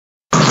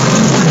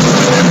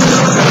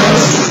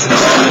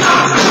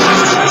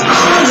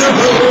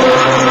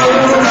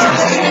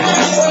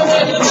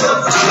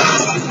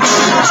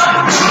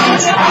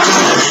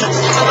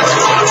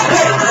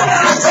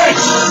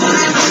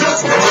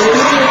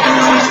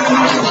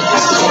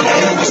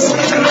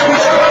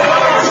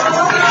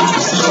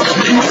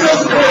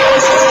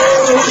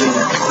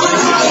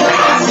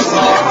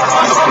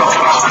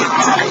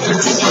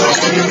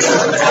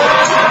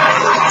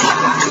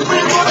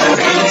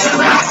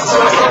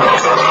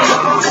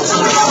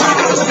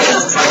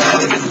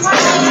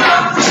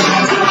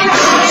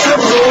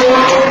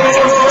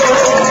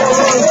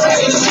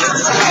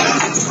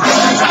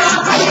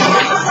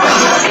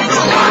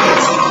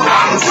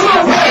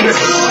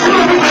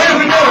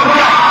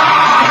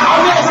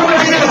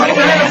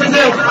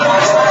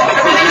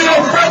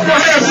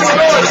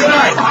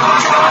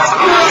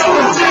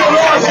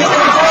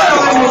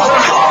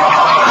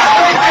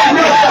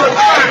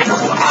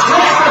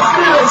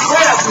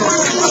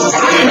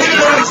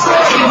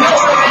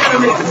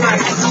me tonight.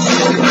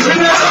 We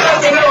never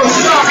let the devil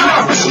stop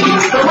nothing.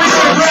 So we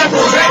can grab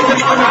the baby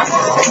tonight.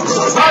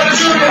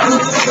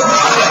 Hallelujah.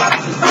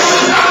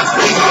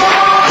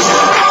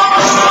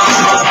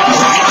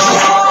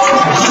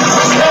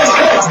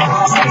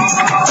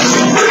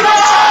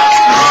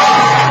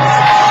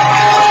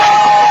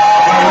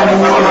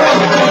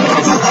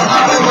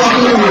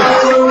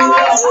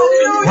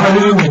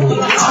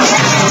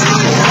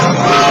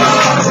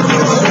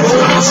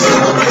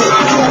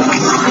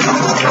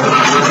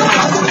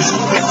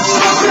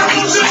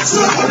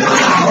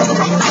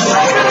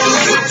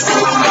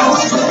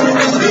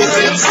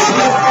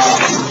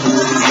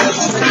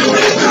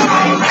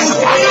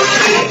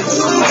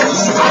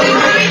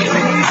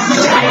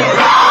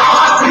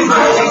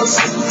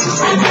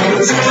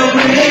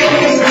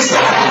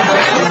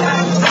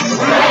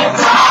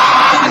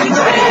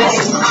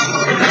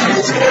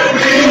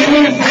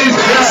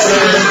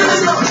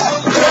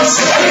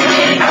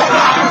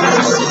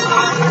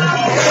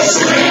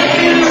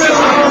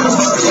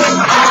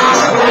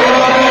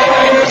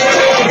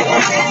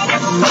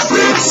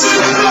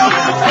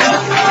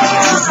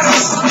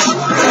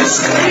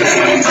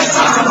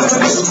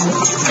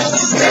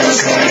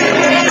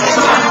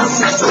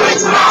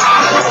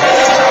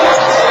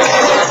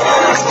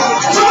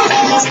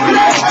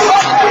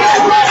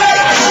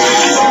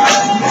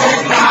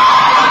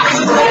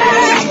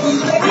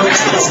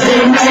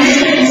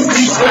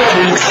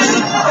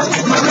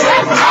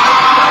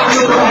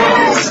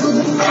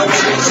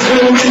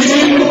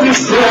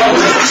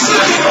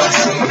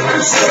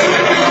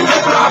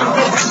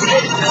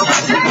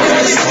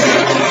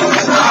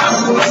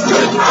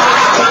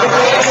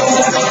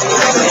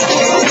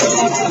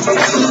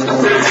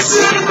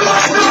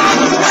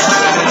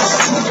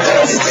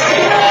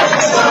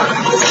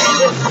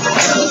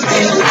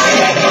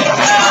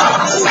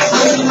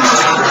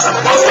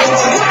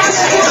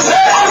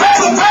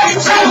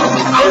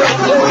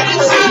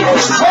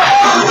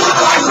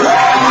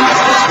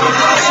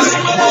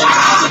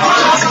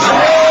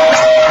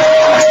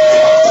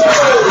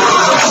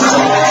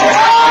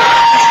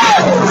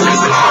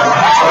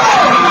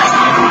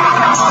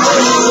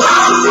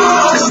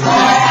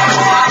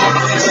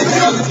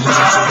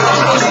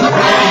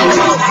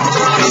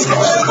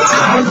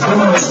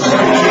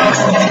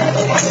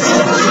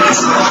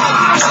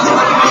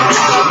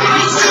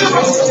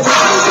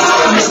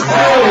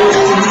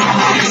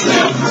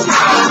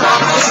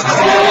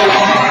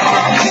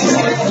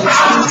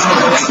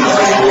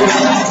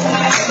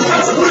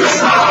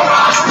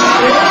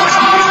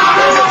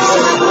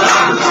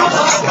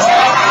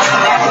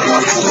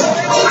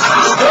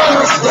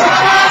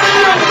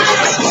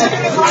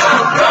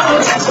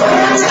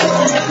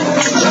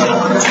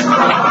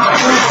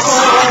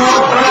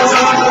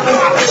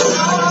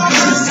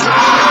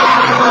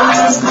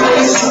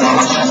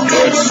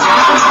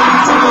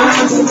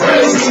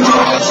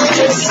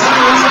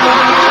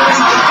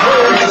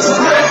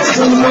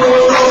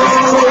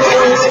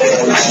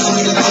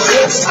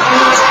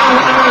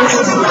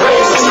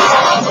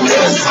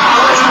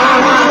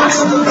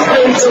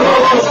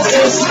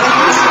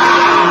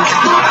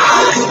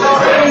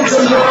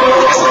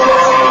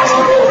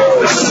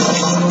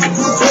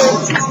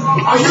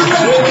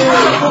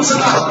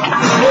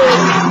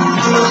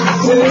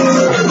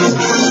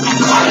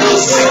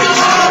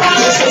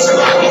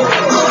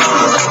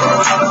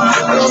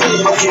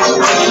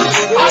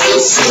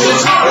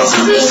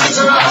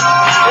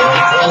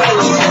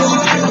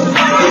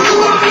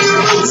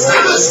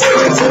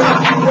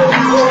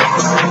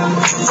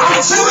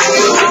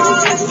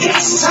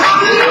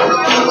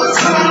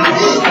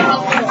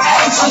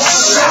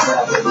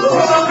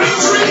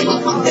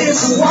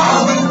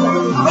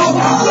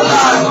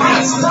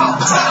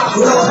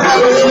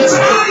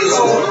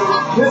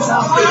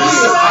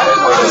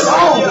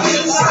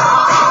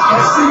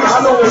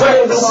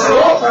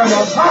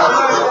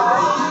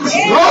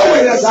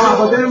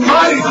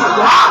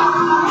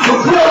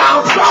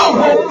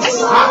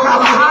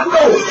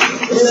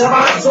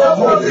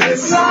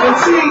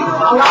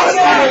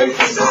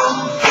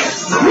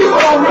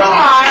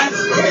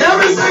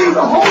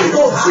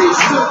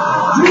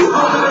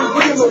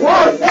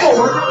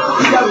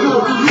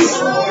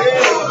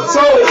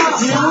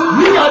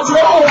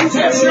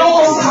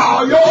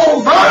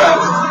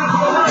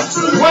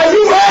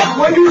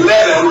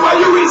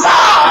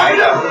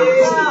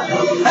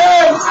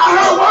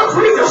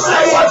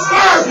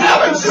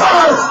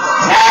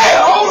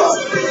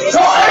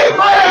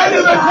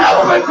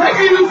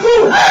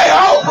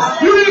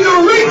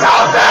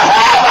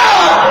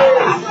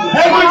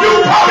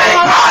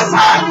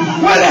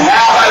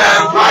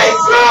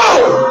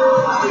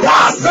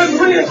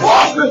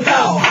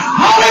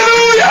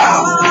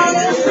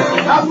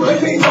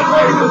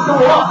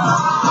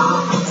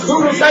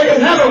 People say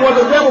in heaven where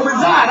the devil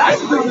resides. I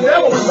used to think the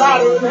devil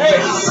resided in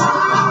hell.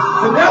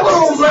 The devil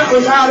don't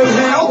reside in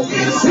hell.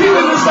 He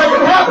was just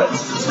in heaven.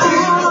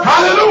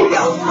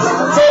 Hallelujah.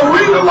 So the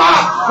reason why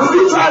when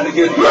you trying to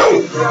get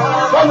through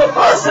from the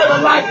first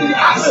heaven like the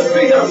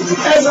atmosphere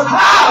and the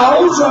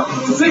clouds,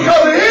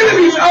 because the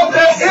enemy's up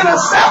there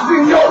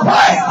intercepting your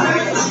path.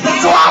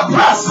 So I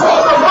press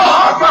for the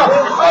mark of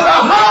the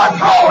high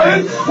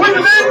calling when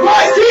the men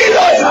like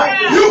Jesus.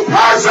 You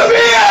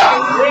persevere.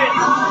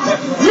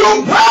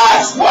 You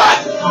pass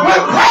what?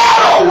 When prayer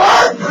don't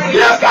work,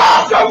 you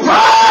got to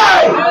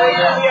pray.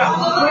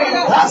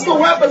 That's the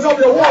weapons of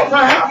your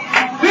warfare.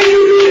 Then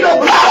you need the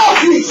blood of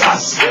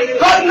Jesus,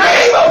 the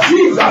name of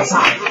Jesus,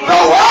 the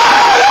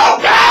word of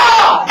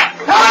God.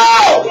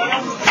 Hello!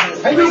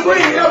 And you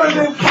bring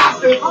everything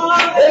captive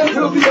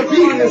into the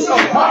obedience of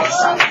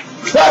Christ.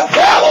 The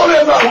devil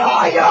is a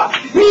liar.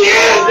 He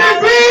is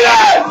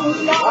defeated.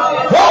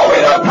 Glory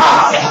to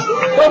God.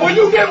 But when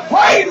you give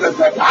praises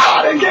to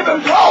God and give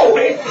Him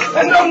glory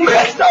in the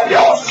midst of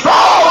your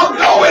storm,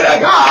 glory to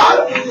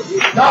God,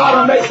 God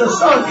will make the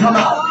sun come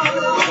out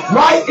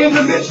right in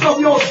the midst of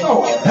your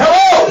storm.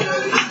 Hello?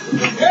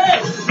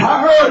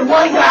 I heard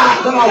one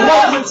guy that I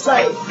once would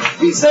say,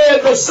 he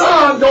said the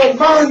sun don't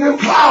burn them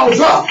clouds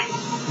up.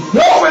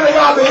 Glory to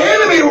God, the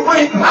enemy will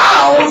bring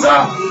clouds,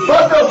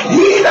 but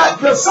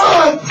the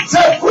Son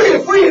set free,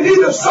 and He's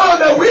the Son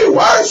that we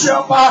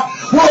worship,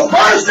 will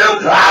burst them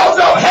clouds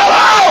up.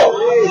 Hello!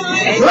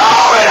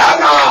 Glory to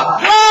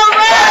God!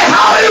 Glory!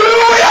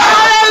 Hallelujah!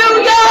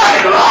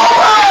 Hallelujah!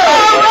 Glory!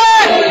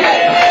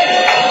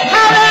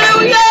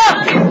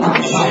 Hallelujah!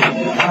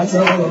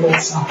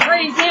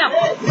 Praise Him!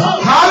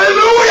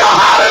 Hallelujah!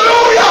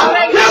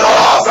 Hallelujah! Give the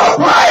Lord some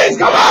praise!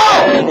 Come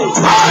on!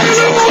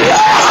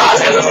 Hallelujah!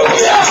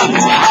 Hallelujah!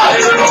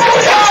 Hallelujah!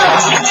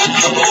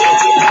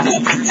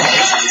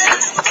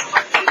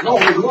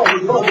 Glory, glory,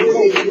 glory,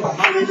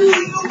 glory.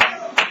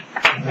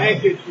 Thank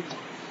you.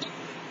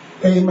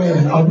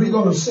 Amen. Are we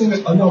going to sing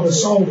another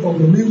song from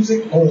the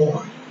music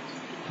or?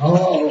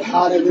 Oh,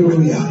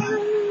 hallelujah.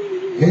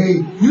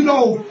 Hey, you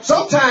know,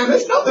 sometimes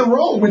there's nothing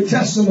wrong with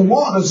testing the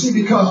water, see,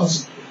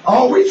 because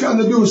all we're trying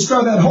to do is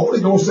stir that Holy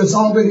Ghost that's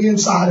already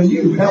inside of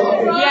you.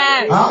 Hello?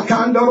 Yes.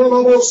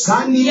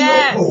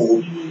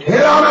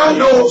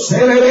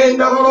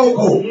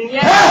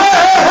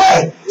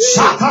 Hey.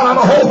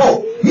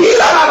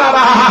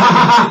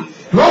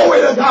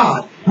 Glory to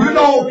God. You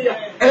know,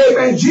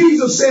 amen,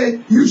 Jesus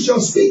said, you shall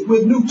speak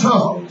with new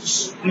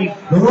tongues.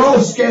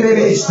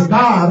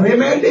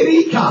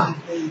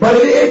 But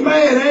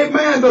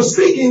amen, the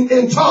speaking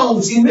in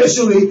tongues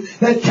initially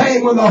that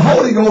came when the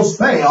Holy Ghost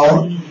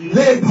fell.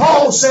 Then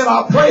Paul said,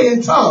 I pray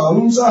in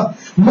tongues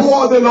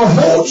more than the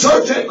whole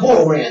church at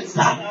Corinth.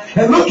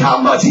 And look how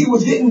much he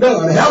was getting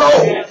done.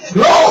 Hello.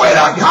 Glory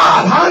to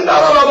God. Hallelujah.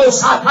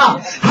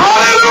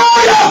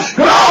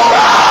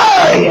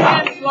 Glory.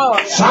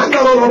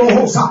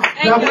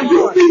 Now when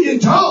you speak in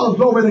tongues,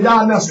 glory to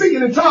God. Now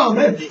speaking in tongues,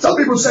 man, some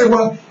people say,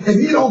 well, if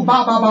you don't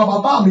ba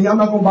me, I'm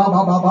not going to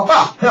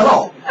ba.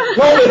 Hello.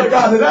 Glory to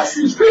God. That's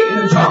you speaking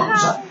in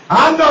tongues.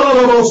 I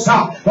know,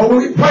 but when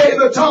we pray in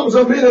the tongues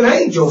of men and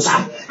angels,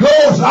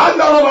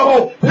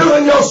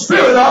 building your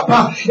spirit up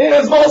in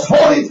His most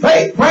holy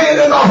faith, praying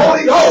in the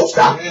Holy Ghost.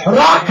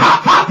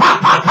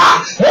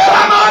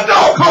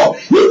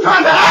 You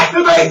trying to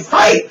activate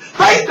faith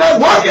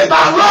that worketh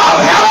by love.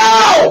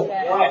 Hello!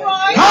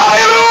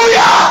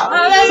 Hallelujah!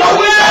 So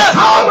with that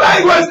tongue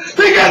language,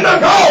 begin to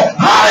go.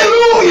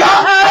 Hallelujah!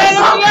 And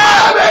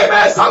sometimes,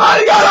 amen,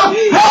 somebody got to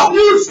help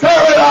you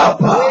stir it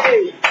up.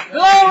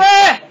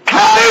 Glory!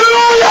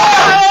 Hallelujah!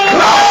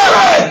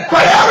 Glory!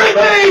 But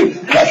everything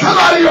that comes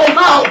out of your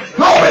mouth,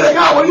 glory to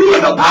God, when you're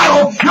in the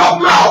battle, your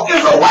mouth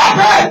is a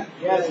weapon.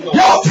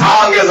 Your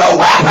tongue is a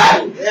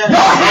weapon.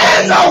 Your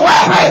hands are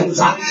weapons.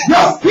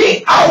 Your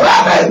feet are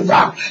weapons.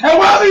 And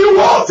whether you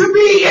want to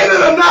be in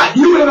it or not,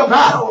 you in a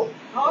battle.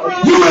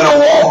 You in a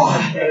war.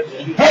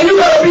 And you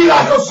got to be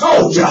like a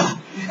soldier.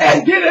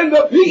 And get in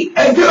the beat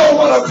and get on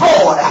one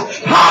accord.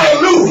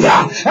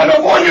 Hallelujah. And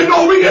before you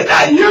know, we get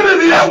that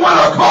unity, that one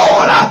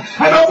accord.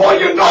 And before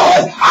you know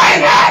it, I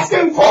ain't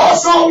asking for a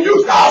song.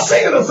 You start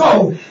singing a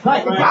song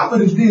like the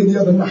prophetess did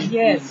the other night.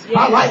 Yes.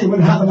 I like it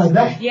when it happens like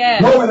that.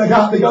 Yes. Glory to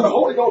God, because the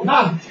Holy Ghost,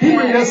 now, He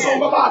bring that song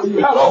about you.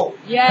 Hello.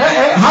 Yes.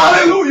 Hey,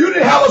 hallelujah. You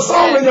didn't have a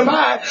song in your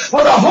mind,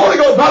 but the Holy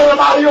Ghost brought it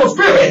out of your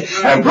spirit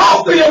and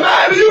brought to your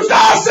mind and you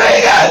start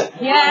singing.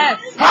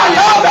 Yes. I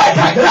love that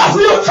kind. That's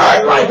real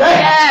church right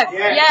there. Yes.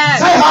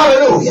 Yes. Say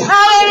hallelujah.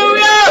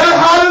 Hallelujah. Say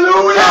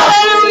hallelujah.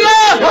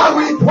 Hallelujah. God,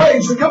 we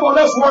praise you. Come on,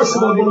 let's worship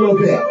Him a little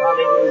bit.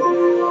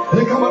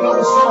 Here come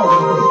another song.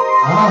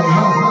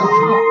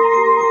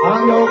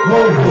 I know.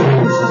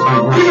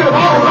 Even if I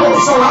don't know the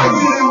song, I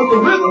get in with the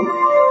rhythm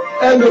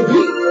and the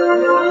beat.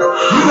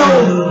 You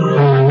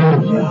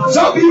know,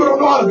 some people don't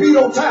know how to beat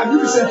on time. You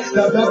can say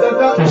da da da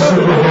da.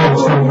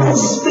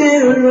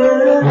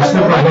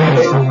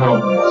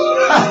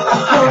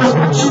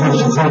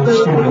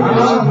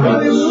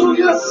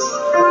 Hallelujah.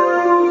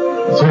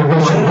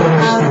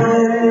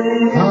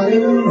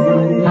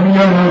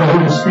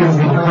 Spirit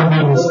will come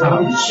in this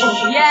house.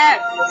 Yes.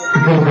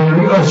 Because when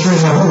we usher in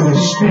the Holy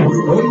Spirit,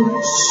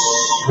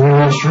 we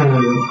usher in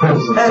the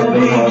presence of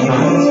the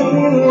Almighty.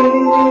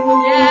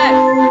 Yes.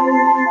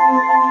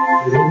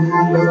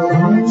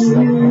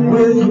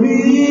 With me.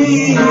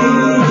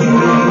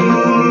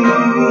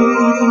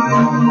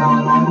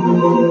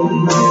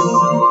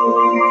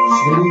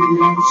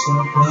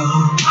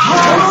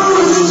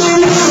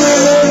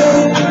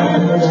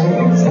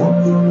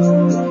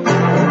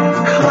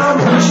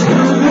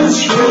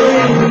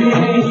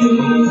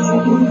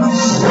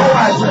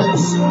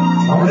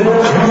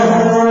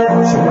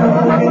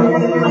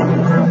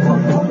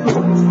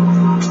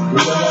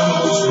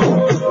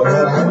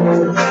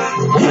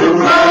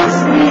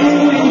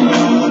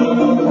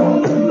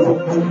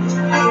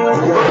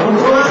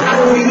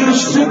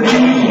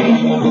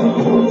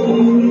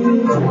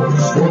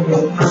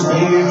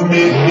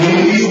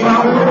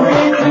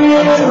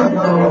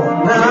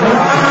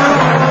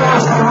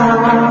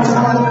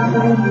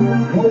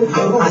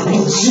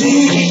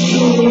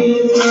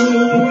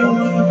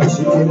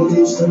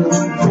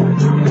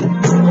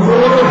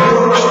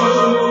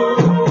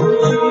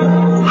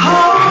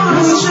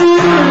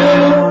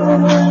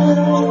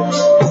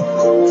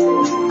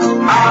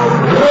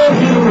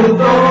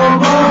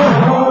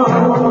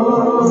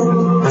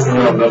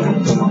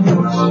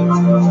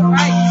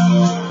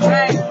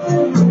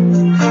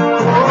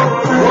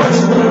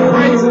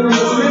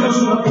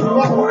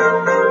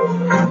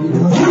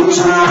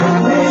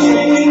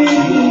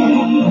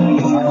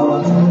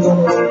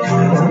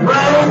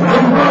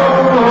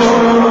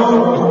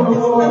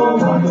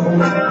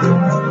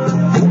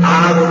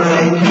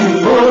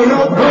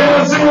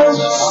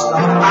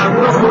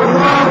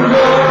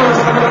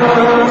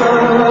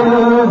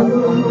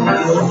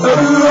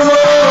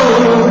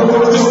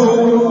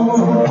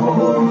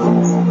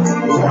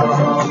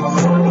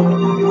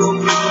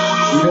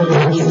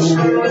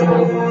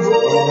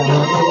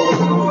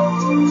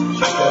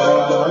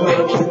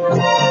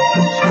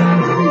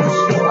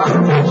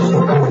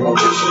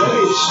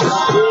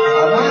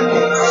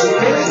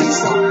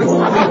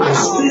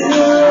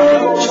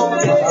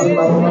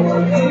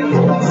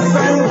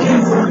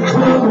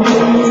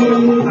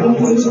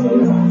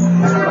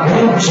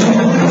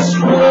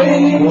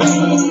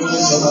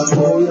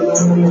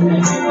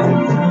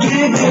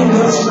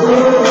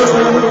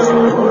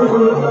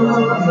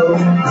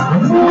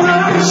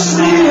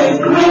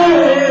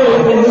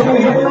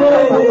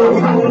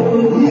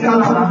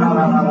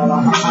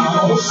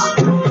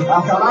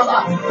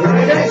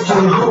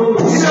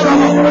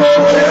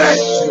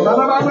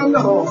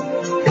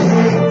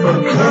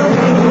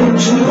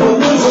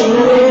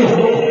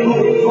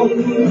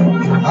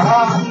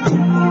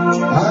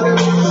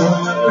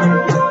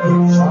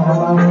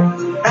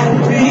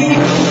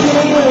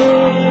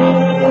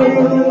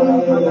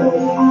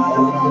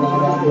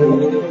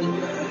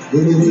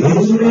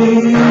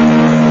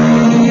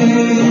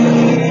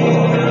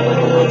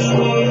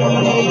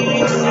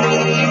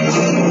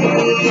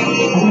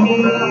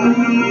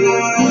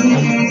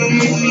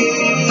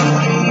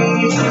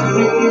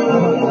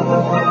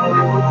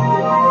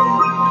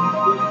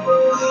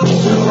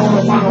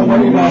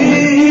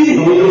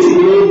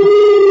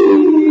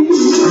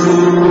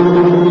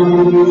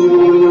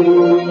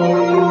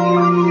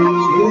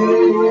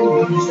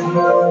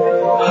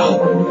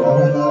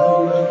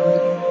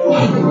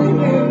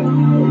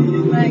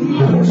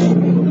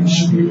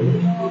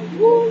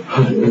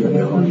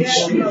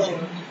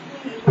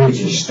 We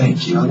just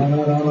thank you.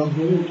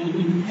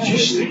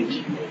 Just thank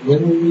you.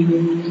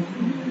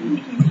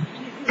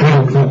 Come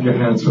on, clap your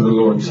hands for the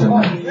Lord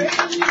tonight.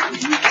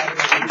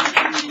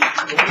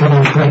 Come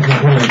on, clap your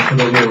hands for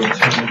the Lord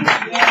tonight.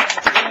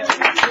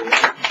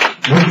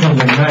 We come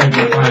to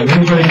magnify.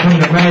 Anybody come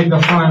to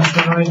magnify him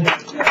tonight?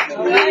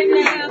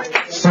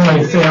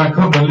 Somebody say, I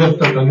come to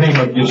lift up the name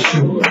of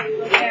Yeshua.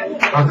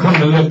 I come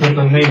to lift up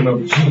the name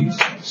of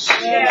Jesus.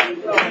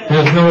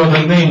 There's no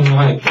other name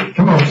like it.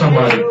 Come on,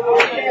 somebody.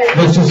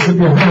 Let's just lift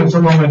your hands for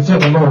a moment and tell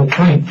the Lord,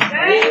 thank you.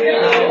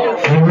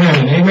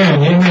 Amen,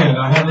 amen, amen.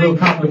 I had a little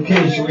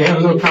complication. We had a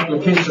little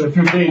complication a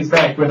few days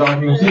back with our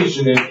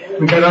musician, and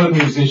we got other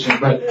musicians,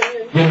 but,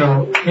 you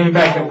know, came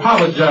back and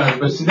apologized.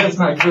 But see, that's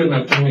not good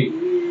enough for me.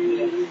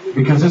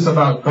 Because it's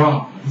about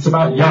God. It's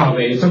about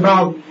Yahweh. It's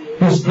about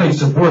His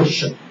place of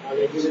worship.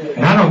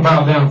 And I don't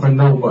bow down for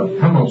nobody.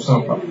 Come on,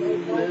 somebody.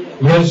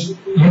 Yes,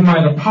 you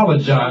might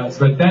apologize,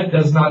 but that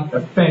does not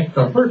affect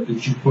the hurt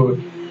that you put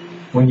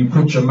when you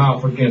put your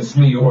mouth against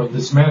me or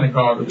this man of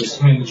God or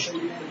this ministry.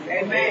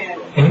 Amen.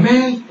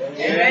 Amen?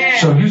 Amen.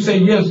 So you say,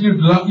 yes,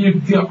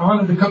 you'd feel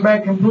honored to come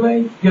back and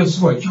play? Guess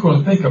what? You're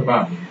going to think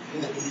about it.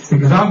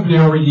 Because I'm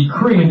already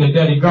decreeing that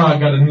Daddy God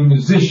got a new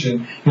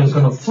musician that's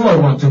going to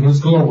flow unto His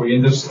glory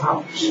in this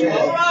house.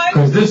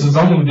 Because this is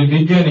only the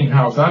beginning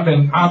house. I've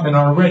been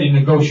already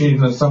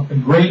negotiating on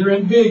something greater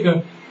and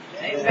bigger.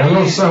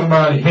 Hello,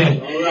 somebody.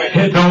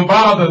 Hey, don't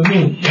bother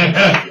me.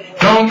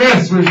 Don't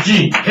mess with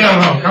G. Hell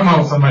no. Come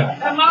on, somebody.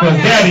 Because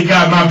Daddy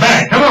got my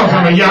back. Come on,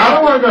 somebody. Y'all, I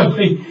don't want to go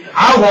see.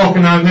 I walk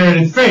in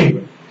unmerited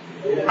favor.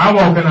 I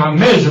walk in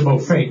unmeasurable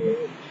favor.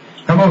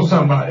 Come on,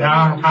 somebody.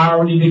 I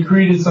already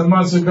decreed it some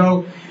months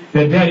ago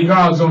that Daddy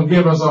God's going to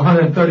give us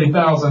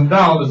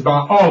 $130,000 by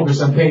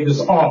August and pay this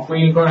off. We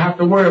ain't going to have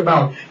to worry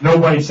about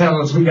nobody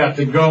telling us we got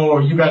to go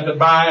or you got to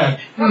buy.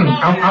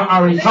 I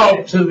already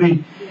talked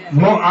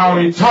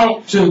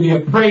to the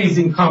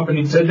appraising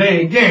company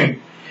today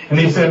again. And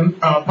they said,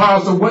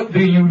 Pastor, what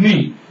do you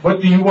need? What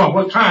do you want?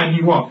 What kind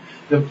do you want?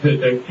 To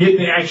get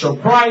the actual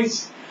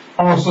price,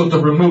 also to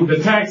remove the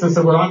tax. I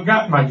said, well, I've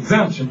got my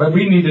exemption, but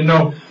we need to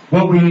know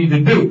what we need to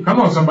do. Come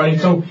on, somebody.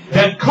 So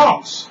that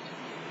costs.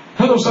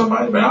 Hello,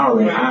 somebody. But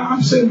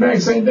I'm sitting back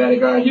saying, Daddy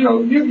God,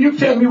 you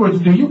tell me what to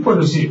do. You put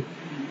us here.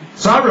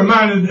 So I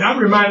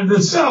reminded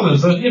the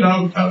sellers,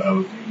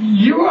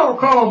 you all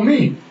called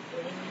me,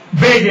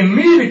 begging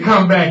me to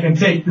come back and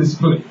take this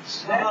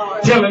place,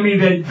 telling me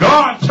that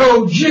God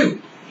told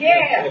you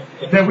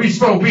that we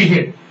supposed to be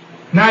here.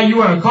 Now you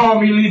want to call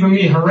me, leaving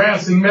me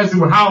harassing, messing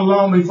with how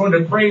long before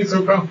the praise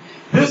will come.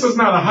 This is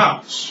not a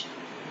house.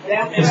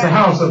 It's the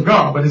house of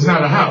God, but it's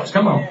not a house.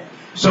 Come on.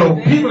 So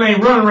people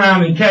ain't running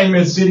around in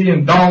Calumet City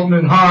and Dalton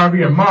and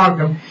Harvey and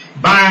Markham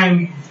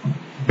buying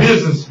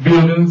business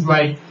buildings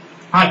like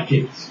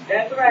hotcakes.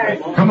 That's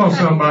right. Come on,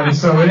 somebody.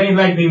 So it ain't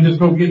like they can just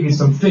go get me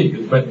some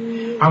figures. But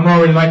I'm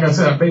already, like I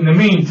said, in the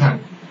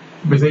meantime.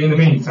 But say in the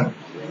meantime.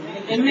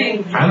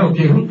 I don't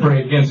care who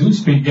pray against, who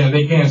speak against.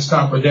 They can't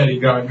stop what Daddy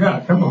God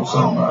got. Come on,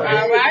 somebody.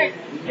 All right.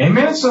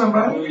 Amen,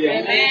 somebody.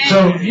 Amen.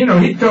 So,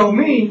 he told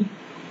me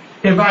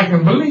if I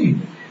can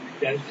believe it.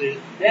 That's it.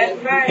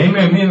 That's right.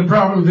 Amen. Me and the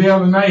prophet the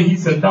other night, he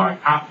said, Doc,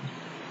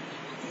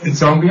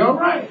 it's going to be all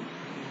right.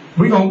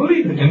 We're going to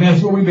believe it. And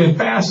that's what we've been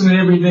fasting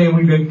every day, and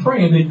we've been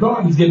praying that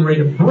God is getting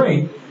ready to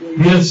break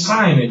the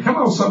assignment. Come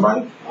on,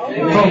 somebody.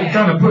 Folks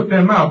trying to put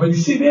them out. But you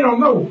see, they don't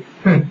know.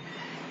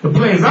 The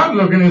place I'm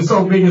looking at is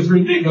so big it's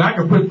ridiculous. I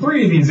could put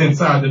 3 of these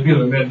inside the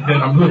building that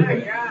I'm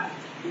looking at.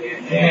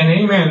 And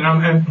amen.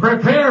 I'm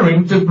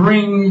preparing to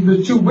bring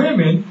the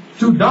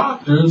 2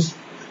 doctors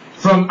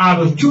from out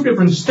of 2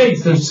 different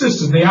states. They're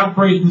sisters. They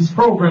operate this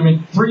program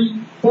in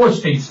 3-4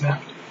 states now.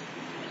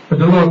 But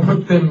the Lord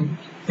put them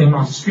in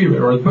my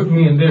spirit, or put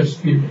me in their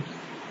spirit.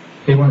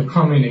 They want to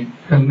come in and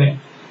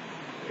connect.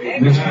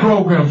 This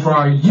program for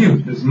our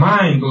youth is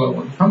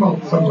mind-blowing. Come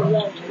on,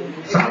 somebody.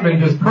 So I've been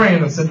just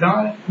praying. I said,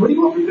 God, what do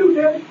you want me to do,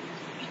 Daddy?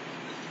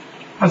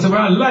 I said,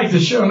 well, I'd like to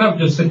sure enough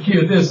just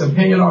secure this and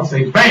pay it off.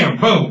 Say, bam,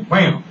 boom,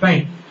 bam,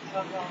 thank you.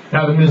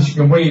 Now the minister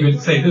can wave it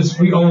and say,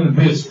 we own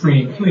this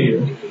free and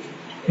clear.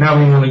 Now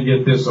we want to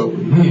get this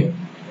over here.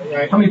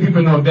 How many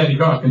people know Daddy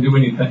God can do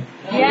anything?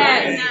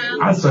 Yes.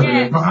 I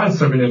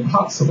serve an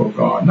impossible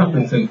God.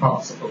 Nothing's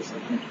impossible for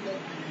him.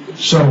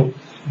 So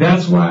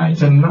that's why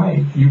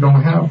tonight you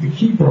don't have the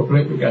keyboard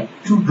player. We got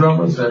 2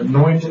 drummers that are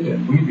anointed,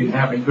 and we've been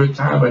having a good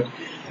time. But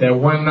that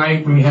one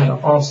night we had an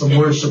awesome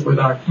worship with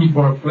our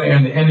keyboard player,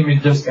 and the enemy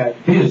just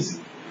got busy.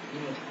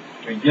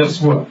 And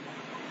guess what?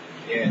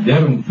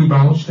 Devin, keep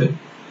on stick.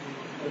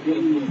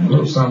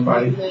 Hello,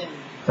 somebody.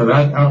 Because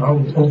I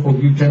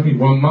hope you tell me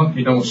 1 month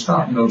you don't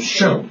stop no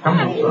show. Come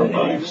on,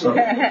 somebody. So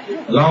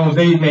as long as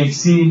they make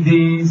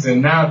CDs,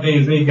 and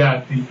nowadays they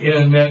got the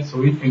internet, so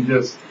we can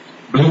just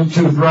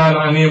Bluetooth right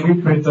on in.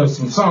 We put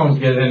some songs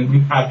together,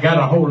 and I've got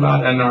a whole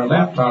lot on our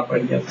laptop,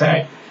 but he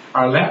attacked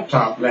our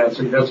laptop last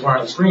week. That's why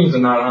our screens are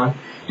not on,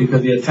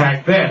 because he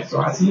attacked that.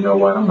 So I said, you know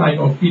what? I'm not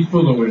going to keep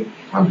fooling with it.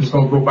 I'm just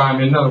going to go buy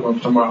me another one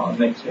tomorrow,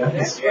 next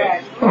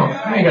day. Come on,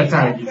 I ain't got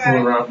time to keep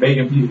fooling around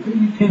begging people.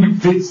 Can you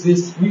fix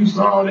this? You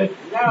saw that?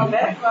 No,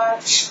 that's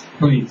right.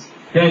 Please.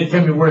 Daddy,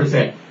 tell me where it's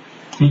at.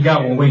 He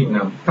got one waiting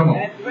on. Come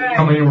on.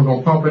 Come in, we're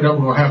going to pump it up.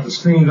 We're going to have the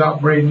screens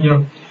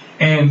operating,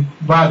 And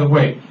by the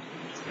way,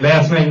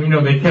 last night,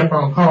 they kept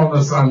on calling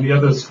us on the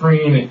other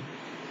screen, and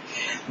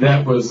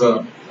that was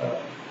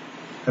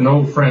an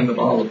old friend of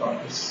all of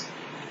ours,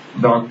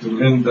 Dr.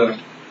 Linda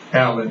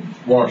Allen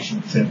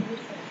Washington,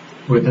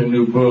 with her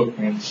new book.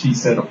 And she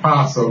said,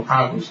 Apostle,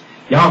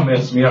 y'all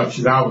messed me up.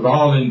 She said, I was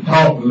all in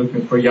Dalton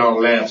looking for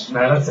y'all last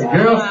night. I said,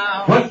 girl,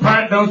 what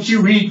part don't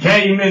you read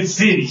Calumet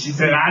City? She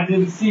said, I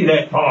didn't see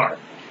that part.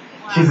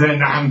 She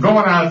said, I'm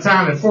going out of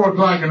town at 4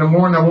 o'clock in the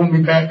morning. I won't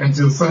be back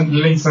until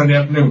late Sunday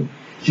afternoon.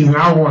 She said,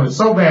 I wanted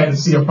so bad to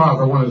see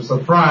Apostle. I wanted to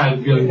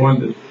surprise Billy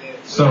Wonder.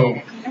 So,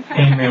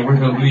 amen, we're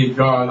going to believe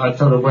God. I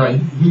told her, well,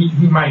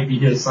 he might be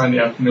here Sunday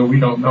afternoon. We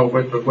don't know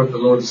what the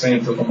Lord is saying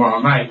until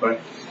tomorrow night. But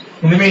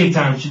in the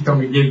meantime, she told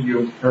me to give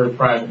you her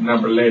private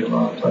number later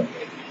on. But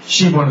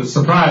she wanted to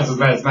surprise us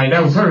last night.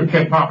 That was her who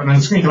kept popping on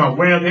the screen. About,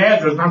 well, the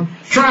address. I'm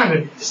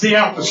trying to stay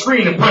out the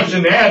screen and punch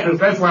in the address.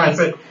 That's why I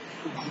said,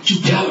 why don't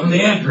you tell them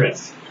the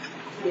address?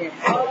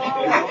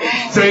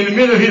 So in the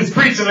middle of his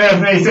preaching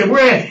last night, he said,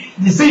 well,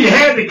 you see, you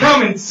had to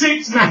come in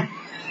 6 nights.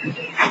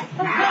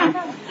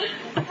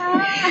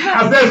 I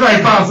said, that's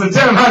right, Pastor.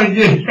 Tell him how to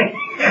get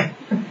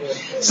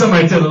it.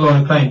 Somebody tell the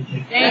Lord, thank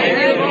you.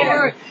 Thank you,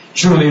 Lord.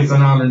 Truly, it's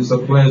an honor and it's a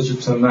pleasure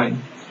tonight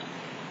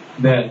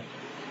that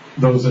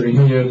those that are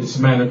here, this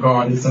man of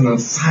God, it's an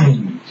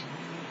assignment.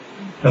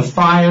 The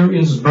fire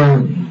is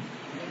burning.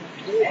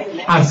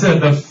 I said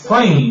the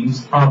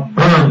flames are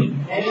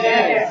burning.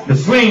 The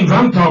flames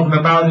I'm talking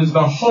about is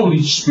the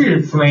Holy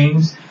Spirit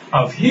flames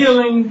of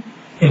healing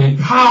and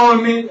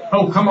empowerment.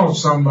 Oh, come on,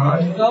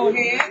 somebody. Go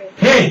ahead.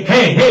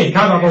 Hey,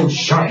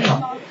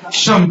 shaka.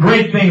 Some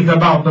great things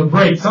about the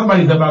break.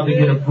 Somebody's about to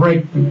get a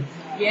breakthrough.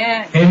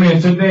 Yes.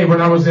 Amen. Today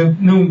when I was in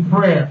noon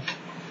prayer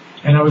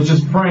and I was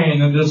just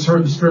praying and just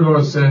heard the Spirit of the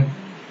Lord say,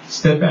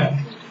 step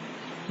back.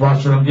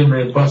 Watch what I'm getting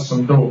ready to bust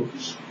some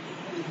doors.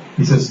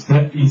 He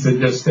said,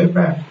 just step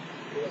back.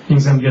 He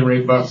said, I'm getting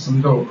ready to bust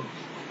some doors.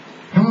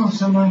 Come on,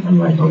 somebody. I'm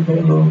like,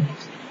 okay, Lord.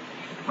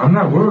 I'm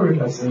not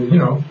worried. I said,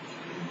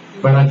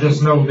 but I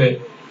just know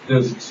that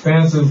there's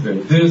expenses,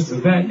 there's this,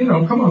 there's that.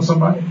 Come on,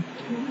 somebody.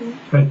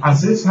 But I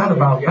said, it's not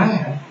about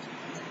that.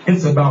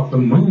 It's about the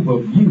move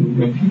of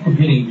you and people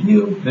getting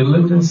healed,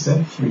 delivered, and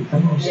set free.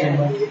 Come on,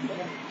 somebody.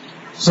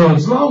 So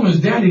as long as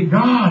Daddy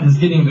God is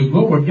getting the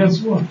glory, guess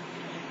what?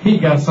 He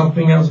got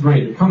something else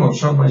greater. Come on,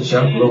 somebody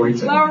shout glory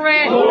to him.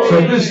 So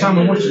at this time,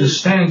 I want you to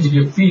stand to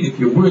your feet if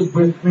you would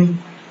with me.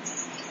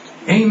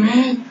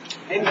 Amen.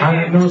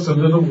 I know it's a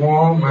little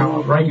warm.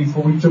 Right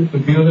before we took the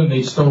building,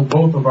 they stole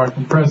both of our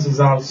compressors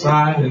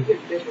outside. And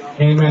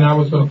amen, I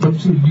was going to put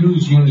 2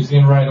 used units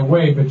in right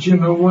away. But you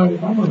know what?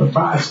 If I'm going to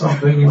buy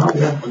something and I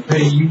want to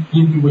pay you,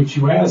 give you what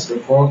you asked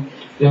for,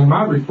 then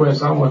my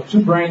request, I want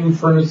 2 brand new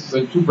furnaces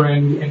and 2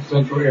 brand new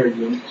central air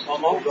units.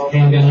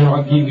 And then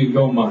I'll give you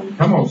go money.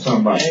 Come on,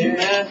 somebody.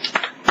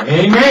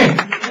 Amen.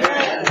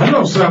 Come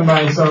on,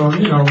 somebody. So,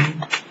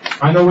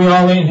 I know we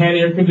all ain't had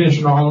air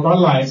conditioning all of our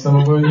life. Some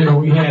of us,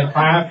 we had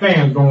 5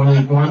 fans going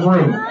in one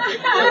room.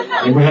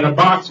 And we had a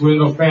box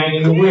window fan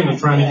in the window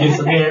trying to get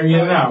some air in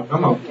and out.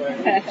 Come on.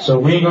 So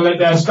we ain't going to let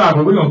that stop,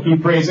 but we're going to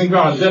keep praising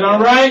God. Is that all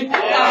right?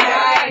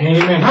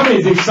 Amen. How many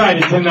is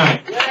excited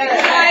tonight?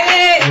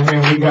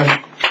 Amen. We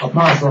got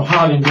Apostle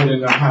Hollywood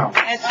in the house.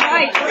 That's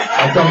right.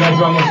 I thought that's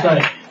what I'm going to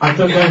say. I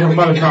took that from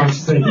Mother Tom. She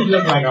said, he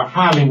looked like a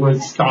Hollywood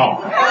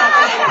star.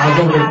 I was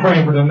over there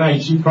praying for the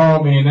night. She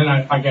called me, and then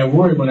I got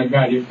worried when I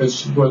got here because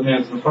she wasn't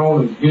answering the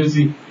phone.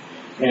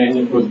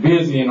 It was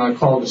busy, and I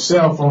called the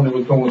cell phone. It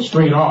was going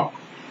straight off.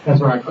 That's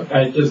when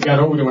I just got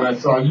over there when I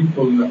saw you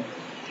pulling up.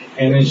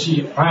 And then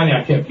finally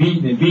I kept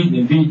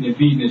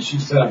beating, and she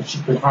said she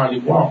could hardly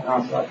walk. I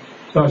was like,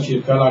 thought she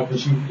had fell out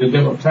because the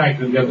devil attacked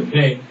her the other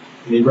day,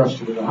 and they rushed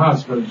her to the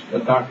hospital. The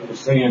doctor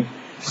was saying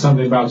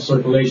something about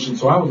circulation.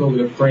 So I was over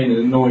there praying and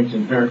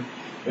anointing her.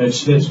 And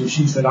that's what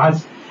she said.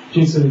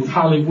 She said,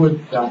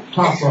 Hollywood,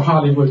 Apostle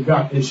Hollywood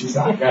got this. She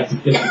said, I got to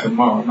get it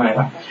tomorrow night.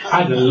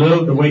 I just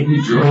love the way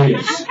he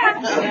dressed.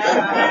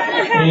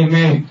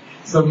 Amen.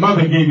 So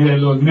Mother gave you that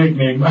little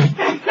nickname.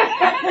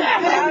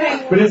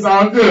 But it's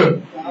all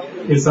good.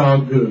 It's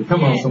all good.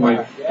 Come on, somebody.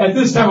 At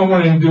this time, I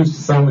want to introduce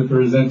some and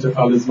present to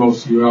others.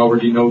 Most of you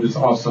already know this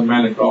awesome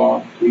man of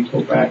God. We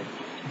go back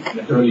in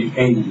the early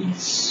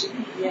 80s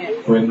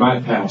when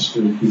my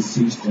pastor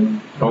deceased and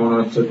gone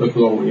on to the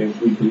glory, as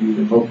we believe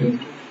in hoping.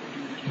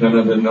 None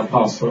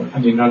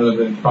other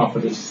than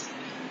prophetess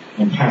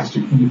and Pastor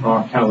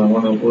E.R. Keller,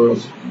 one of the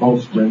world's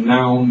most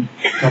renowned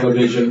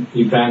television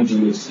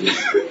evangelists,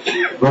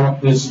 brought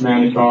this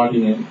man of God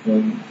in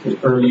the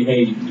early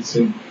 80s.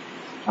 And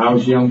I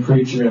was a young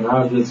preacher, and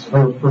I was just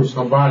her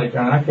personal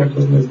bodyguard. I kept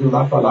looking at this dude.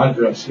 I thought I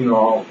dressed,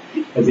 all,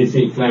 as they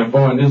say,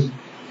 flamboyant. This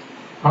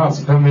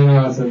pastor come in,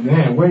 and I said,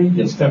 man, where you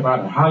just step out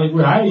of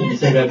Hollywood? I even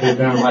say that to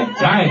them, like,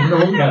 dang,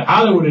 we got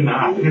Hollywood in the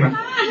house,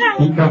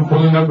 He come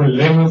pulling up with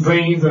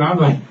limousines, and I'm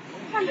like,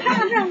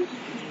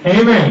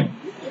 amen.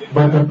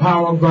 But the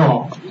power of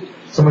God,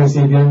 somebody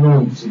say the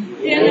anointing,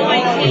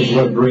 is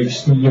what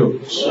breaks the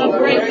yokes.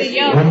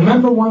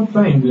 Remember one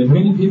thing, that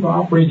many people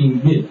operate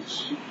in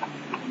gifts.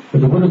 But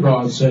the Word of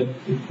God said,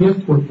 the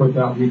gift work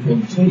without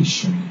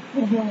recantation,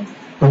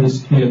 but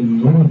it's the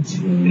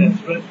anointing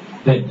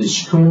that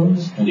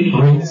destroys and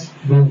breaks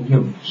the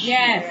yokes.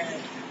 Yes.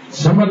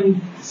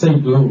 Somebody say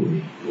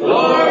glory.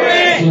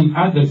 Glory. See,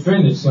 I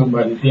defended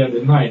somebody the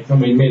other night.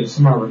 Somebody made a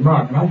smart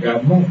remark, and I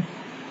got mad.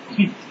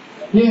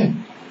 Yeah.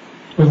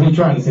 Because they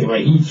tried to say, well,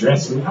 he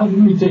dresses. Let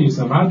me tell you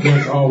something. I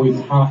dress always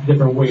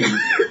different ways.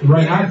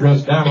 Right now, I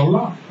dress down a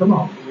lot. Come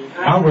on.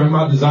 I wear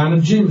my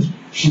designer jeans.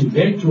 Shoot,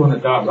 they're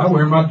 $200. I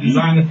wear my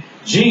designer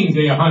jeans.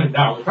 They're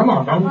 $100. Come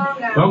on,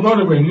 don't go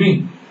there with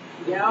me.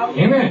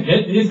 Amen.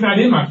 It's not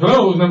in my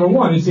clothes, number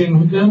one. It's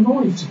in the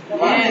anointing.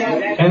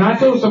 And I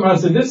told somebody, I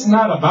said, this is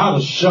not about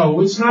a show.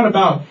 It's not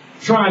about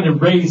trying to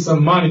raise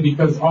some money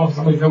because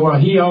somebody said, well,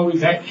 he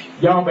always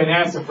y'all been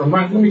asking for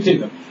money. Let me tell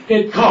you,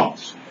 it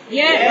costs.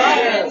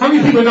 Yes. How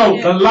many people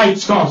know the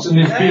lights cost in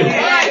this building?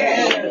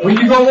 When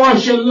you go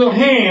wash your little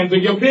hands or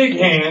your big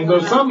hands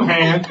or some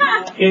hands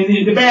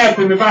in the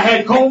bathroom, if I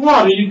had cold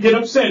water, you'd get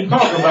upset and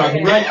talk about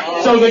it, right?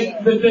 So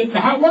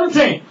what a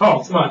tank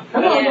costs money.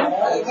 Come on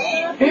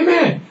now.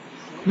 Amen.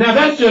 Now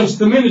that's just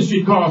the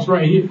ministry cost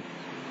right here.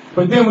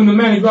 But then when the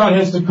man of God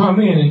has to come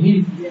in and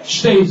he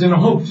stays in a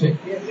hotel,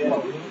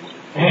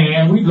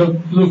 and we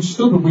look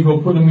stupid, we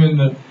go put him in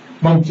the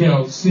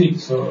Motel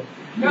 6 or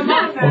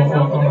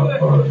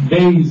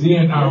Days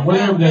Inn or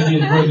whatever that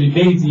is, where the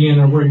Daisy Inn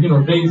or where,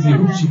 Daisy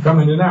Hoochie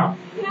coming in and out.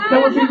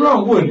 That would be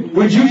wrong, wouldn't it?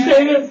 Would you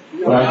say that?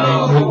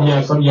 Right,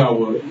 yeah, some of y'all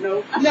would. Some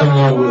of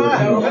y'all would.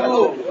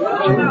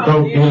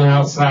 Dope being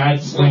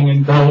outside,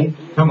 slinging dope.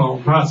 Come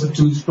on,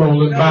 prostitutes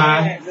strolling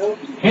by.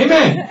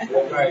 Amen.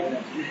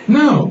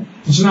 No,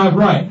 it's not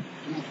right.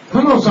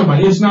 Come on,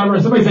 somebody. It's not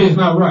right. Somebody say it's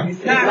not right.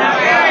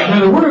 Now,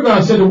 the Word of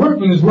God said the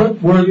workman is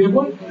what? Worthy of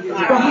what? For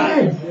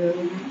hire.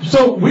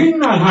 So we're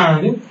not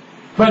hiring him,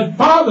 but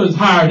fathers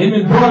hired him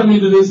and brought him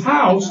into this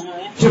house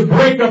to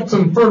break up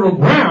some fertile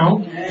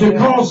ground, to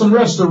cause some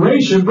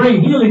restoration,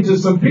 bring healing to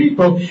some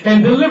people,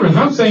 and deliverance.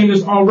 I'm saying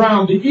this all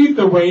around the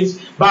ether ways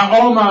by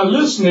all my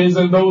listeners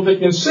and those that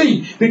can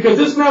see, because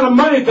it's not a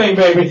money thing,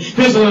 baby.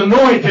 This is an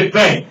anointed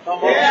thing.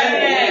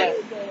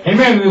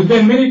 Amen. There's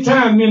been many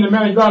times me and the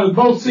man of God have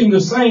both seen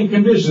the same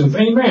conditions.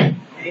 Amen.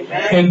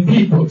 And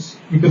peoples,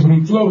 because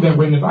we flow that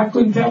way. And if I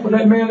couldn't tap with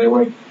that man that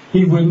way,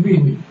 he wouldn't be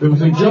here. If it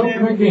was a joke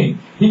in a game,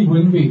 he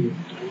wouldn't be here.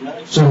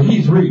 So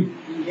he's real.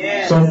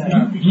 So,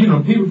 you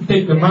know, people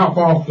take the mouth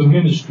off the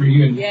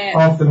ministry and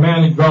off the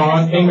man of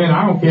God. Amen.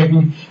 I don't care if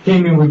he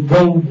came in with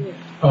gold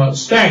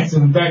stacks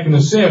back in the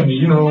 70s,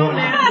 you know,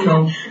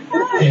 and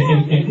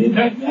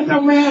that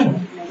don't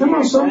matter. Come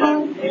on,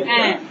 somebody.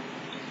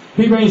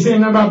 People ain't saying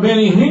nothing about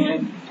Benny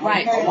Hinn.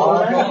 Right.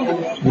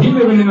 He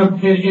living in a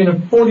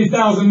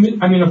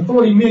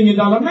 $40 million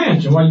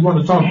mansion. Why you want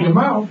to talk to your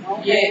mouth?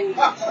 Yeah.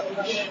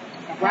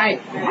 Right.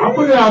 I'll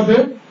put it out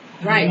there.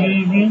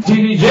 Right.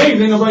 T.D.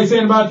 Jakes, ain't nobody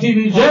saying about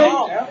T.D. Jakes.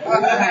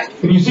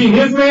 Have you seen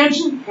his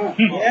mansion?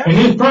 And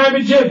his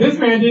private jet? This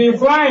man didn't even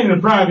fly in a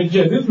private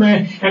jet. This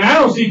man, and I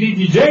don't see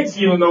T.D. Jakes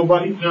healing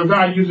nobody.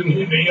 God using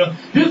him to heal.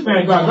 This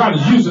man, God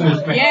is using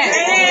this man.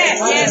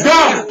 Yes.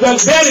 God, the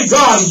daddy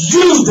God is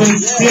using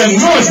the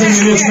anointing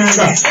in this man.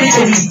 God.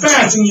 Because he's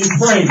fasting, he's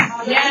praying.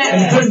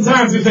 And certain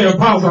times he say,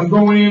 Apostle, I'm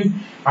going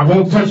in. I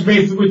won't touch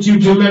base with you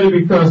till later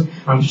because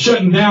I'm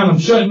shutting down, I'm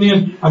shutting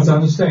in. I said,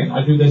 understand.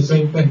 I do that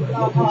same thing.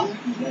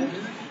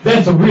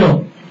 That's a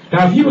real.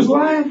 Now, if he was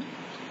lying,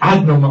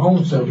 I'd know my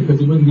own self because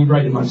it wouldn't be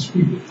right in my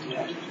spirit.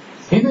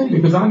 Amen?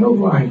 Because I know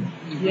who I am.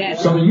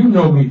 Yes. Some of you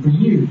know me for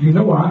years. You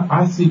know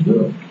I see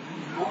good.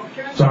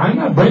 So I'm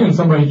not bringing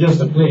somebody just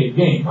to play a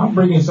game. I'm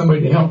bringing somebody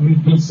to help me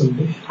beat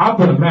something. I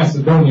put a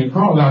Macedonian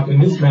call out,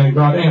 and this man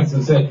God answered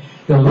and said,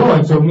 the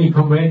Lord told me to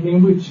come back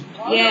in with you.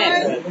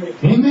 Yes.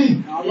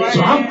 Amen.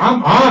 So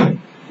I'm honored.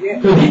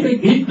 Because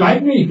he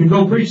like me, can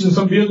go preach in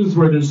some buildings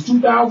where there's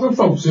 2,000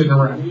 folks sitting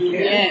around.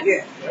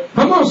 Yes.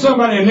 Come on,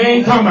 somebody, and they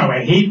ain't talking about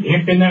like he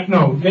and that.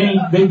 No, they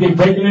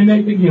breaking their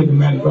neck to give the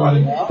man of God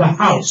in the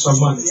house some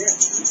money.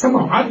 Come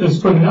on, I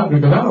just put it out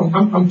because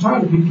I'm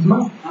tired of people's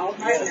mouth.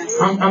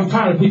 I'm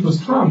tired of people's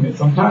comments.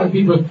 I'm tired of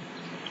people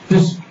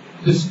this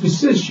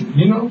decision,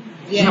 you know?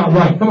 It's not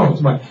right. Come on,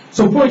 somebody.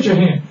 So point your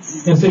hand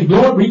and say,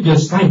 Lord, we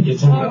just thank you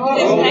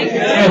tonight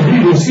as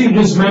we receive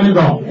this man of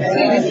God.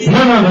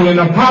 None other than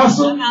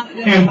apostle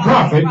and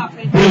prophet,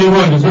 Billy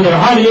Wonders. With a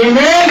hearty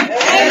amen.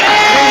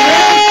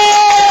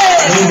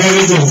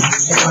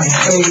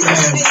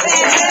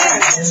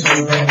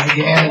 Amen.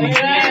 Again,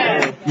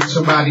 get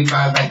somebody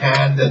by the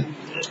hand and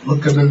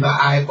look them in the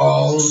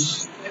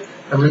eyeballs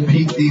and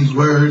repeat these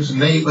words.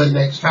 Neighbor,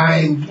 next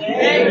time you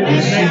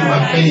see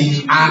my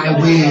face, I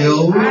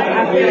will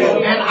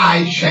and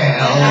I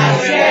shall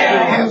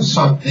have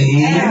something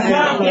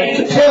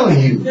to tell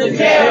you.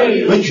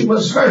 But you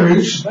must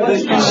first see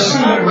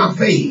my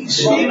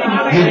face.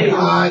 Give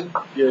God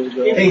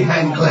a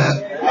hand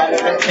clap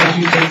as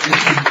you take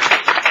this seat.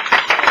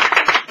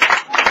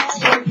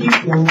 Some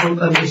people don't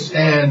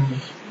understand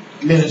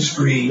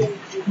ministry.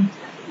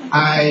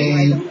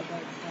 I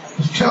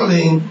was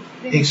telling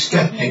a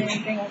skeptic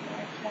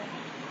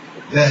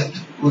that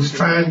was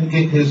trying to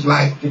get his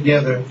life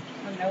together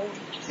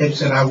and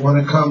said, I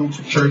want to come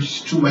to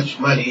church, too much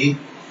money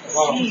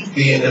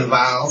being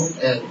involved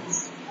and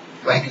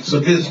like it's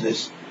a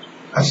business.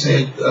 I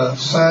said,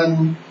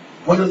 son,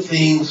 one of the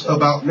things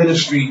about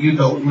ministry you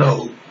don't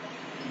know,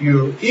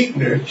 you're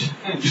ignorant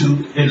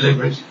to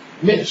deliverance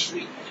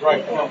ministry.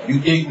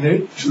 You're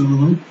ignorant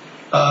to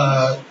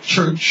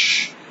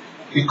church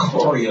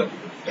decorum,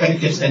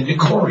 etiquette and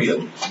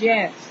decorum.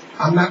 Yes.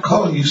 I'm not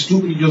calling you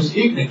stupid, you're just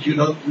ignorant. You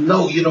don't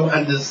know, you don't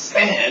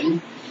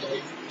understand.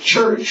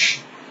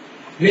 Church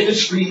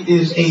ministry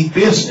is a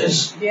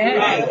business.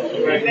 Yes.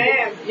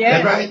 Is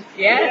that right?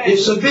 Yes.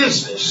 It's a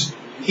business.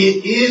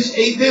 It is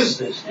a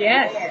business.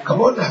 Yes.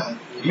 Come on now.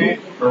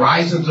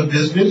 Verizon's a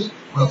business.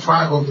 Wells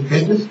Fargo's a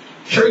business.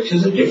 Church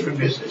is a different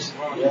business.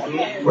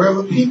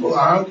 Wherever people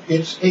are,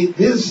 it's a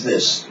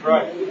business.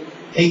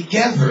 A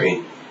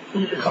gathering.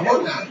 Come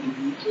on now.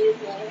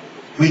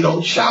 We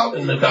don't shout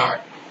in the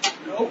dark.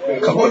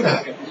 Come on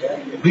now.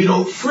 We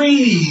don't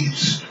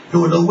freeze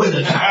during the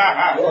winter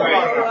time.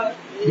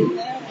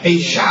 A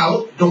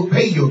shout don't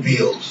pay your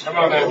bills.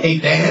 A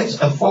dance,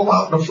 a fall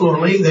out on the floor,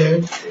 lay there,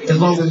 as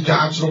long as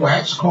Johnson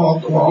wax, call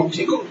the wall,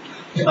 tick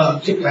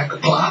like a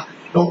clock,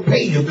 don't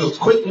pay your bills.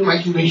 Quickly,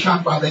 like you've been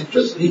shocked by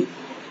electricity,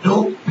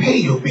 don't pay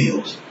your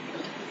bills.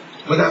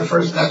 When I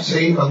first got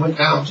saved, I went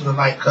down to the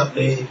light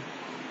company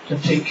to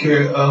take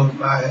care of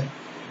my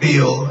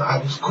bill, I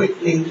was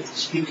quickly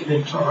speaking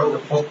in tongues. The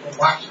folk were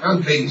watching.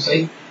 I'm ready to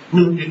say,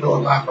 didn't know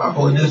a lot about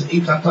holiness.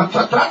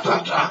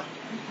 Ta-ta-ta-ta-ta-ta.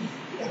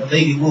 And the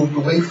lady moved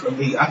away from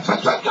me.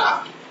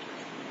 Ta-ta-ta-ta.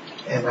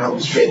 And I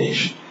was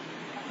finished.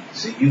 I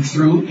said, you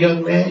through,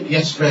 young man?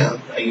 Yes,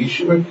 ma'am. Are you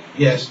sure?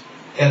 Yes.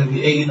 That'll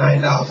be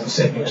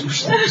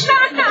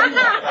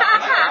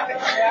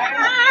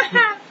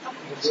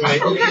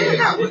 $89.72. Okay,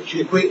 how much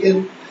you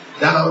quicken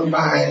down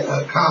by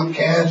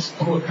Comcast,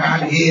 pull a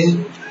card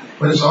in,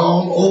 when it's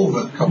all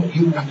over. Come,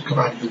 you have to come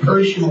out your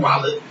purse, your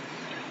wallet,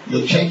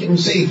 your checking and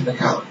saving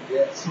account.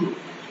 Yes.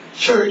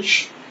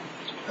 Church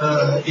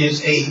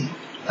is a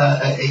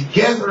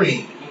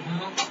gathering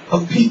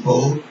of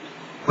people,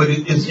 but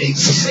it is a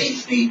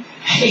safety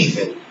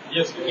haven.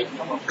 Yes,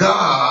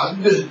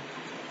 God,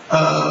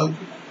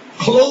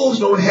 clothes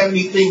don't have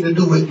anything to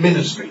do with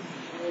ministry.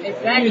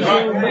 Exactly.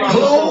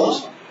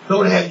 Clothes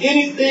don't have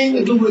anything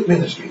to do with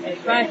ministry.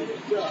 Exactly.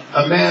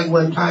 A man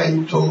one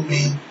time told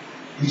me,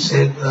 he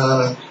said,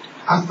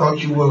 I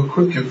thought you were a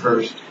crook at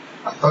first.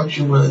 I thought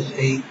you was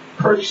a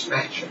purse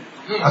snatcher.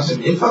 I said,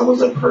 if I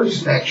was a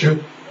purse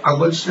snatcher, I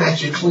would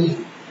snatch it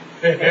clean.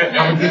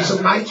 I would get some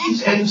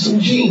Nikes and some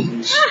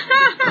jeans.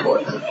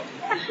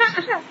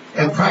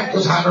 And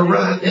practice how to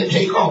run and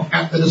take off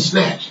after the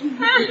snatch.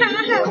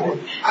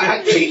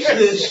 I teach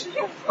this,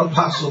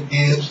 Apostle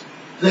Gibbs,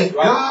 that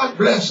God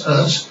bless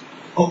us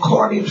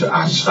according to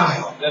our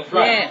style. That's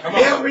right.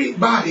 Yeah.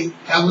 Everybody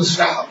have a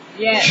style.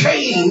 Yeah.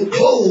 Chain,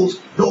 clothes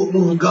don't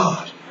move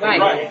God.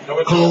 Right.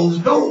 Clothes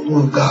don't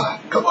move God.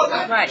 Come on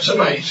now. Right.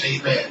 Somebody say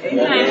that.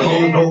 Amen.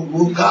 Clothes don't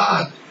move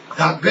God.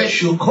 God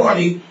bless you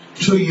according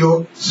to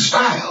your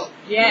style.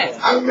 Yes.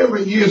 I remember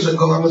years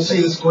ago, I'm going to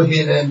say this, go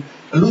ahead and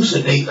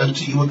elucidate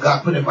unto you what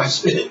God put in my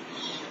spirit.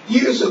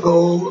 Years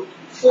ago,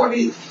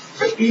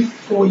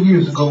 54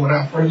 years ago when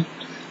I first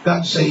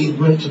got saved,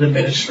 went to the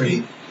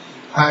ministry,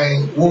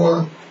 I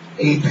wore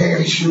a pair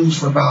of shoes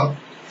for about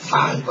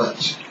 5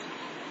 months,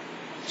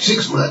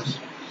 6 months.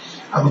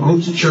 I would go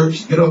to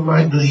church, get on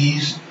my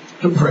knees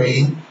to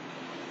pray,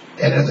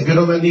 and as I get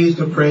on my knees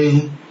to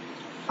pray,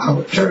 I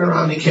would turn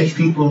around and catch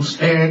people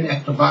staring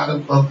at the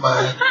bottom of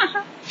my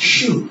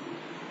shoe.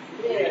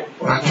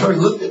 When I turned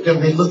and looked at them,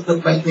 they looked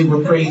up like they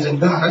were praising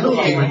God. I know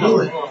what they were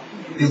doing.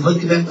 They were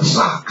looking at the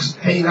socks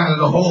hanging out of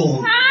the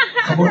hole.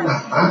 Come on now,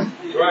 huh?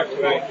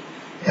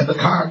 And the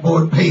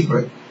cardboard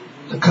paper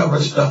to cover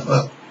stuff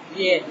up.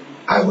 Yeah.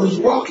 I was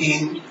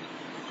walking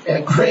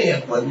and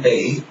praying one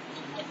day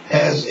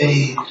as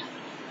a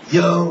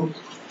young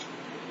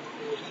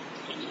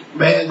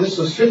man. This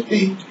was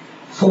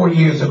 54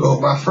 years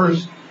ago, my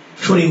first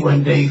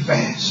 21-day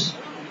fast.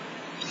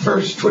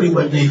 First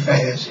 21-day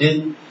fast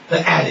in the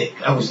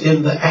attic. I was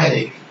in the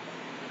attic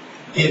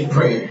in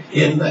prayer,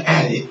 in the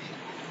attic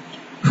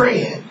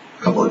praying.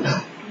 Come on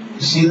now.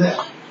 You see that?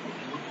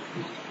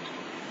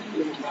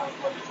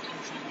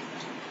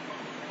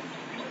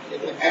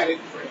 In the attic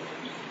praying.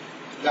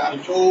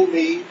 God told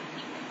me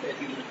that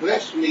He would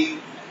bless me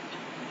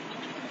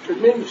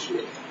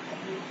tremendously.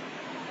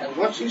 And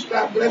once He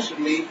stopped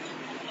blessing me,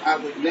 I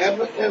would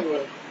never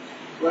ever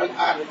run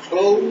out of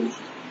clothes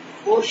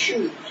or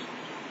shoes.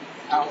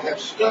 I'll have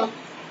stuff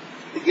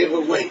to give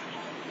away.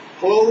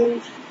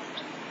 Clothes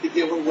to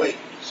give away.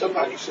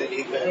 Somebody say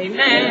amen.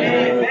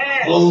 Amen.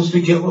 Clothes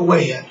to give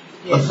away.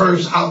 The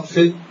first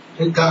outfit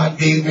that God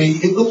gave me,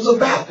 it was a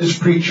Baptist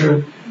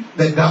preacher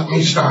that got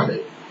me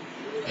started.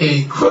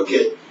 A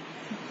crooked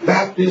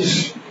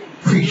Baptist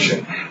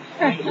preacher.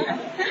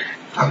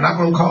 I'm not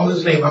going to call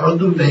his name. I don't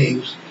do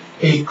names.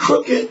 A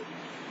crooked,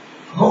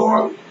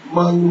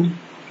 whoremongering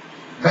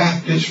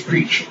Baptist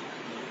preacher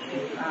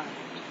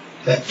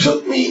that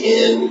took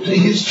me into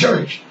his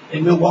church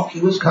in Milwaukee,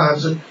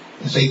 Wisconsin,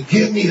 and said,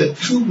 give me a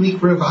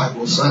 2-week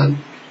revival, son.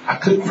 I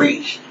couldn't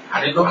preach.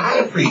 I didn't know how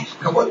to preach.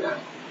 Come on now.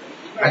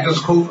 I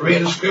just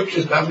read the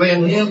scriptures, got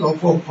laying hands on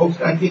folks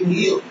got getting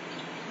healed.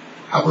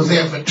 I was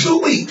there for 2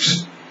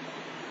 weeks.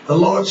 The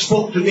Lord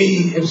spoke to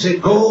me and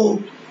said,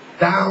 go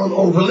down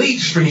over Lee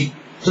Street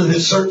to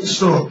this certain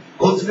store.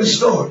 Go to this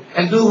store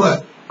and do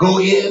what? Go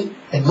in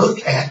and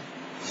look at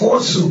 4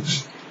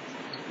 suits.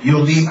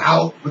 You'll leave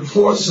out with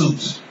 4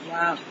 suits.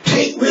 Wow.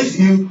 Take with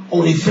you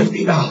only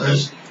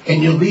 $50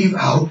 and you'll leave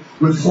out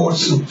with 4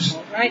 suits.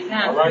 Right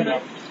now. All right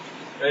now.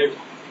 Hey.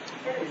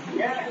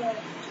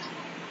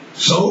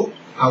 So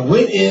I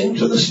went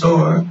into the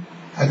store.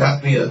 I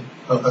got me a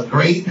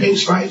gray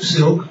pinstripe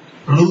silk,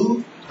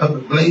 blue, a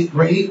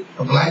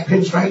black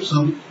pinstripe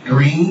suit,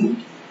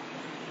 green,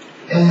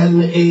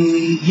 and a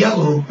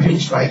yellow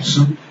pinstripe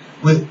suit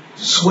with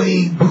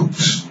suede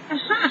boots.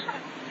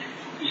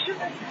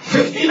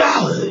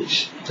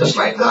 $50, just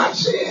like God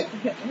said.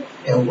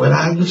 And went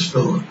out of the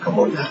store. Come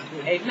on now.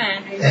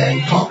 Amen.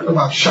 And talking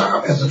about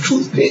sharp as a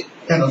toothpick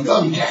and a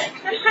thumbtack.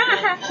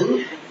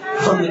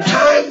 From the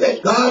time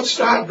that God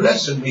started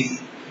blessing me,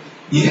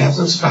 He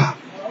hasn't stopped.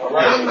 And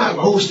I'm not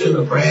boasting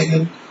or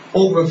bragging.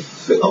 Over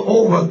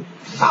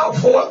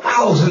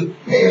 4,000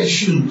 pairs of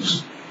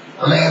shoes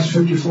the last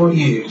 54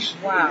 years.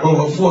 Wow.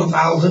 Over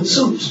 4,000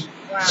 suits.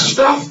 Wow.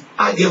 Stuff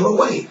I give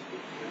away.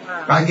 Wow.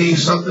 I gave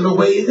something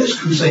away in this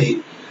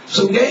crusade.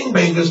 Some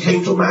gangbangers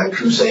came to my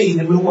crusade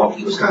in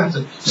Milwaukee,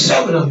 Wisconsin.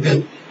 7 of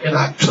them, and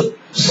I took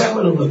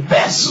 7 of the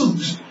best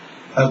suits.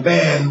 A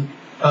man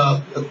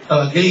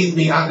gave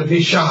me out of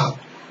his shop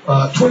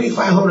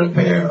 2,500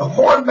 pair of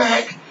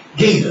hornback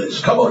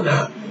gators. Come on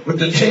now, with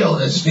the tail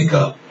that stick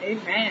up.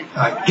 Amen.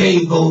 I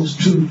gave those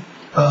to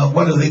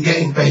one of the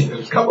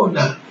gangbangers. Come on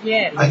now.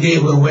 Yes. I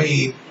gave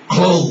away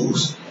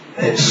clothes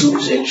and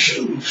suits and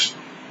shoes.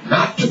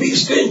 Not to be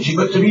stingy,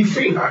 but to be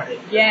free-hearted.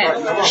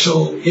 Yes.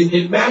 So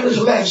it matters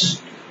less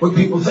what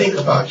people think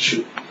about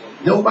you.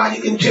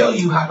 Nobody can tell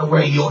you how to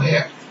wear your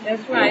hair.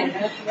 That's right.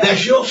 That's right.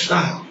 That's your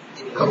style.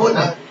 Come on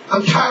now.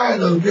 I'm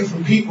tired of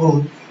different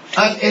people,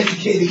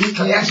 uneducated,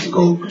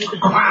 ecclesiastical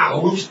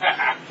crowds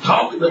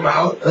talking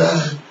about.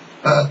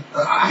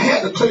 I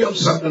had to clear up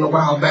something a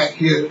while back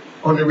here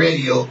on the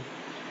radio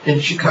in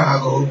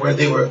Chicago where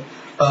they were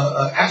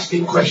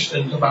asking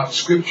questions about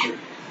scripture.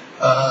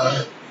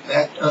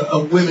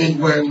 That women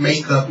wearing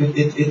makeup,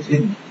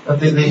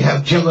 they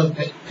have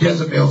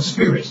Jezebel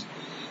spirits.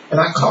 And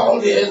I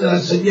called in and I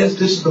said, yes,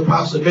 this is a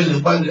possibility.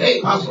 But hey,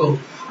 Apostle,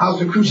 how's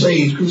the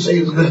crusades?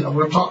 Crusades are good. I'm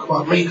going to talk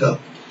about makeup.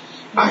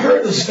 I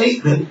heard a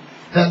statement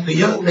that the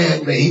young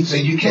man made,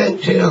 said you can't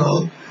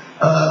tell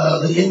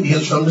the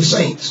Indians from the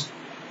saints.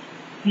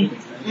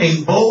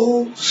 A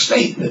bold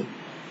statement.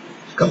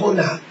 Come on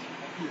now.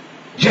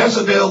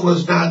 Jezebel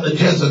was not a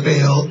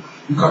Jezebel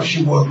because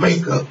she wore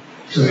makeup.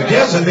 She was a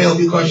Jezebel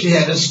because she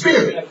had a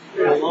spirit.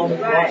 Come on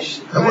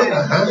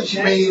now, huh?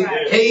 She made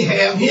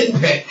Ahab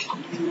henpecked.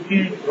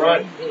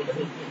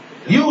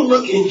 You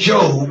look in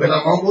Job, and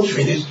I'm almost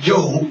finished.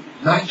 Job,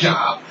 not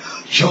Job.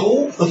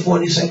 Job, the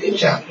 42nd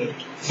chapter.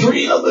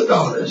 3 of the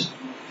daughters,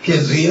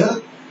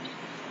 Keziah,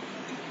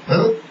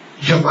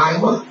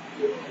 Jemimah,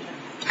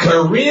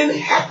 Corinne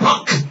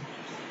Happuch.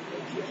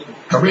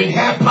 Corinne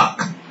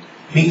Happuch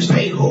means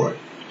paint whore.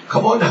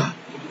 Come on now.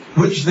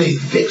 Which they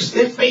fixed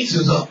their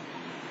faces up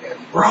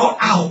and brought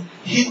out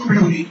hidden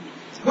beauty.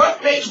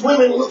 What makes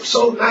women look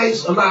so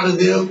nice, a lot of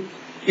them,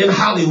 in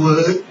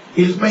Hollywood,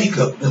 is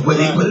makeup, the way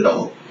they put it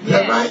on. Is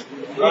that right?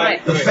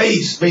 Right. The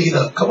face made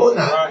up. Come on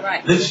now.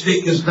 Right.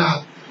 Lipstick is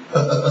not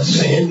a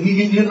sin.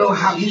 You know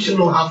how, you should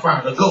know how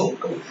far to go.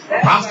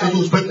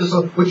 Prostitutes, but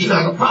you're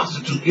not a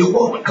prostitute. You're a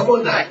woman. Come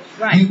on now.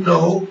 Right. You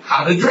know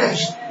how to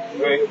dress.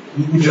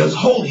 You're just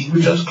holy.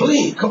 You're just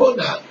clean. Come on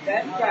now.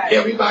 That's right.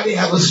 Everybody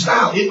has a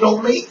style. It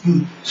don't make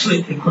you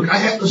slick and quick. I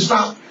had to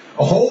stop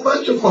a whole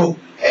bunch of folks.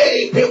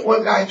 Hey, pimp,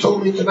 one guy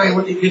told me tonight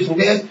when he get some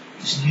gas,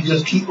 he said, you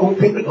just keep on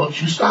pimping, don't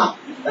you stop.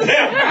 I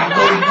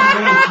know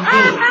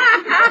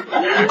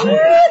you do.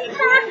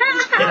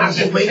 And I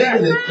said, wait a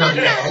minute, young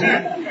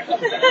man.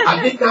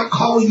 I did not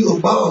call you a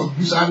bum.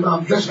 He said, I know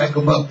I'm dressed like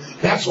a bum.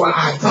 That's why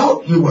I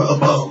thought you were a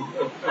bum.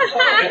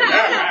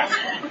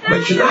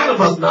 But you're not a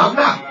bum. No, I'm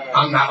not.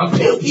 I'm not a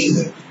pimp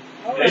either.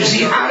 You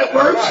see how it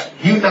works?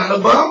 You're not a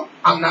bum.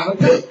 I'm not a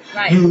pimp.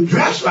 Right. You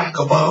dress like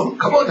a bum.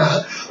 Come on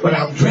now. But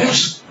I'm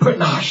dressed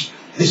panache.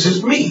 This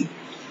is me.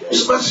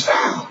 This is my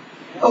style.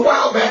 A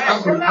while back,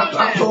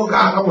 I told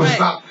God I want to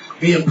stop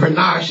being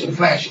panache and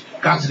flashy.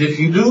 God said, if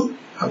you do,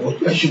 I will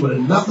bless you with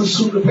another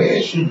suit of pair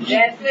of shoes.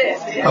 That's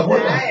it. I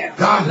want that.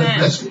 God has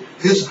blessed me.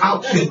 This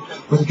outfit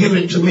was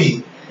given to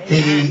me.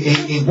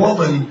 A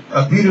woman,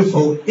 a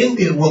beautiful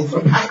Indian woman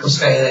from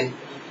Pakistan,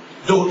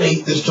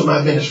 donate this to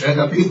my ministry. I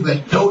got people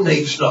that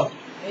donate stuff.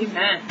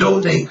 Amen.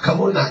 Donate.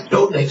 Come on now.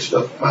 Donate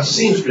stuff. My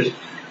seamstress.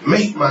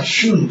 Make my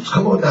shoes.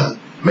 Come on now.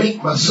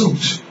 Make my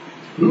suits.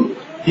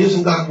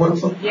 Isn't God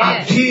wonderful?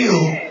 Yes. I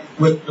deal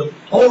with the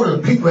owner,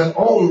 people that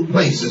own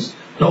places.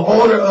 The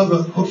owner of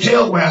the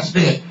hotel where I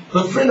stay.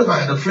 A friend of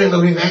mine, a friend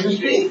of Evangelist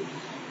Green.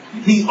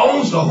 He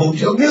owns the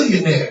hotel,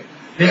 millionaire.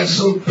 There's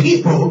some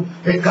people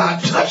that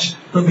God touched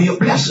to be a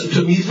blessing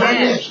to me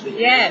financially.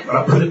 Yes. But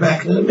I put it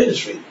back in the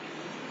ministry.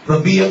 The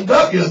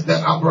BMW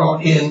that I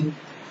brought in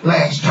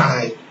last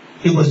time,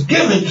 it was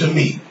given to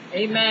me.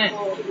 Amen.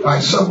 By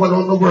someone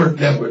on the Word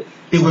Network.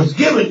 It was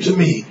given to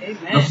me. Amen.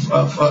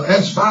 The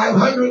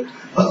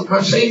S500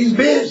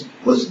 Mercedes-Benz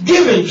was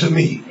given to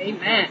me.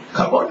 Amen.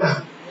 Come on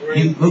now.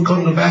 You look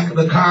on the back of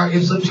the car,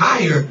 it's a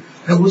tire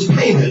that was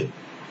painted.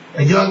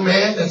 A young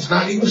man that's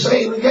not even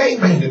saying the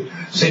gangbanger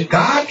said,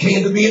 God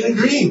came to me in a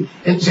dream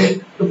and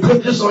said, to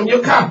put this on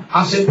your car.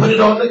 I said, put it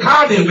on the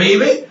car then,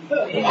 baby.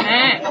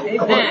 Amen.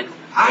 Amen.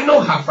 I know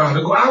how far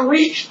to go. I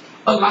reached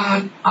a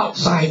lot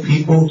outside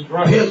people,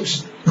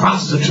 pimps,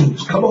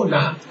 prostitutes. Come on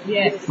now.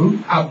 Yes.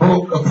 I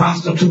broke a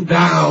prostitute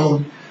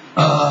down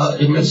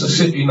in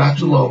Mississippi not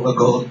too long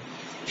ago.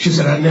 She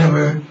said, I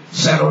never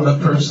sat on a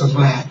person's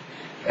lap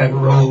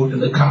and rode in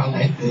the car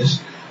like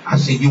this. I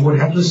said, you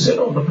wouldn't have to sit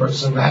on the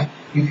person's lap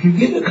if you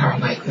get in a car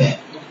like that.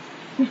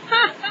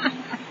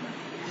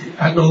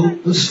 I know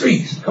the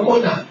streets. Come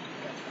on now.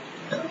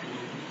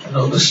 I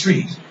know the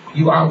streets.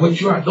 You are what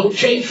you are. Don't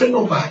change for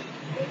nobody.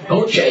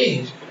 Don't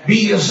change.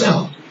 Be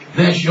yourself.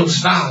 That's your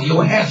style,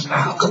 your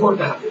hairstyle. Come on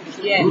now.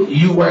 Yes.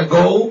 You wear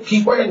gold,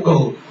 keep wearing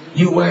gold.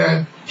 You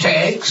wear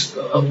tags,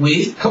 a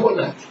wig. Come on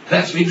now.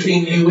 That's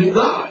between you and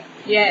God.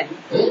 Yeah.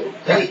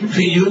 That's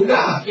between you and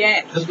God.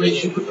 Yeah. Just make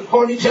sure you put the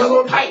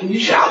ponytail on tight and you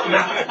shout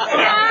now.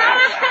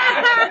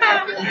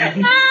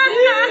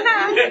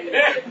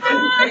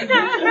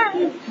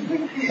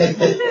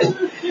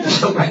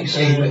 Somebody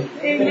say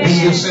that. Be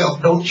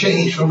yourself. Don't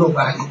change for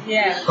nobody.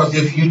 Yeah. Because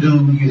if you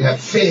do, you have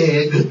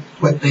fed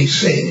what they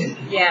said.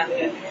 Yeah.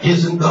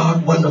 Isn't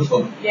God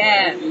wonderful?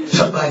 Yeah.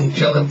 Somebody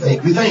tell them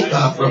thank you. We thank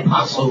God for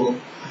Apostle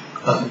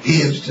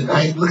Gibbs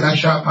tonight. Look how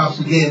sharp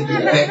Apostle Gibbs is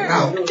back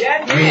out.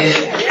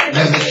 Red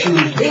leather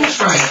shoes, pink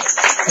stripes,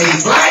 a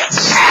black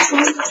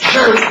satin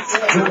shirt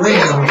with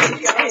red on it.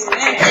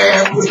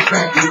 Hair pushed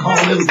back. We call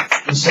him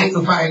the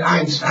sanctified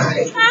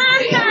Einstein.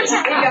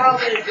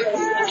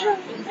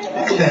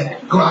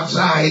 That go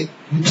outside,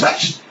 you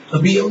touch the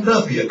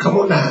BMW. Come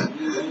on now.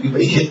 You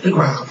may hit the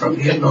ground from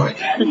the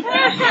anointing.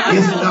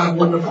 Isn't God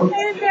wonderful?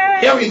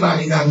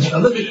 Everybody got to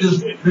look at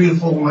this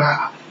beautiful woman.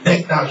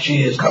 Decked out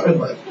she is. Come on.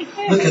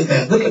 Look at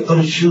that. Look at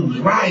those shoes.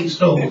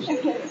 Rhinestones.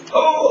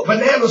 Oh,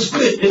 banana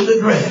split in the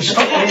dress.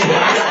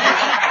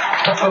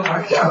 Oh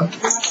my God.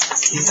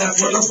 Isn't that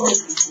wonderful?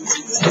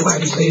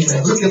 Somebody say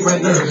that. Look at my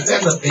nerves.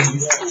 Stand up, baby.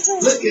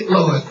 Look at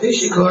Lord. There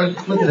she goes.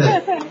 Look at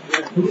that.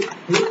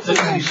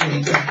 Somebody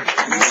say that.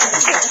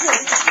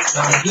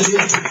 Now, good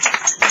evening.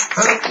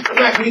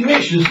 Matthew, we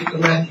miss you, Sister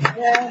Matthew.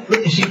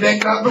 Look, is she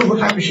decked out? Look what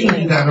type of shoes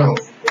you got on.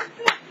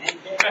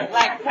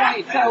 Like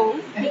pointy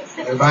toes.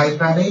 Everybody's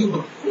not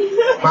able.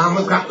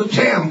 Mama's got the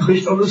tam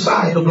pushed on the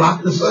side to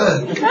block the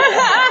sun.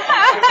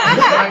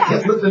 I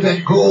kept looking at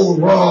that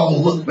gold raw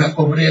look back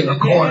over there in the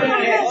corner.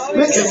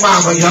 Look at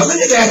Mama, y'all.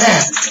 Look at that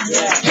hat.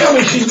 Tell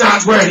me she's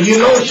not wearing it. You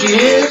know she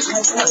is.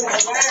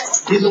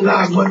 Isn't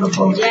God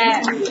wonderful?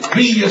 Yeah.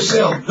 Be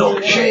yourself.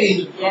 Don't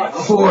change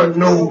for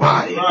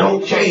nobody.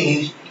 Don't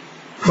change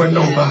for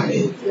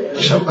nobody.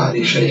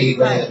 Somebody say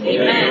amen.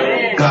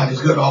 Amen. God is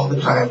good all the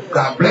time.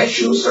 God bless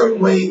you a certain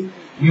way.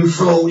 You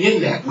flow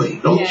in that way.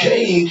 Don't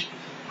change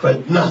for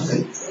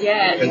nothing.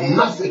 Yeah. And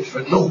nothing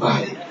for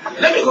nobody.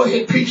 Let me go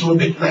ahead and preach a little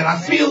bit tonight. I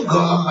feel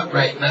God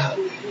right now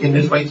in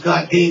this way.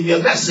 God gave me a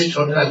message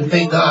on that. I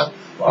thank God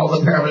for all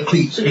the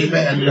paracletes,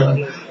 amen,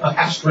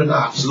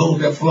 astronauts, those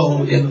that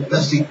flow in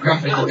the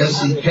graphical,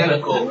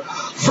 exegetical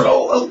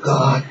flow of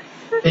God.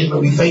 Amen.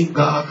 We thank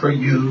God for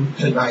you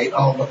tonight,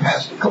 all the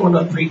pastors. Come on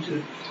up,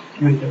 preacher.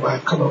 You and your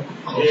wife, come up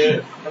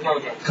closer.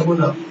 Come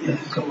on up. Yeah,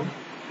 come on.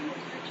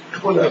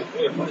 Come on up.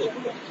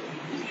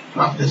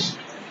 Prophetess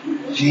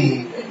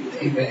Jean,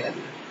 amen.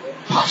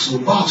 Apostle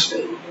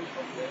Boston.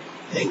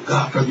 Thank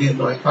God for the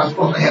anointing.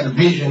 I had a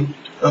vision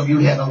of you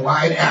had a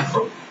wide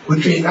afro,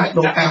 but you ain't got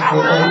no afro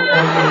on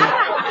your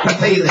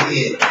potato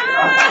head.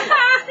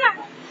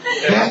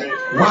 That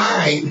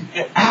wide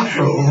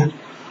afro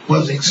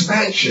was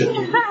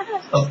expansion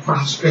of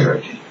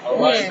prosperity.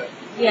 Yeah.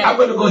 Yeah. I'm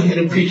going to go ahead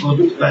and preach a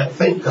little bit tonight.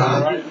 Thank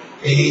God.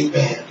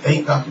 Amen.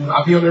 Thank God.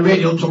 I'll be on the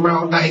radio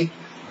tomorrow night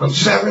from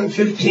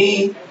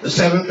 7:15 to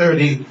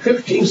 7:30,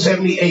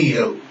 1570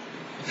 a.m.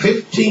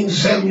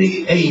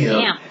 1570 a.m.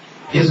 Yeah.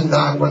 Isn't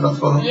God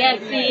wonderful?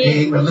 Yes, he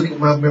is. Amen. Look at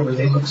my members.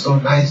 They look so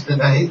nice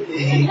tonight.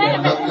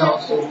 Amen. Love y'all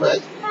so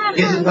much.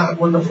 Isn't God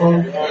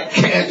wonderful?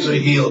 Cancer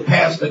healed.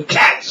 Pastor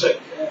cancer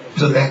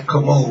to that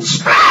commode.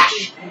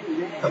 Splash!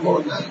 Come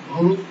on now.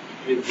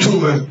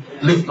 Tumor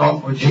lift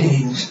off her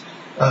jeans.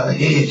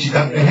 Head. She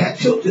got her hat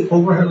tilted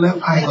over her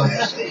left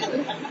eyeglass.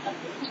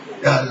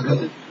 God is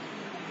good.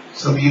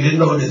 Some of you didn't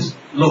know this.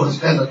 Lord,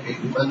 stand up,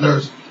 baby. My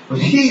nurse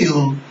was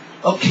healed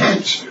of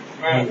cancer.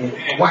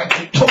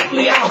 Wiped it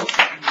totally out.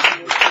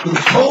 He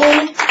was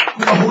told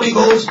the Holy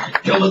Ghost,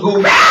 tell her to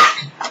go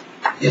back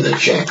in the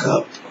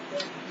checkup.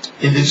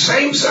 In the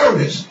same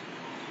service,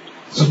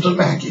 Sister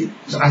Mackie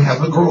said, I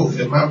have a growth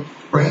in my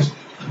breast.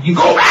 You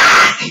go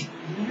back.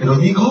 It'll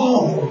be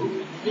gone.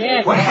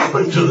 Yes. What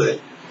happened to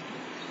it?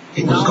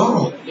 It was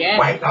gone. Yes.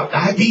 Wiped out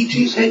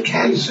diabetes and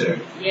cancer.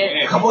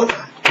 Yes. Come on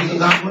now. Isn't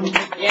that one?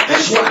 Yes.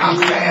 That's why I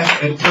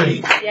fast and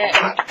pray. Yes.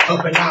 Not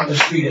up and down the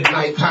street at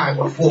night time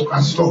when folk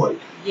are snoring.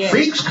 Yes.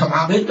 Freaks come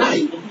out at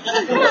night.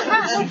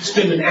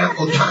 Spending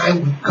ample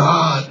time with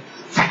God,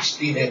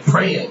 fasting and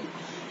praying.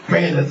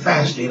 Praying and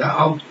fasting.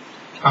 I'm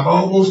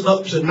almost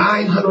up to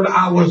 900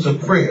 hours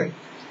of prayer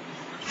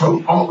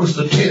from August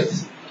the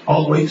 10th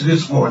all the way to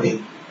this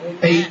morning.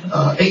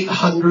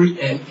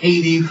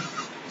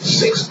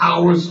 886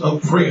 hours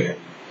of prayer.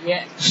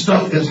 Yes.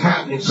 Stuff is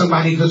happening.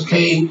 Somebody just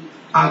came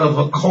out of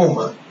a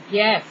coma.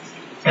 Yes.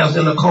 I was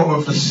in a coma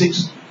for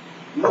 6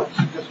 months.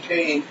 Just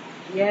came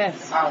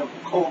Yes. out of a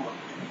coma.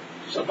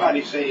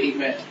 Somebody say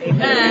amen.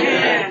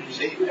 Amen.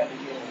 Say amen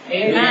again.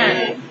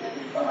 Amen.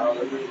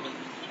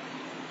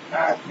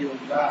 I feel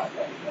God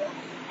right now.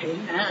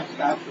 Amen.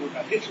 God feel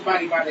God. Hit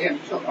somebody by the hand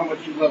and tell them how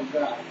much you love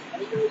God.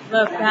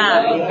 Love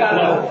God.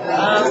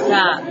 Love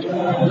God.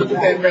 Look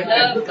at that right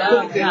there. Look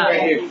at this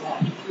right here.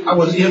 I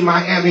was in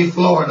Miami,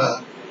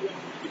 Florida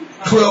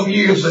 12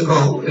 years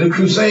ago in a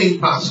crusade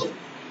apostle.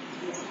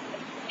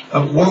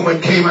 A woman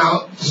came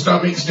out,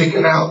 stomach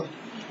sticking out.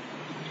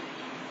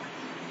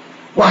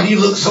 Why do you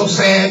look so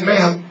sad,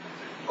 ma'am?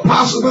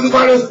 Apostle Billy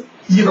Barnes,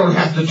 you don't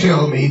have to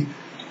tell me.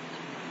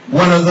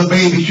 One of the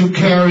babies you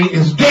carry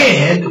is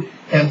dead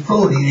and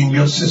floating in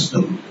your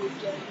system.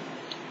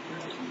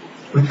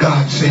 But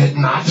God said,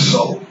 not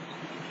so.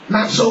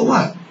 Not so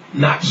what?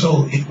 Not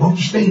so. It won't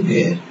stay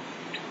dead.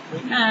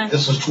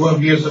 This was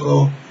 12 years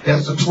ago.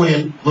 That's a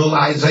twin, little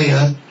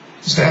Isaiah,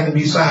 standing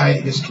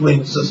beside his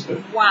twin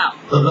sister. Wow.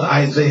 Little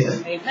Isaiah,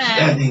 Amen.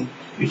 standing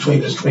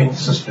between his twin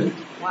sister.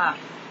 Wow.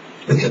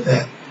 Look at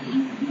that.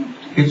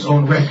 It's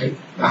on record.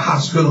 The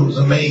hospital was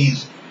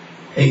amazed.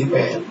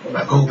 Amen. When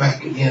I go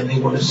back again, they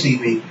want to see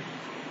me.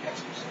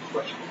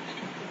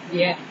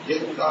 Yeah.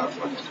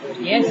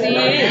 Yes,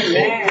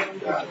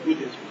 he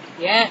is.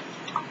 Yes.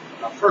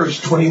 My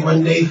first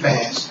 21-day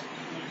fast,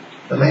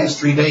 the last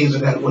 3 days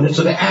of that, I went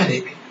into the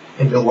attic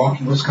in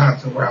Milwaukee,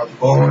 Wisconsin, where I was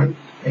born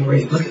and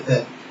raised. Look at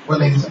that. One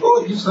lady said,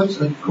 oh, you're such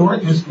a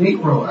gorgeous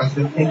Negro. I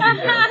said, thank you,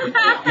 ma'am.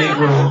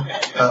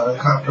 Negro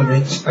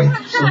compliments. Thank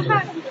you so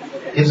much.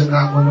 Isn't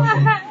that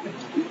wonderful?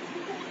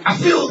 I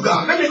feel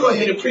God. Let me go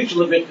ahead and preach a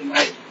little bit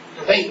tonight.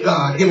 Thank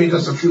God. Give me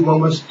just a few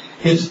moments.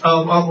 It's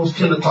almost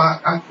 10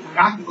 o'clock. I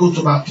can go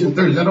to about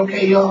 10:30. Is that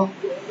okay, y'all?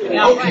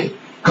 Yeah, okay. Right.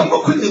 Come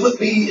on quickly with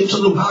me into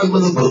the volume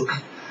of the book.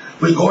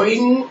 We're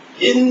going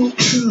into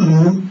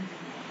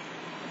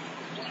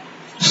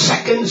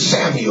 2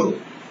 Samuel,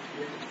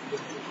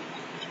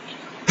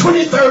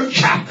 23rd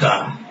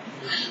chapter,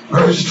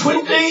 verse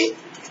 20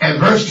 and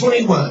verse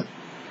 21.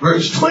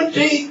 Verse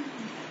 20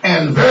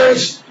 and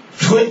verse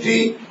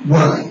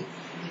 21.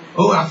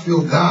 Oh, I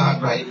feel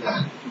God right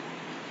now.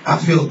 I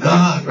feel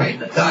God right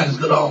now. God is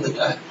good all the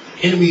time.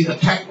 Enemies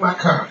attack my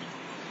car.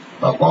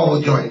 My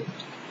ball joint.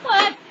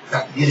 What?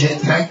 Got to get it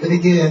attacked it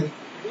again.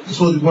 I'm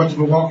supposed to be going to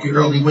Milwaukee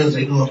early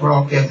Wednesday, do a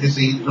broadcast this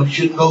evening. No, you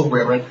shouldn't go,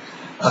 Reverend.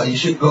 You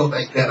shouldn't go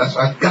like that. So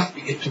I've got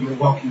to get to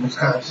Milwaukee,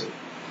 Wisconsin.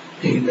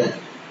 Amen.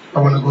 I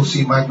want to go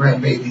see my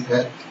grandbaby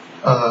that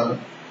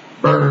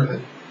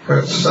burned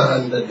her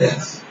son to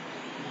death.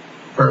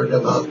 Burned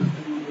him up.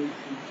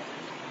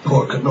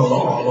 Poured canola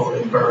all on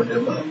him, burned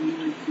him up.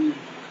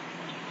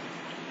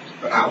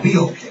 But I'll be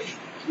okay.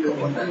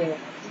 Come on now.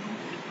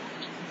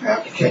 I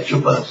have to catch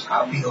your bus.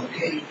 I'll be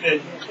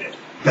okay.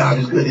 God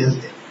is good,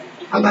 isn't it?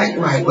 I like to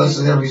ride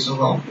buses every so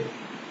often.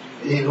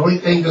 The only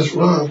thing that's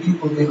wrong,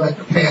 people they like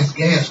to pass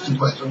gas too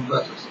much on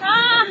buses.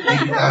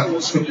 Maybe I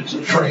will switch it to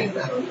the train.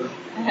 I don't know.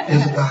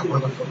 Isn't that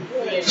wonderful?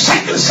 2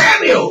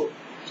 Samuel,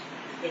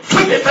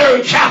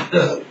 23rd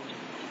chapter,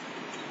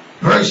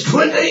 verse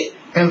 20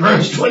 and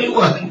verse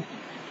 21.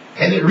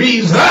 And it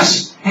reads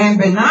thus. And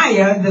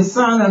Benaiah, the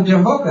son of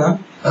Jehoiada,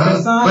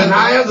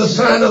 Benaiah, the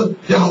son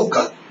of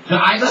Jehoiada.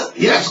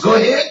 Yes, go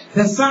ahead.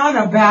 The son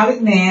of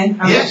valid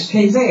man of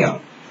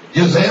Hazael.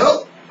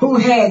 Hazael. Who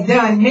had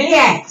done many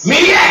acts.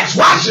 Many acts.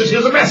 Watch this.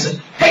 Here's a message.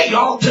 Hey,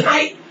 y'all,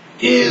 tonight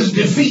is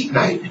defeat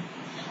night.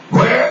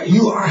 Where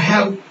you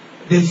have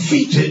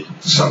defeated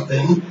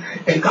something,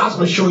 and God's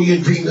going to show you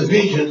in dream and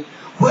vision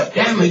what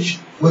damage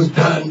was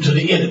done to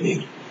the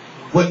enemy.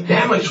 What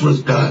damage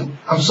was done.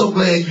 I'm so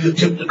glad you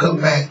attempted to come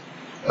back,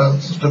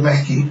 Sister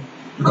Mackie,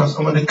 because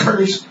I'm going to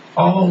curse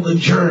all the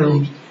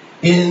germs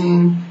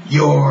in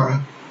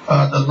your,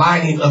 the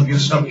lining of your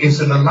stomach. It's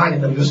in the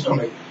lining of your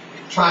stomach.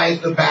 It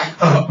tries to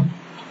back up,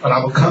 but I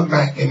will come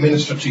back and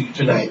minister to you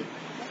tonight.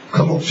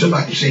 Come on,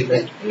 somebody say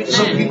that. Amen.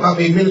 Some people I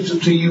may minister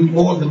to you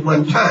more than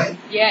one time.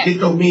 Yes. It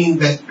don't mean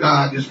that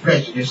God is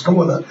prejudiced. Come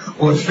on,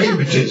 or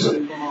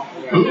favoritism.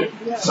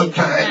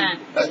 Sometimes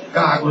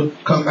God will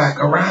come back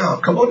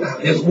around. Come on now.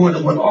 There's more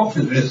than one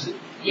office visit.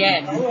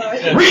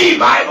 Yes. Read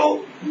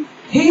Bible.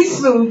 He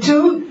slew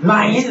 2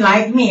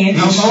 lion-like men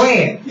of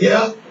Moab.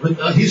 Yeah.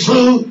 He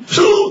slew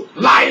 2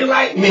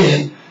 lion-like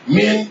men.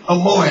 Men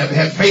of Moab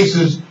had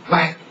faces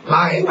like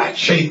lion-like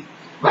shape.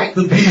 Like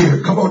the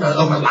beard. Come on now.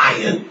 Of a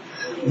lion.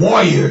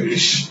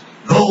 Warriors.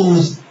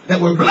 Those that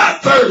were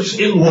bloodthirst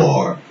in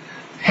war.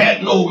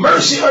 Had no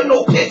mercy or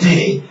no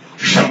pity.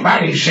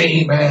 Somebody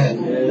say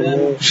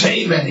amen.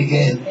 Say amen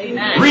again.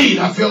 Amen. Read.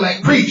 I feel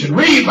like preaching.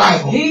 Read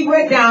Bible. He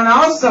went down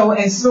also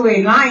and slew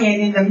a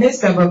lion in the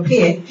midst of a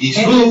pit. He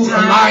slew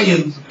a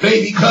lion's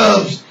baby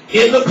cubs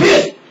in the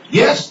pit.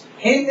 Yes.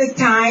 In the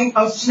time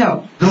of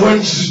snow.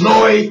 During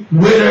snowy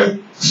winter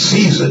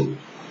season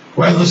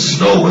where the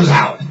snow was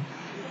out.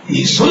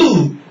 He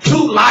slew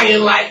 2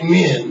 lion-like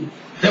men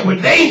that were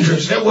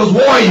dangerous, that was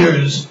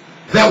warriors,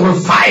 that were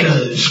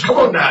fighters. Come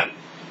on now.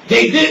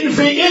 They didn't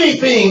fear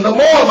anything. The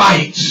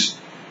Moabites,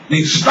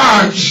 they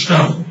starved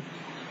stuff.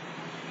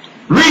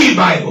 Read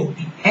Bible.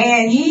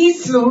 And he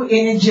slew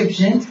an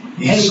Egyptian.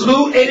 He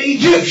slew an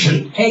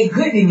Egyptian. A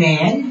goodly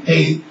man.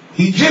 A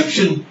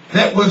Egyptian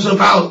that was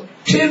about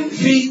 10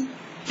 feet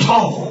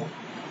tall.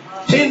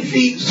 10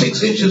 feet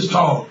 6 inches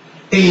tall.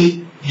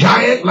 A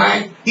giant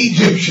like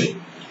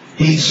Egyptian.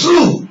 He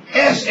slew.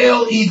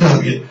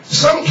 S-L-E-W.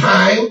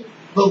 Sometime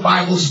the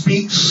Bible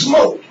speaks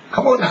smoke.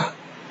 Come on now.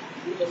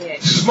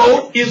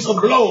 Smoke is a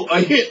blow, a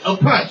hit, a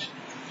punch.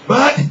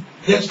 But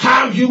there's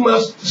times you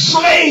must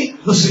slay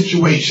the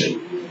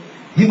situation.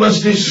 You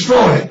must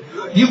destroy it.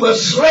 You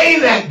must slay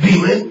that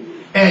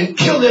demon and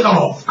kill it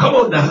off. Come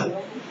on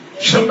now.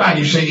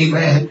 Somebody say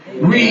amen.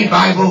 Read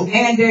Bible.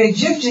 And the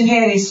Egyptian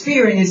had a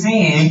spear in his The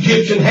hand.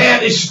 Egyptian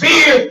had a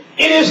spear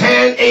in his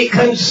hand, a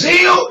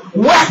concealed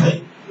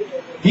weapon.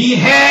 He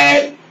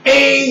had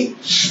a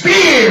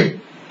spear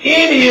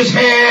in his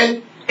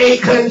hand, a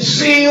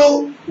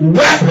concealed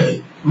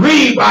weapon.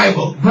 Read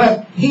Bible.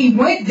 But he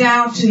went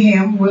down to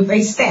him with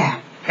a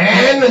staff.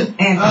 And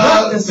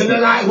the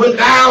night went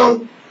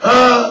down,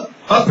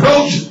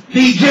 approached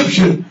the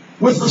Egyptian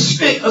with a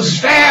stick, a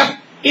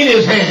staff in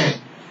his hand.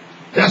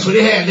 That's what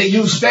they had. They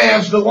used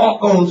staffs to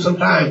walk on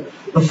sometimes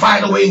to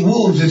fight away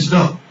wolves and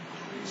stuff.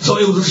 So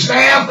it was a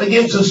staff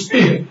against a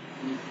spear.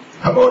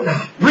 Come on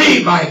now.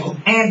 Read Bible.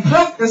 And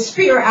plucked the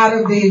spear out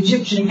of the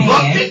Egyptian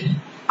Plucked hand. it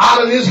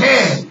out of his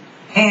hand.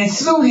 And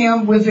slew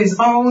him with his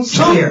own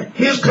Took spear.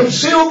 his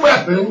concealed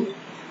weapon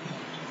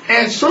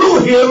and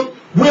slew him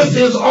with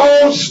his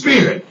own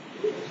spirit.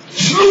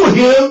 Slew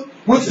him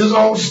with his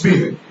own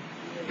spirit.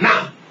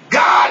 Now,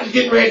 God is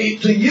getting ready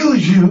to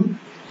use you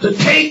to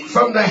take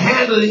from the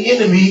hand of the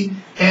enemy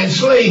and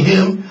slay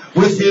him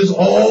with his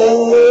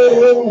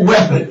own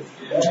weapon.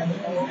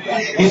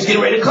 It's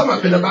getting ready to come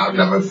up in about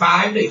number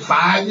 5 days.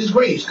 5 is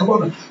grace. Come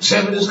on.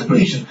 7 is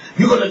completion.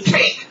 You're going to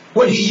take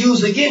what he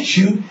used against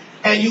you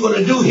and you're going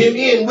to do him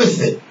in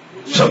with it.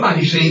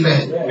 Somebody say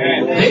amen.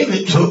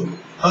 David took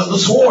the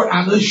sword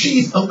out of the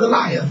sheath of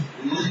Goliath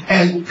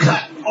and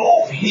cut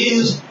off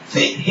his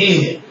thick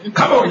head.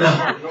 Come on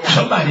now.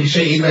 Somebody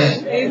say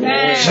amen.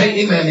 Amen.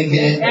 Say amen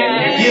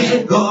again.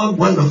 Isn't God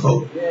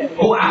wonderful?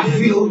 Oh, I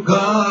feel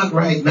God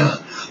right now.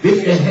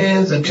 Lift your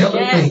hands and tell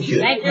him thank you.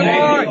 Thank you,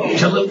 Lord.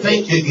 Tell him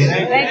thank you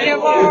again. Thank you,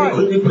 Lord.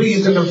 Could you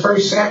please in the 1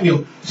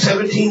 Samuel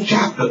 17th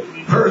chapter,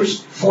 verse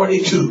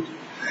 42.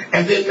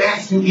 And then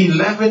Matthew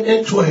 11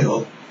 and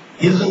 12.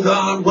 Isn't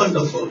God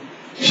wonderful?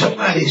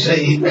 Somebody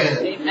say amen.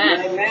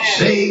 Amen.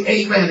 Say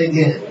amen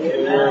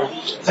again.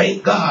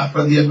 Thank God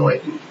for the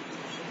anointing.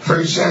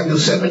 1 Samuel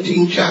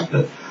 17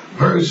 chapter,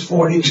 verse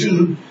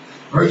 42.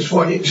 Verse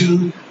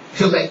 42.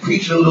 Feel like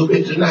preaching a little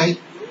bit tonight.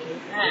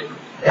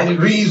 And it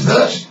reads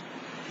thus.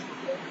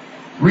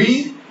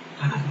 Read.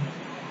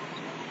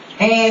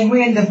 And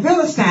when the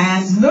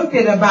Philistines looked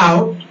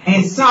about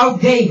and saw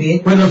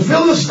David, When the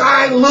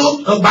Philistine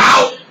looked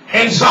about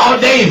and saw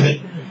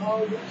David,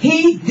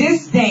 he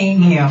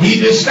disdained him. he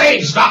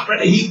disdained. Stop right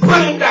there. He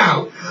put him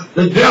down.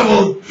 The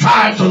devil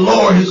tried to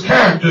lower his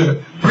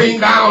character, bring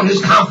down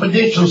his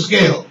confidential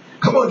scale.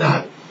 Come on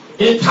now.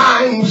 In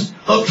times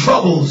of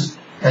troubles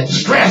and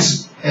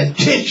stress and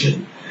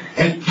tension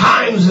and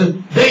times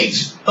and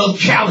dates of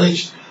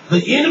challenge,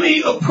 the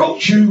enemy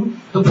approach you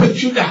to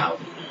put you down.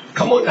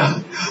 Come on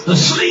now. The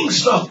sling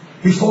stuff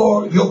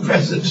before your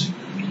presence.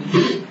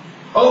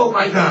 Oh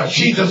my God,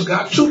 she just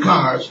got 2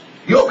 cars.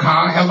 Your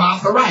car have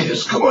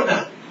arthritis. Come on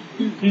now.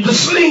 The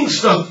sling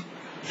stuff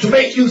to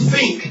make you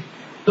think,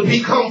 to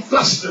become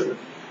flustered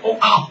or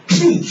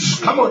obtuse.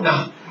 Come on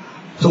now.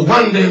 To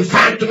wonder and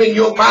phantom in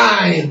your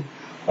mind,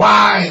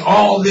 why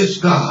all this,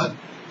 God?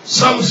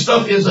 Some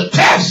stuff is a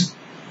test,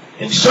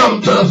 and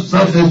some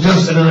stuff is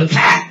just an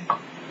attack.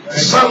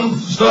 Some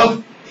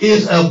stuff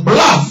is a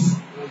bluff.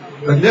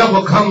 The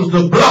devil comes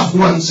to bluff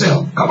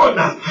oneself. Come on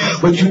now.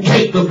 But you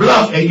take the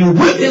bluff and you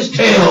whip his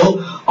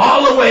tail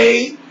all the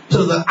way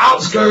to the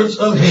outskirts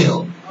of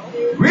hell.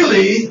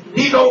 Really,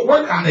 he don't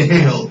work out of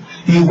hell.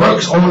 He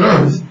works on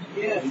earth.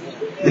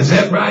 Is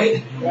that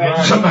right?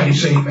 Somebody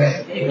say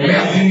amen.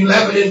 Matthew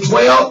 11 and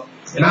 12,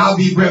 and I'll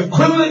be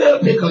equivalent and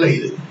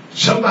articulated.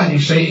 Somebody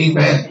say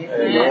amen.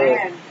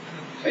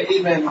 Say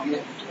amen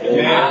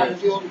again. I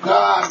feel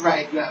God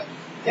right now.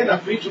 Can I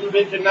preach a little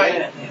bit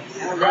tonight?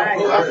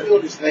 Oh, I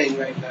feel this thing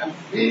right now. I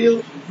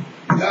feel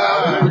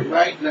God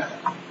right now.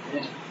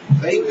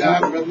 Thank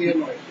God for the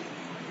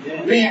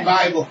anointing. Read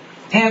Bible.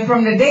 And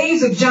from the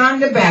days of John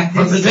the From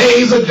Baptist, the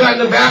days of John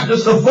the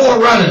Baptist, the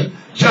forerunner,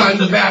 John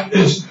the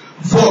Baptist,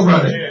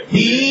 forerunner.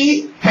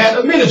 He had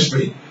a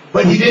ministry,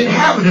 but he didn't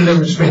have a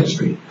deliverance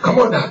ministry. Come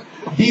on now.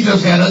 He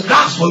just had a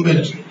gospel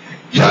ministry.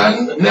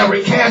 John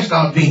never cast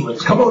out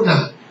demons. Come on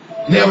now.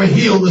 Never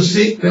healed the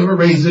sick, never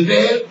raised the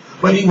dead,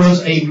 but he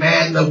was a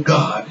man of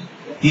God.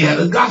 He had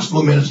a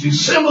gospel ministry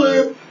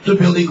similar to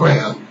Billy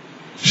Graham.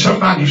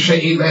 Somebody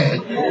say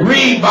amen.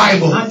 Read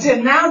Bible.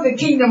 until now the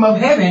kingdom of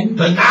heaven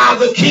Now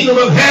the kingdom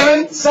of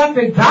heaven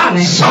suffered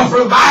violence,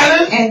 suffer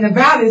violence. and the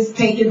violence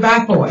taken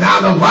by force.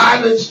 Now the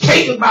violence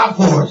taken by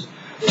force.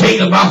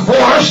 Taken by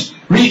force,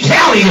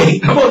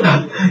 retaliate. Come on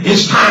now.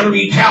 It's time to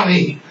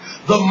retaliate.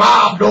 The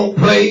mob don't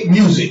play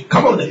music.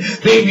 Come on now.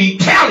 They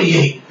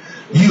retaliate.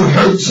 You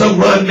hurt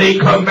someone, they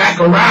come back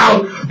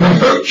around to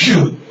hurt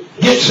you.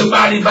 Get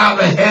somebody by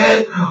the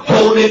hand,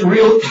 hold it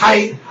real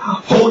tight.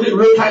 Hold it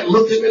real tight.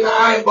 Look them in the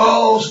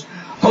eyeballs.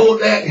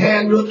 Hold that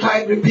hand real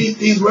tight. Repeat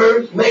these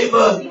words.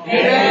 Neighbor,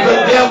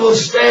 the devil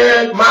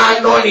stirred my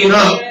anointing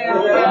up.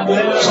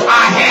 So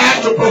I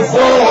had to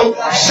perform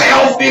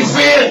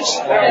self-defense.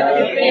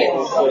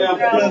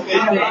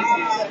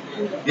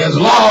 There's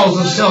laws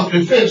of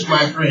self-defense,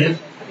 my friend.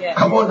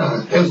 Come on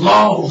now. There's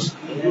laws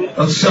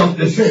of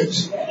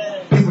self-defense.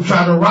 People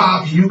try to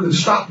rob you, you can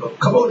stop them.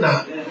 Come on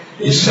now.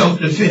 It's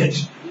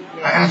self-defense.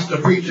 I asked the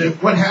preacher,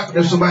 what happened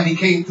if somebody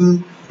came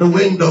through the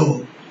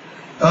window,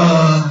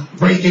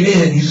 breaking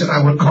in? He said,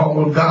 I would call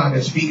on God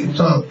and speak in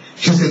tongues.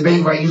 She said,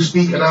 baby, while you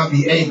speaking, I'll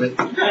be aiming.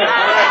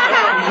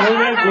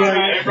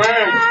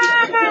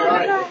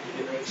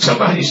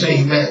 Somebody say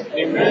amen.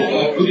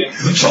 Amen.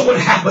 So what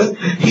happened?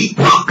 He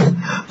took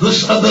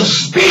the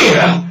spear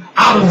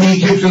out of the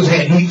Egyptian's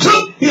hand. He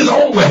took his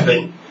own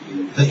weapon.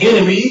 The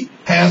enemy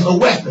has a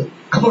weapon.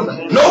 Come on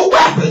now. No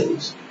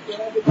weapons.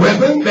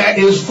 Weapon that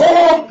is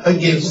formed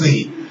against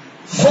thee.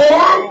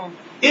 Form,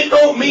 it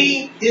don't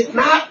mean it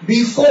not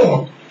be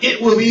formed.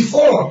 It will be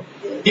formed.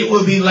 It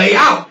will be laid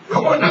out.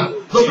 Come on now.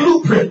 The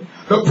blueprint,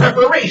 the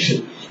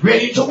preparation,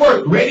 ready to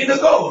work, ready to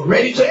go,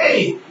 ready to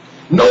aim.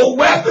 No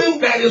weapon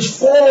that is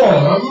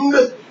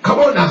formed, come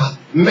on now,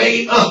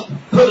 made up,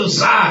 put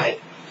aside,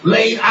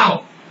 laid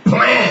out,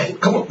 planned,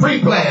 come on,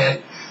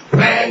 pre-planned,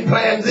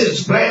 plan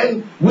this,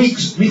 plan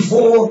weeks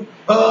before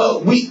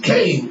week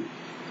came.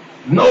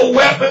 No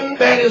weapon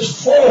that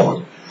is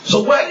formed.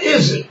 So what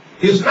is it?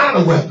 It's not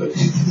a weapon.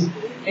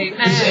 He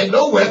said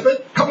no weapon.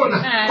 Come on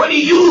now. But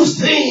he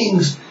used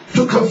things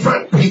to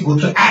confront people,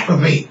 to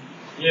aggravate.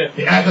 Yeah.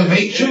 The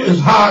aggravation is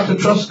hard to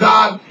trust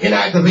God in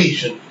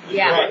aggravation.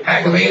 Yeah.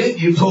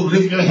 Aggravated, you're told to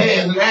lift your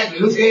hands and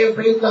aggravate. Lift your hands,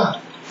 praise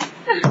God.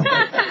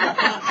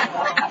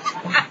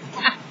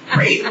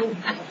 Praise Him.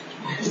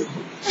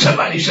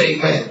 Somebody say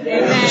amen.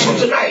 Amen. So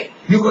tonight,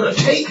 you're going to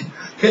take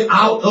it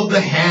out of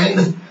the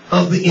hand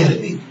of the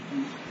enemy.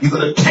 You're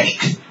going to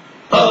take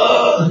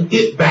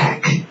it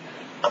back.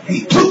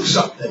 He took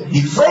something.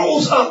 He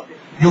froze up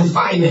your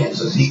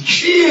finances. He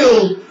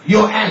chilled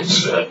your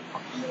answer.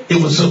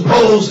 It was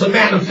supposed to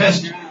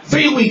manifest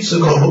 3 weeks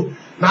ago.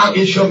 Now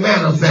it shall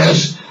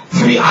manifest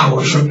 3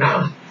 hours from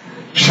now.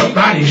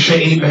 Somebody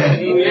say amen.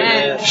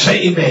 Amen.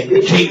 Say amen.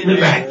 You're taking it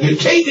back. You're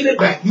taking it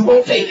back. You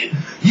won't take it.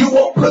 You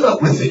won't put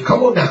up with it.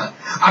 Come on now.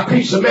 I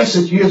preached a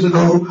message years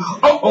ago.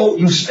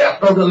 You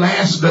stepped on the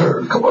last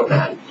nerve. Come on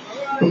now.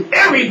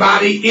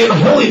 Everybody in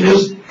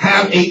holiness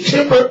have a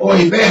temper or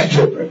a bad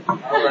temper.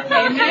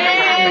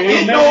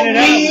 It don't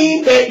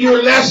mean that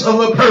you're less of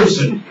a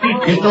person.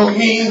 It don't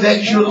mean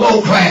that you're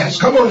low class.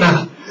 Come on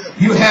now.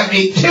 You have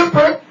a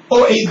temper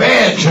or a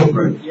bad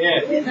temper.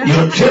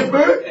 Your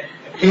temper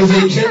is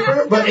a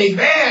temper, but a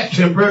bad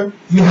temper,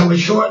 you have a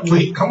short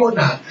wit. Come on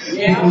now.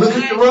 People look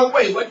at you the wrong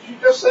way. What did you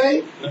just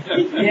say?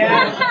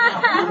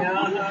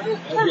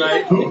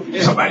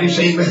 Somebody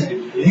say that.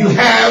 You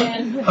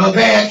have a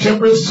bad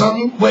temper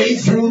some way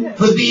through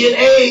the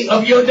DNA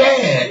of your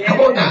dad.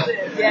 Come on now.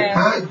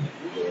 Huh?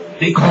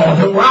 They called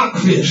him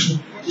rockfish.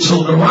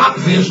 So the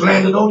rockfish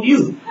landed on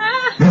you.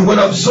 You went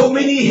up so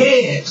many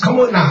heads. Come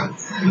on now.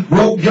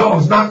 Broke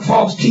jaws, knocked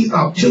false teeth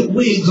out, took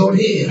wigs on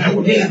heads. I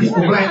would name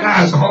people black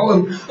eyes, call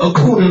them a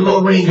coon and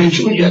Lord Ranger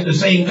Jr. at the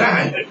same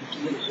time.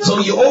 So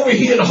you're over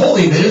here in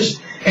holiness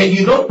and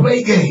you don't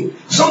play game.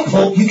 Some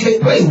folk you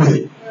can't play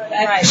with.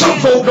 Some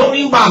folk don't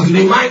even bother you.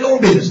 They mind their own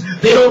business.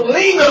 They don't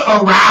linger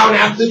around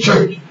after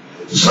church.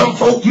 Some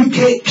folk you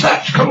can't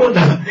touch. Come on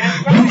now.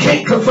 You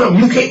can't confirm.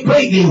 You can't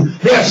play games.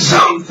 There are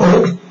some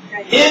folk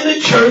in the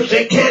church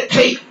that can't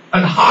take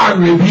a hard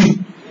rebuke.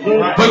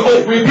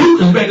 But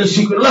rebuke is better than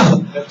secret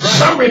love.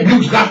 Some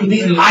rebukes got to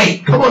be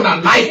light. Come on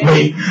now,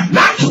 lightweight.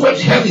 Not too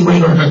much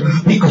heavyweight on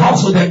her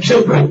because of that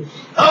temper.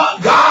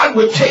 God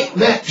would take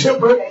that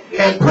temper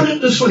and put it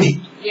to sleep.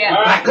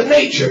 Like a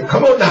nature.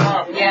 Come on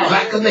now.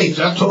 Like a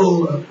nature. I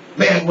told a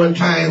man one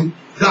time,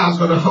 God's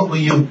going to humble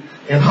you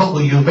and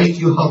humble you, make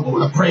you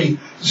humble. I pray,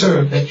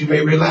 sir, that you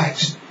may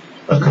relax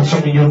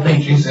concerning your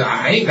nature. He said,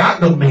 I ain't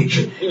got no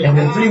nature. And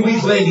then 3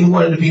 weeks later, he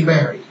wanted to be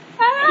married.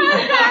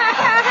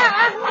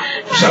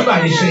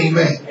 Somebody say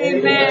amen.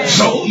 Amen.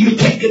 So you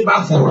take it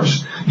by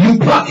force. You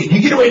pluck it.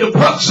 You get ready to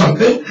pluck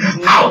something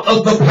out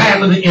of the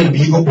plan of the enemy.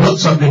 You're going to pluck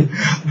something.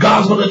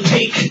 God's going to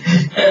take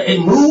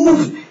and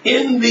move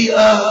in the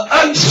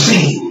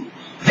unseen.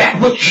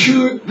 That which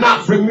you're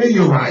not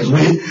familiarized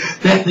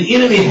with, that the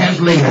enemy has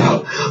laid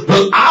out.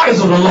 The eyes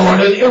of the Lord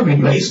are in every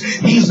place.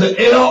 He's the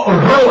El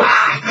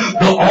Roi,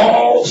 the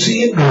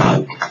all-seeing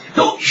God.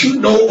 Don't you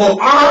know,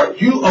 or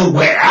aren't you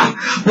aware,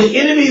 the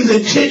enemy's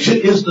intention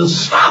is to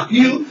stop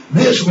you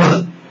this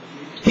month.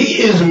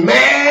 He is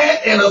mad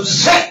and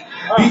upset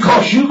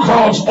because you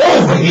crossed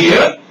over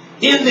here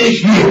in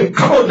this year.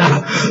 Come on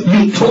now.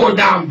 You tore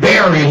down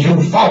barriers.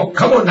 You fought.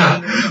 Come on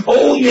now.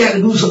 Oh, you had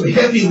to do some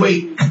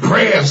heavyweight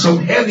prayer, some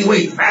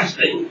heavyweight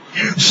fasting.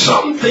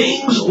 Some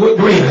things were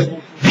greater.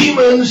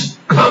 Demons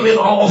come in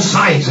all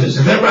sizes.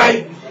 Is that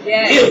right?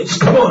 Yes.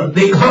 Come on.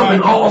 They come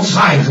in all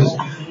sizes.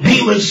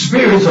 Demon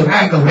spirits of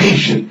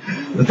aggravation.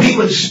 The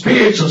demon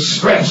spirits of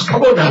stress.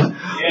 Come on now.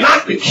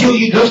 Not to kill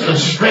you, just to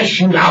stress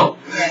you out.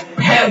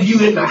 Have you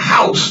in the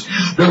house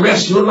the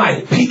rest of your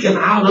life, peeking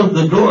out of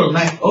the door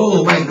like,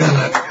 oh my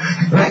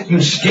God, like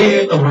you're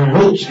scared of a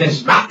roach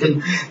that's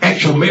knocking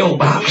at your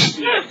mailbox.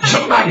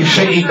 Somebody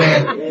say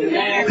amen.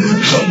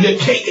 So you're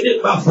taking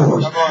it by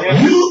force.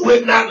 You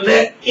would not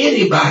let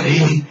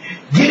anybody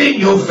get in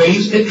your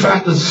face and try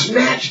to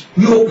snatch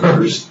your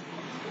purse.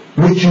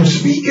 Would you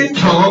speak in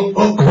tongue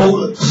or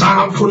quote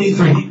Psalm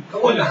 23?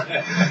 Come on now.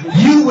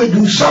 You would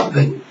do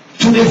something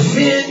to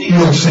defend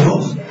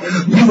yourself.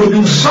 You would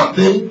do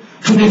something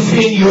to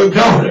defend your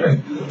daughter,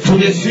 to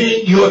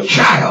defend your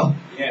child.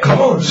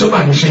 Come on,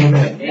 somebody say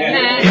that.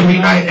 Every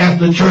night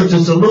after church,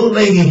 there's a little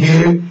lady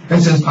here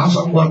that says,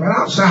 Pastor, I'm going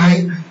right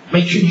outside.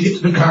 Make sure you get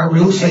to the car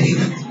real safe.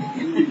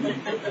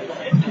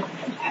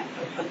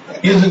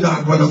 Isn't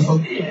God wonderful?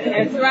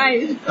 That's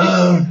right.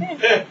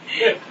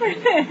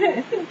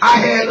 I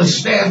had a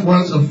staff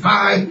once of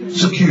 5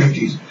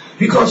 securities.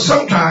 Because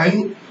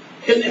sometimes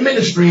in the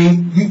ministry,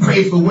 you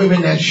pray for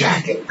women that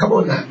shacking. Come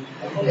on now.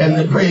 And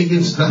they pray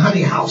against the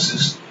honey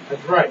houses.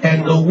 That's right.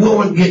 And the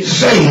woman gets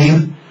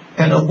saved.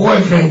 And the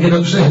boyfriend get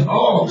upset.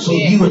 Oh, so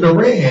you were the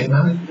red,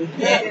 huh?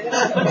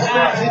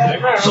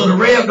 So the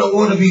red don't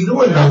want to be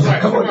doing nothing.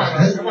 Come on.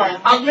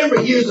 I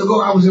remember years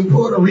ago I was in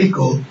Puerto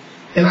Rico,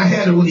 and I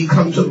had to really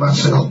come to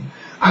myself.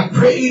 I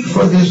prayed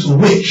for this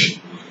witch.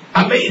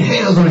 I made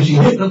hands on her. She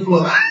hit the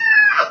floor.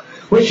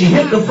 When she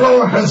hit the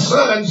floor, her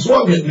son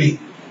swung at me.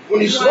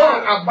 When he swung,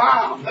 I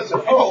bowed. I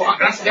said, oh,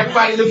 I said,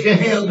 everybody lift your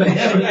hands to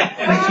heaven.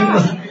 Like you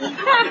look.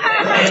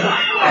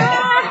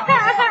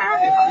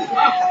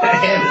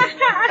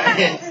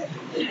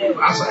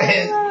 I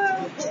said,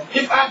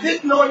 if I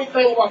didn't know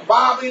anything about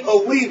bobbing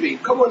or weaving,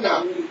 come on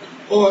now,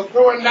 or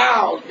throwing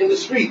down in the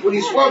street, when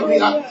he swung me,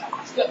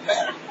 I stepped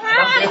back.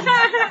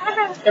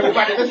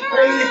 Everybody, let's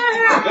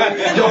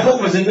pray.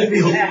 Jehovah's in the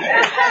building.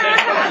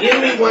 The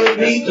enemy wanted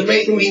me to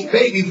make him eat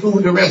baby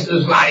food the rest of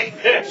his life.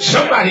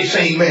 Somebody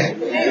say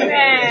amen.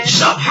 Amen.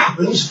 Something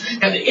happens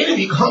and the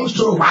enemy comes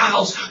to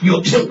arouse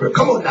your temper.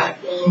 Come on now.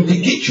 To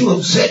get you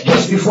upset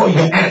just before you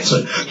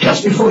answer,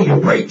 just before you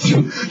break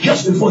through,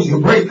 just before you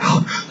break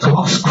out.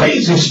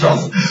 Crazy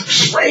stuff,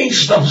 strange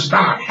stuff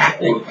start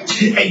happening.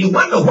 And you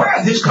wonder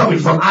where this coming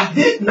from. I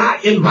did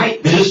not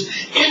invite this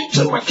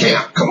into my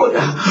camp. Come on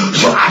now.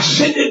 So I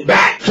sent it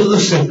back to the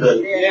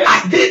sender.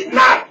 I did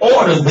not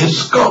order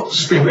this skunk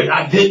spirit.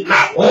 I did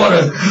not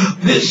order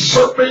this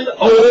serpent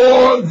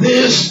or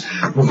this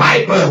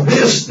viper,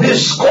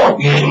 this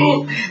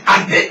scorpion.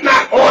 I did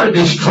not order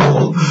this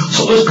trouble.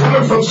 So it's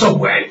coming from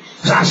somewhere.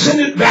 So I send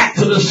it back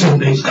to the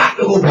sender. It's got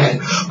to go back.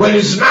 But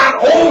it's not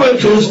over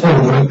until it's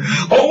over.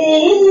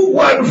 Oh,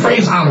 one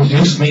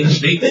phraseologist made a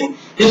statement.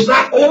 It's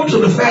not over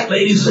till the fat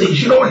lady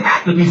says you don't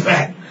have to be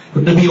fat,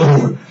 but to be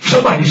over.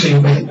 Somebody say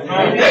amen.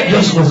 That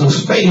just was a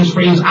famous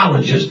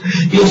phraseologist.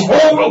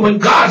 It's over when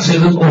God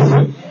says it's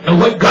over. And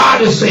what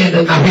God is saying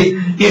tonight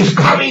is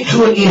coming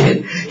to an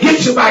end. Hit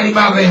somebody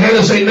by the hand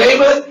and say,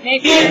 neighbor,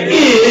 it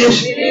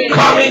is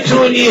coming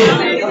to an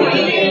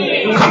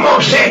end. Come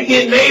on, say it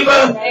again,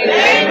 neighbor.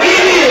 It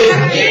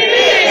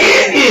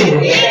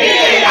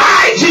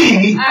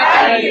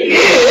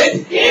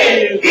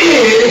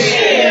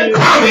is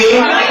coming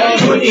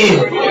to an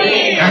end.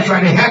 That's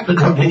right, they have to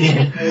come to an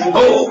end.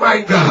 Oh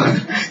my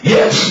God.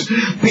 Yes,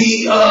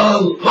 the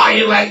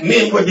lion-like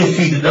men were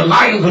defeated. The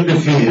lions were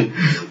defeated.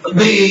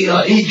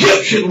 The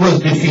Egyptian was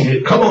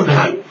defeated. Come on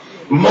now.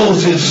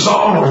 Moses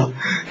saw an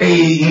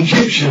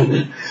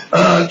Egyptian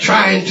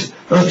trying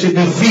to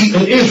defeat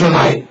an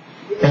Israelite.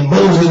 And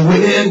Moses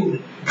went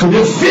in to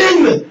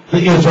defend the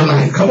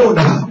Israelite. Come on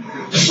now.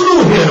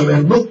 Slew him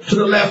and looked to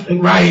the left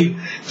and right,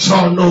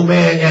 saw no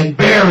man, and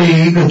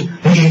buried the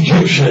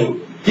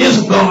Egyptian.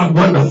 Isn't God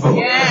wonderful?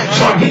 Yeah.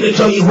 So I'm here to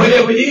tell you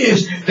whatever it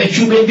is that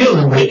you've been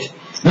dealing with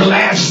the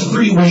last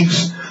 3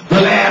 weeks, the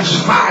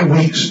last 5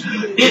 weeks,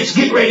 it's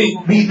getting ready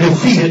to be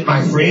defeated,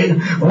 my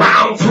friend.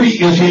 Round 3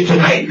 is here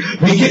tonight.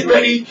 We get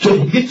ready to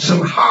hit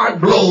some hard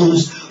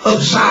blows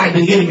upside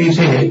the enemy's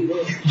head.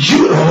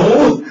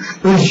 Judo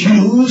was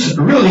used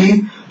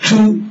really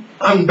to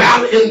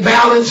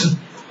imbalance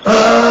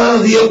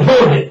the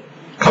opponent.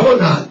 Come on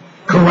now.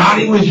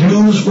 Karate was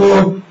used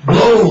for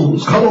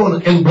blows. Come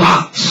on, and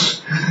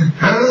blocks.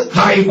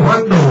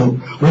 Taekwondo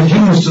was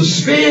used to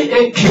spin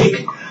and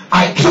kick.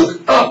 I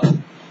took up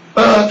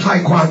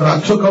Taekwondo. I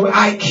took up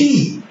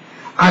Aikido.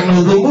 I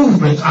know the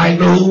movements. I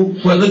know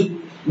where the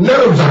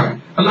nerves are.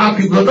 A lot of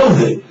people don't know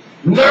that.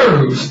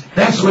 Nerves,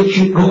 that's what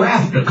you go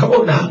after. Come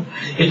on now.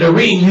 In the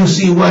ring, you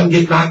see one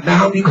get knocked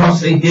down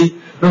because they hit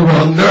the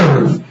wrong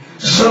nerve.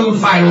 Some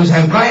fighters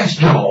have glass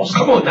jaws.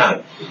 Come on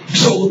now.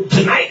 So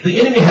tonight, the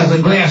enemy has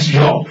a glass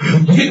jaw.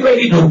 Get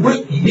ready to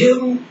whip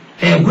him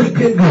and whip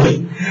him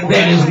good.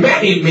 That is,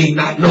 many may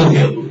not know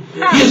him.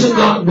 Isn't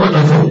God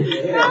wonderful?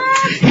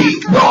 He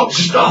brought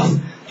stuff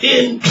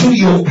into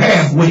your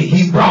pathway.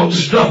 He brought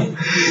stuff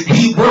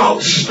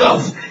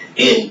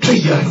into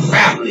your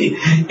family,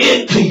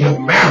 into your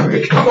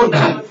marriage. Come on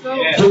now.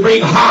 To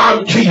bring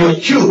harm to your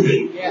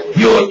children,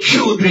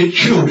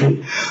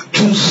 children,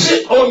 to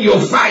sit on your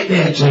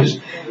finances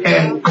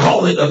and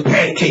call it a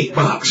pancake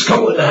box.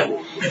 Come on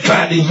now.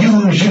 Trying to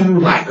use you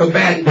like a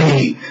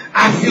Band-Aid.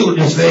 I feel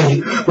this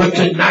thing, but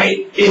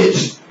tonight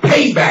it's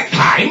payback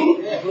time.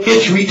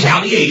 It's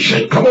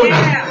retaliation. Come on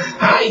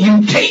now.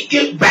 You take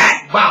it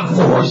back by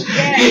force.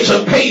 It's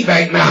a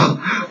payback now.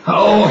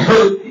 Oh,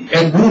 hurt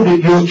and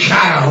wounded your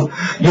child,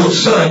 your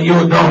son,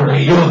 your daughter,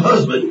 your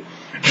husband.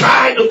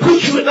 trying to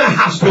put you in the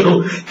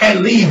hospital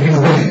and leave you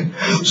there.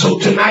 So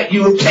tonight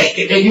you'll take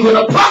it and you're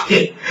going to pluck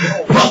it.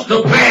 Pluck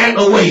the plan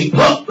away.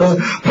 Pluck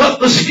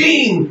the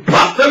scheme.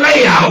 Pluck the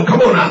layout.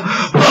 Come on now.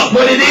 Pluck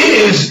what it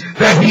is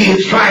that he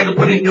is trying to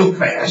put in your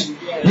fast.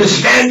 You're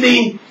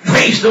standing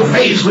face to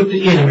face with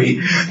the enemy.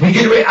 You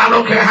get ready. I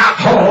don't care how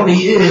tall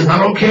he is. I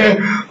don't care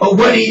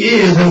what he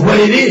is and what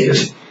it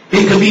is.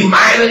 It could be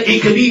minor,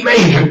 it could be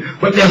major,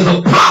 but there's a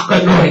pluck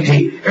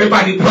anointing.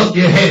 Everybody pluck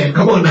your head.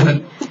 Come on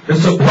now.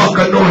 It's a pluck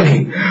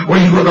anointing where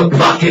you're going to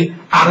pluck it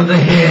out of the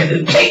head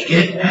and take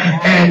it,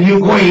 and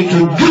you're going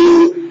to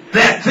do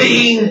that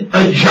thing,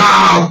 a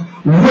job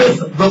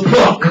with the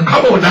pluck.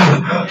 Come on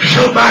now.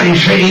 Somebody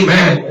say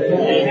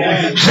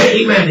amen.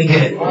 Say amen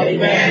again.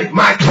 Amen.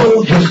 My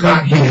toe just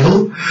got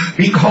healed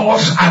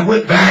because I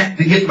went back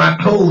to get my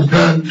toes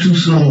done too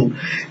soon,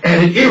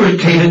 and it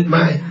irritated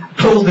my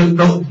toe that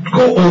don't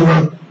go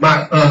over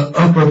my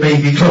upper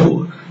baby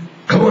toe.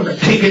 Come on,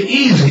 take it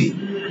easy,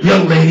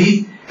 young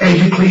lady, as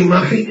you clean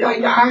my feet.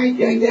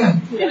 Yeah.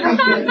 You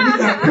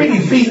got pretty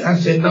feet. I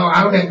said, no,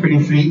 I don't have pretty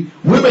feet.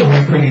 Women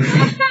have pretty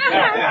feet.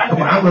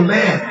 I'm a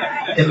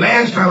man. And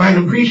last time I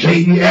didn't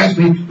appreciate you asked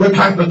me what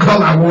type of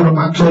color I want on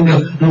my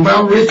toenails. Do my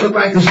wrist look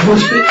like it's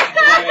twisted?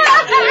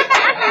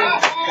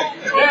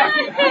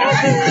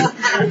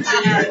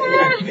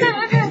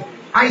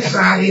 I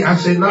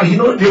said, no, you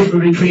know the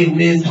difference between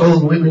men's toes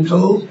and women's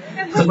toes?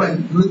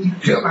 Somebody, look, you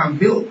tell I'm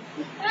built.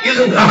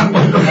 Isn't God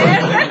wonderful?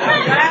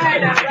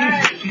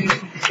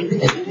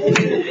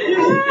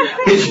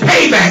 It's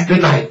payback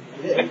tonight.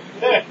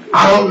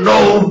 I don't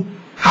know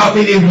how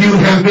many of you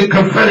have been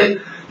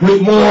confronted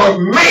with more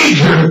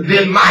major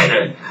than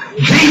minor.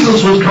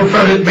 Jesus was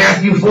confronted,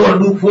 Matthew 4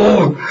 and Luke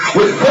 4,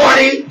 with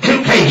 40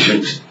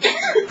 temptations.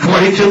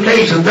 40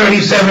 temptations,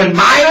 37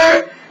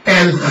 minor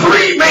and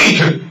 3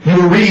 major.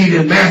 You read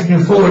in Matthew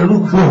 4 and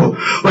Luke 4,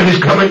 but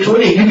it's coming to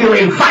an end. You get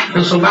ready to fight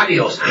for somebody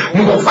else.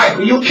 You're going to fight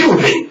for your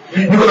children.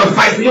 You're going to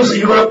fight for yourself.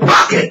 You're going to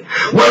pluck it.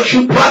 Once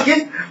you pluck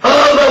it,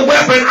 the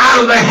weapon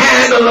out of the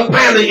hand of the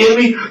plan of the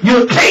enemy,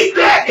 you take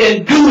that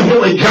and do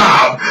him a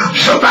job.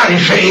 Somebody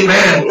say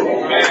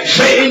amen.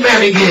 Say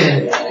amen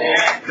again.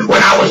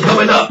 When I was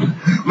coming up,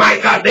 my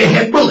God, they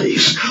had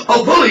bullies.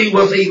 A bully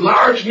was a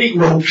large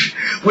Negro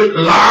with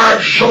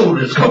large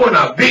shoulders, come on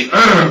now, big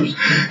arms,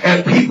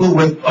 and people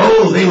would,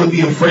 they would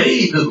be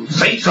afraid to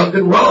say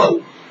something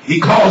wrong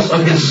because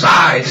of his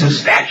size, his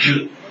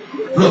stature.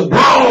 The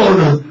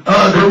broad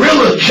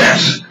gorilla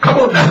chest, come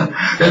on now,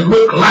 that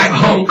looked like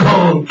Hong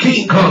Kong,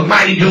 King Kong,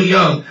 Mighty Joe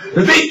Young.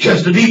 The big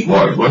chest, the deep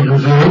voice, what you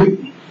say?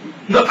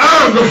 The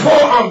arm, the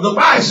forearm, the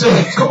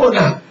biceps, come on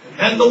now,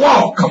 and the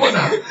walk, come on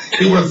now.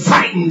 They were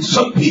fighting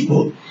some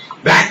people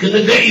back in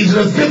the days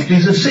of the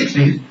 50s and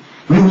 60s.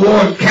 We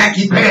wore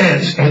khaki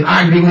pants and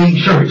Ivy League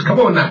shirts. Come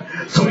on now.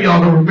 Some of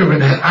y'all don't remember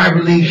that.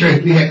 Ivy League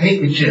shirts. We had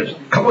handkerchiefs.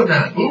 Come on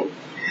now.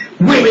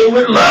 Women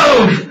would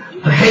love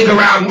to hang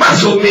around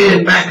muscle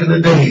men back in the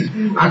days.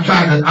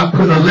 I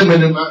put a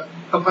lemon in up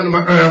under my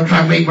arm,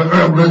 trying to make my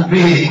arm look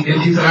big.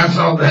 And she said, I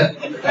saw that.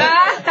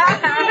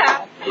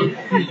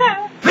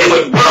 They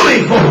would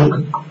bully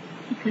folk.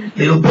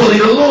 They would bully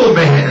the little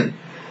man.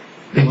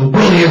 They would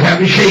bully and have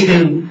him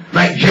shaking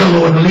like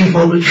jello and the leaf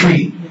on the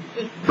tree.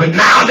 But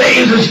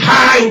nowadays, as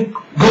time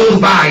goes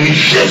by, it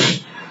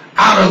shifts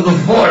out of the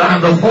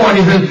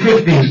 40s and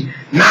 50s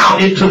now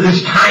into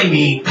this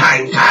time.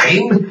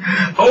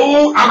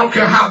 Oh, I don't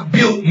care how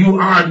built you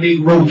are,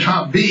 Negro,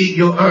 how big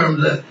your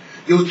arms are.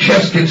 Your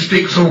chest can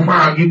stick so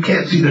far you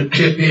can't see the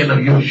tip end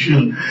of your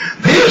shoe.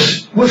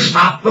 This will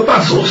stop the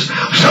muscles.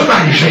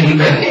 Somebody say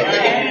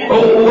amen.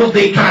 Oh,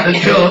 they try to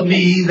tell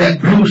me that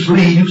Bruce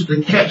Lee used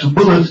to catch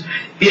bullets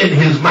in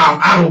his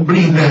mouth. I don't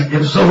believe that.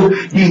 If so,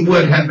 he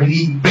would have been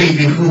eating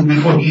baby food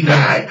before he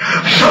died.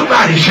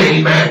 Somebody say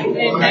amen.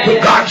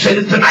 But God said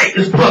that tonight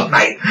is pluck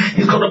night.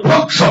 He's going to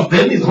pluck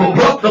something. He's going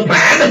to pluck the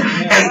plan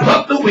and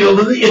pluck the will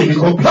of the enemy. He's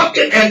going to pluck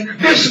it and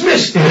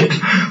dismiss it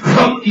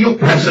from your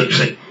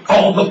presence.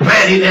 All the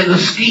planning and the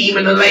scheme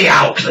and the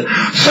layout.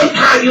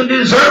 Sometimes your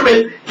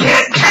discernment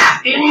can't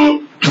tap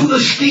into the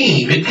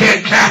scheme. It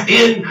can't tap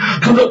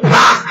into the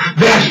plot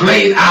that's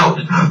laid out.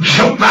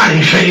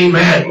 Somebody say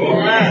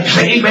amen.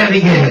 Say amen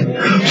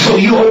again. So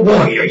you're a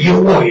warrior. You're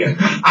a warrior.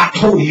 I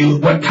told you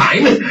one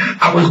time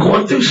I was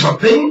going through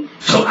something.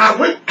 So I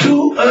went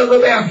to the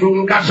bathroom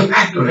and got some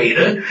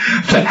activator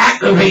to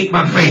activate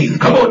my faith.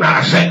 Come on now.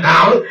 I sat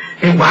down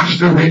and watched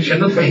the rich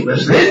and the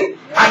famous. Then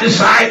I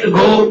decided to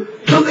go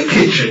to the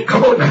kitchen.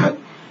 Come on now.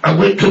 I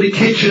went to the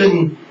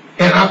kitchen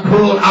and I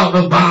pulled out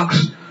a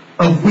box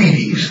of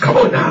Wheaties. Come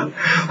on now.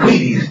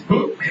 Wheaties.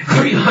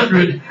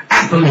 300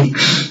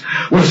 athletes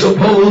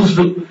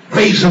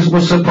faces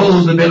were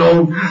supposed to have been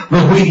on the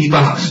Wheatie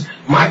box.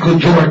 Michael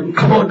Jordan.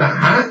 Come on now,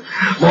 huh?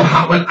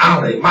 Muhammad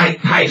Ali,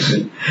 Mike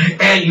Tyson.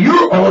 And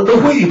you're on the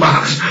Wheatie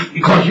box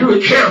because you're a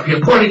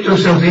champion. Pointing to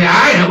yourself, say,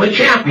 I am a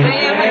champion.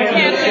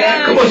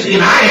 Come on, say,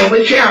 I am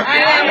a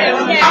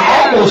champion.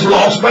 I almost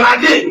lost, but I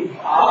didn't.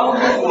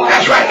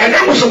 That's right. And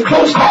there were some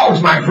close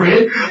calls, my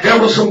friend. There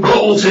were some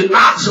goals and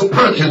knocks and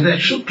punches that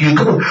shook you.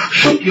 Come on,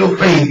 shook your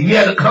faith. You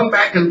had to come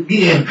back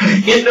again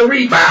in the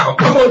rebound.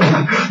 Come on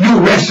now. You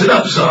rested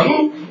up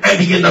some and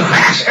begin to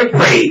fast and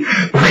pray.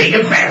 Pray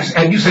and fast.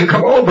 And you say,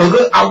 come on,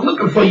 brother, I'm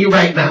looking for you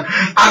right now.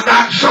 I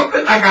got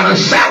something. I got a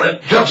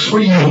salad just for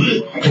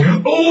you.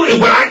 Oh,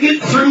 and when I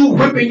get through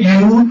whipping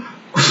you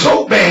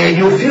so bad,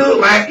 you'll feel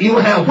like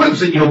you'll have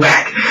whips in your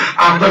back.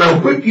 I'm going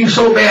to whip you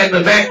so bad in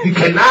the back you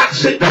cannot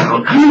sit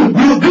down.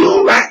 You'll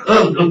do like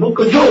the book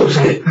of Job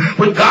said.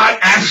 When God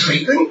asked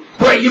Satan,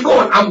 where are you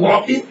going? I'm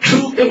walking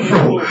to and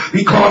fro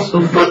because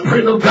the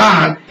footprint of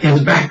God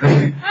is back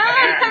there.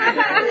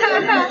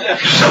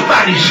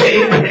 Somebody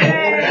say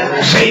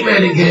amen. Say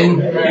amen again.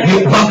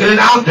 You're bucking it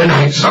out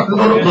tonight. Something's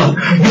going to buck.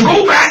 You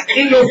go back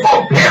in your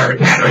thought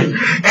pattern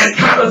and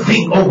try to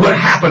think of what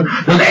happened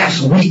the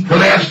last week, the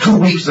last 2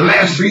 weeks, the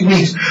last 3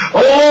 weeks,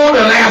 oh,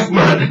 the last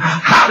month,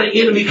 how the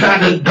enemy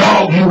tried to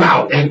dog you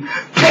out and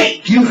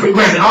take you for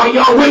granted. Are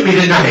y'all with me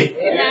tonight?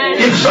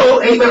 If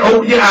so, amen,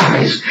 open your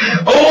eyes.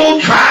 Oh,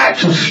 try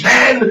to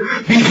stand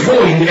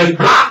before you and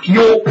block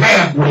your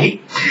pathway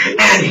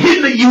and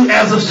hinder you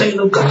as a saint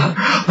of God.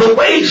 The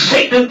way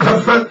Satan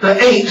confronts the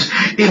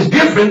ain'ts is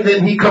different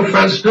than he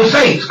confronts the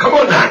saints. Come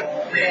on now.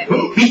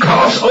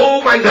 Because,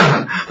 oh my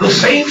God, the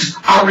saints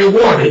are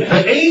rewarded.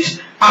 The ain'ts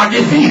are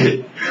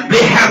defeated.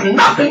 They have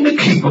nothing to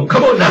keep them.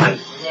 Come on now.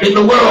 In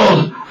the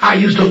world, I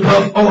used to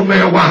puff on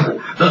marijuana,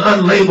 the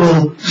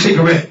unlabeled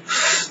cigarette.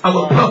 I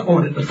would puff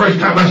on it. The first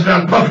time I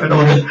started puffing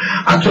on it,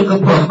 I took a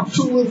puff.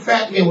 Two little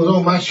fat men was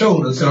on my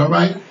shoulders. All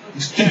right?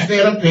 You keep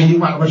staying up there, you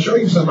might want to show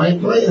you something. I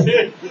ain't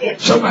playing.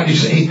 Somebody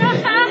say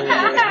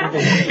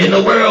that. In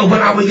the world,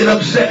 when I would get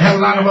upset, have a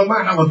lot on my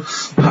mind, I would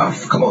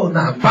puff. Come on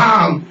now,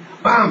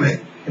 bomb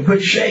it, and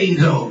put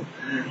shades on.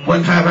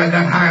 One time I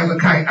got high as a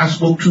kite. I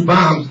smoked 2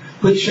 bombs,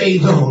 put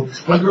shades on.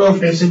 My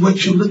girlfriend said,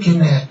 "What you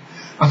looking at?"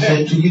 I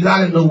said, "Till you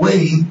got in the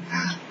way,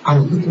 I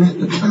was looking at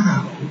the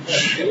clouds."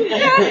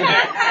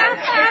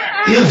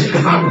 Is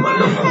God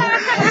wonderful?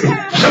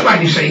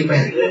 Somebody say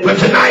amen. But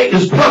tonight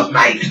is puff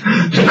night.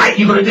 Tonight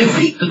you're going to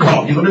defeat the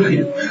call. You're going to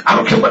defeat it. I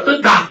don't care what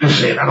the doctor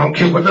said. I don't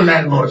care what the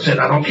landlord said.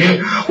 I don't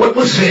care what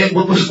was said,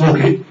 what was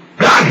spoken.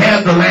 God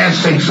has the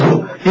last say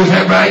so. Is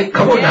that right?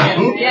 Come on now.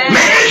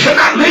 Man shall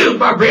not live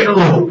by bread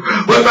alone,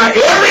 but by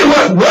every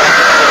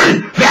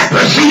word that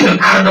proceedeth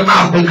out of the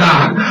mouth of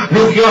God.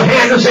 Lift your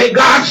hand and say,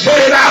 God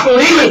said it, I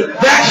believe it,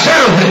 that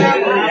settles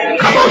it.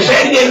 Come on,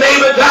 say it in the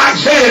name of God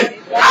said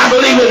it, I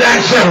believe it,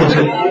 that settles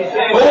it.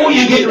 Oh,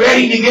 you get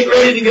ready to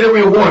get a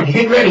reward. You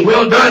get ready.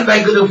 Well done,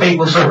 thy good and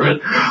faithful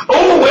servant.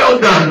 Oh, well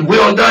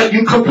done,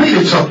 you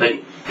completed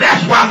something.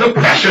 That's why the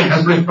pressure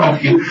has lifted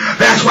off you.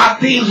 That's why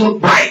things look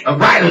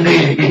brighter than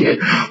ahead.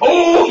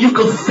 Oh, you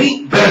can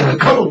think better.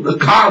 Come on, the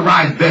car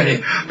rides better.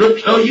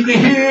 You can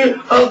hear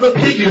the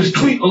pigeons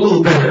tweet a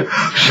little better.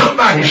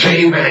 Somebody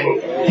say amen.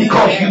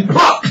 Because you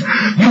plucked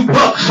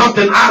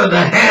something out of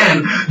the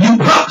hand. You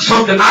plucked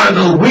something out of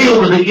the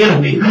will of the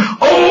enemy.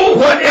 Oh,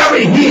 whatever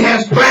he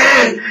has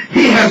planned,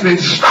 he has been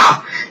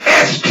stopped.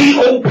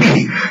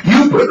 S-T-O-P.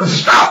 You put a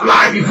stop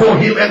line before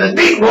him and the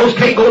Negroes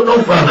can't go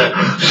no further.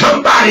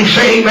 Somebody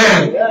say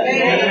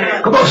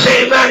amen. Come on,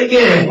 say amen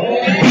again.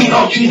 He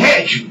thought you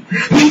had you.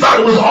 He thought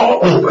it was all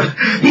over.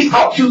 He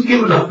thought you was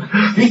giving up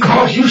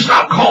because you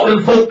stopped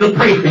calling folk to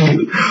pray for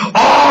you.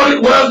 All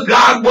it was,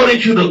 God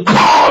wanted you to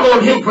call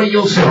on him for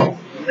yourself.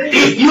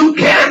 If you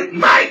can,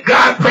 my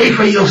God, pray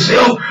for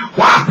yourself,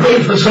 why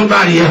pray for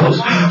somebody else?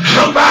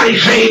 Somebody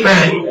say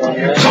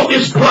amen. So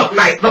it's pluck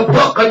night. The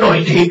pluck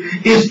anointing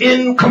is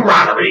in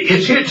camaraderie.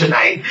 It's here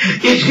tonight.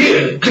 It's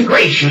here to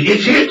grace you.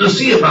 It's here to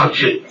see about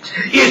you.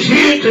 It's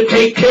here to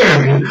take care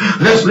of you.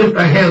 Let's lift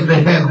our hands to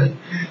heaven.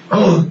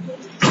 Oh,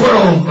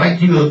 twirl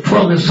like you are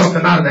twirling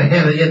something out of the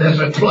hand. And there's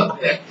a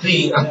pluck that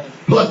thing.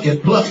 Pluck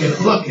it, pluck it,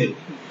 pluck it.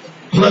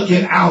 Pluck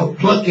it out,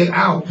 pluck it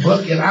out,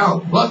 pluck it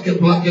out, pluck it,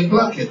 pluck it,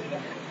 pluck it.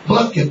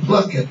 Pluck it,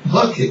 pluck it,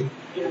 pluck it.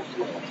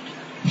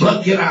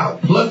 Pluck it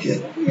out, pluck it,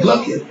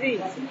 pluck it,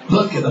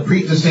 pluck it. The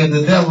preacher said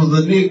the devil's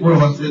a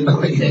Negro. I said, no,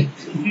 he ain't.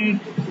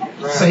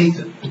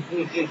 Satan,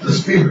 the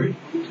spirit.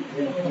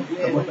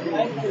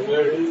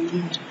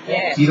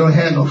 He don't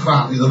have no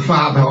father. He's the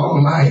father of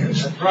all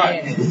liars.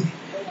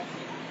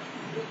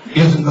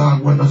 Isn't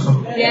God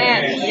wonderful?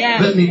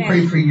 Let me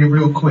pray for you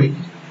real quick,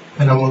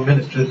 and I want to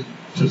minister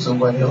to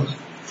somebody else.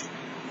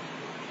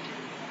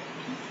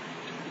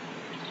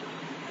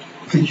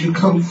 Could you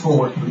come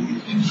forward,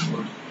 please, just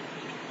for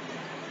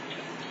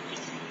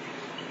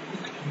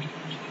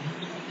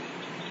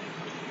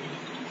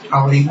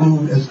I only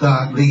move as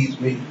God leads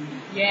me.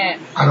 Yes.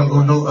 I don't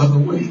go no other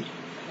way.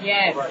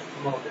 Yes.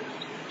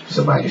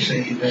 Somebody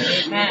say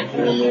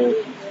amen.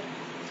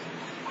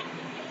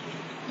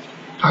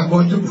 I'm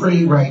going to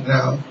pray right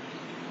now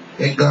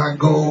that God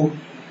go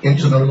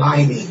into the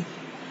lining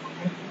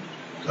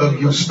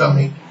of your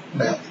stomach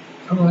now.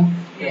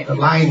 The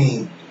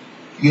lining.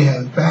 You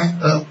have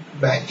backed up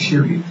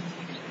bacteria.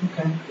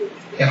 Okay.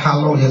 And how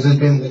long has it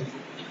been there?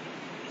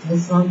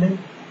 This Sunday?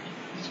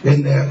 It's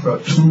been there for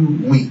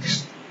 2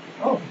 weeks.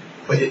 Oh.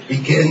 but it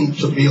began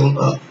to build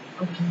up.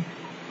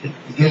 It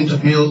began to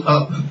build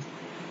up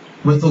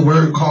with the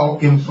word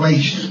called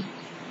inflation.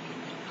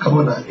 Come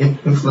on now,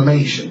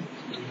 inflammation.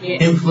 Yeah.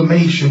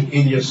 Inflammation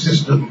in your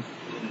system.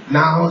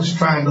 Now it's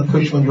trying to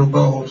push on your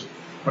bones.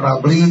 But I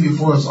believe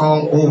before it's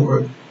all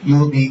over, you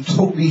will be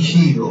totally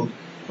healed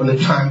when the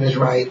time is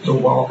right to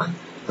walk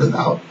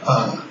without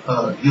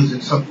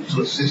using something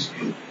to assist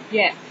you.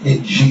 Yeah.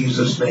 In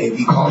Jesus' name,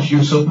 because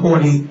you're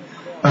supporting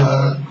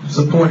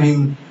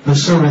the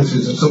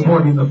services and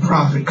supporting the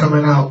prophet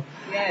coming out.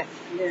 Yes.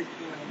 Yes.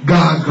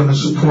 God's going to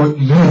support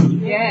you.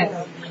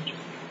 Yes.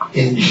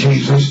 In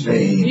Jesus' In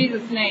name.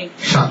 Jesus' name.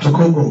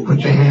 Shatakobo,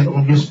 put your hand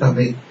on your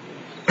stomach.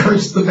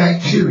 Curse the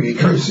bacteria.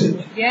 Curse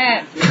it.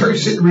 Yes.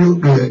 Curse it real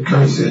good.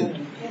 Curse it.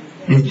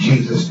 In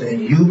Jesus'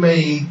 name. You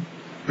may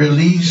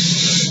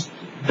release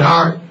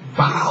dark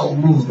bowel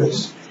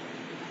movements.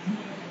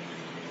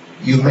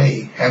 You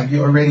may. Have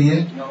you already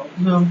yet?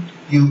 No.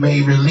 You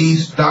may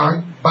release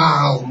dark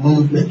bowel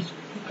movements.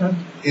 Okay.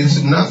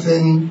 It's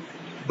nothing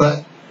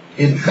but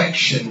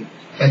infection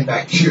and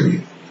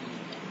bacteria.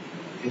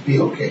 You'll be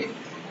okay.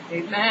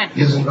 Amen.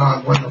 Isn't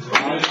God wonderful?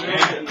 Somebody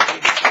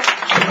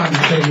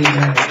say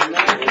amen.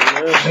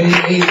 Say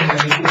amen.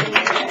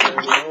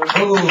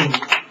 Oh.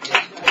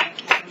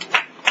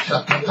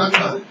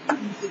 Shakataka.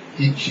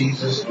 In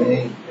Jesus'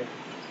 name,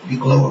 we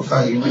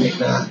glorify you right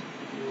now.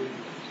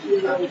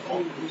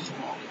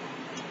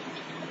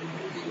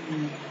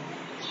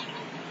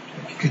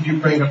 Could you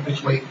bring up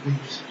this weight,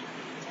 please?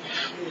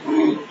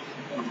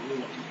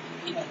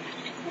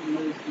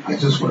 I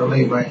just want to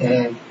lay my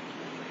hand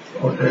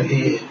on her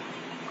head.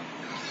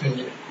 Feel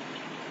it.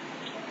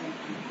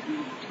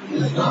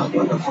 Isn't God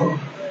wonderful?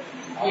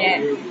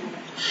 Yes.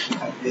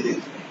 I did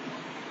it.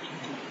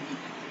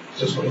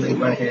 Just want to lay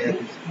my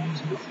hand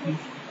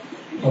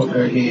on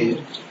her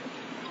head.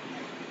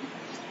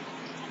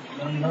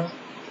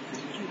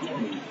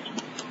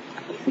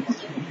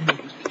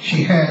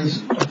 She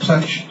has a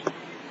touch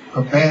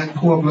of bad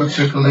poor blood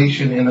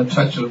circulation and a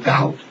touch of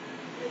gout.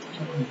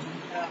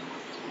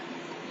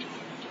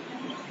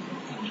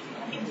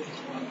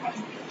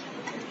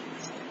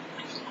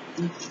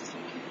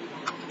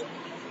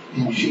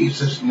 In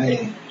Jesus'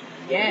 name.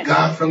 Yes.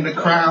 God, from the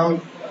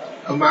crown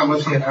of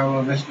Mama's head, I don't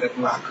want to mess that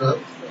block up.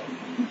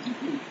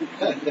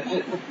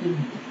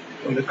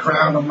 From the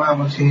crown of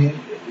Mama's head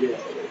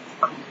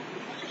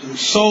to the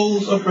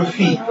soles of her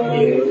feet.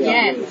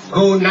 Yes.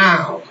 Go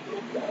now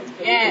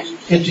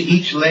Yes. into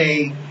each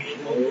leg,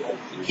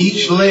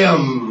 each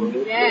limb.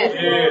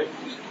 Yes.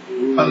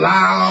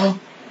 Allow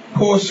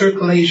poor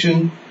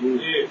circulation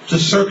to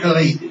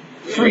circulate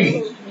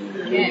free.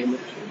 Yes.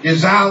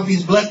 Dissolve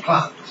these blood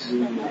clots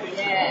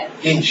Yes.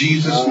 in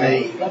Jesus'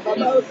 name.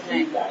 Jesus'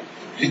 name.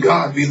 To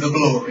God be the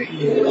glory.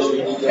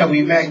 And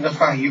we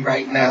magnify you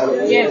right now.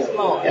 Yes,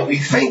 Lord. And we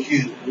thank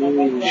you.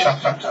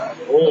 Shatata.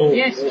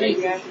 Yes,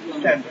 Jesus.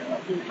 Stand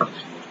up.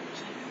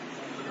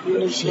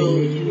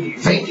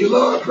 Thank you,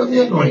 Lord, for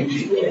the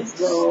anointing.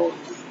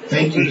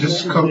 Thank you.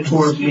 Just come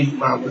towards me,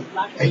 Mama,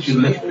 as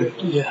you lift it.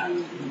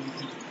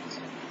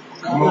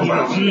 Come on,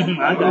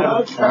 Mama.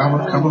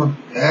 Mama, come on.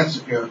 That's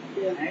it, girl.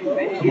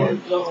 Come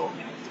on.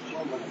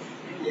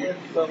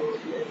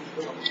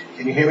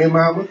 Can you hear me,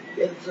 Mama?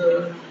 Yes,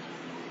 sir.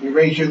 You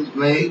raise your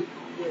leg.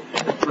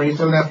 Raise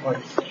the left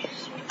one.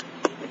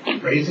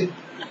 Raise it.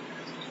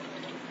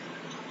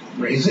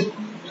 Raise it.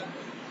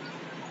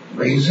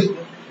 Raise it.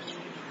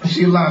 I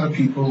see a lot of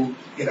people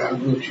get out of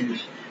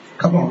wheelchairs.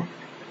 Come on.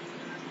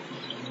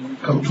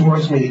 Come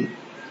towards me.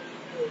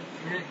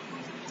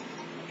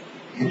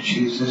 In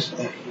Jesus'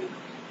 name.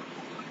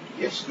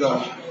 Yes,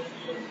 God.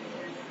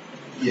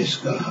 Yes,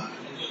 God.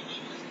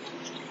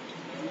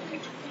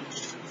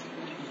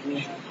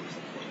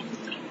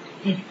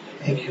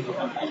 Thank you,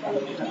 Lord.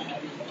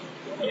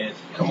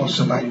 Come on,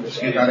 somebody. Let's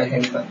get out of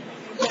hand.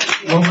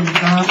 Woman of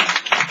God,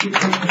 you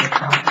come to the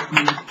top,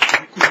 please.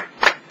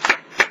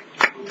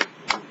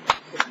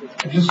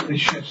 I just want to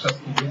share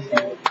something with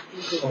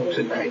you on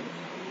tonight.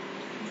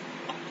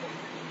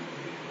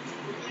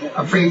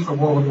 I prayed for a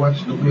woman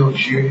once in the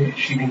wheelchair.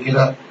 She didn't get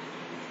up.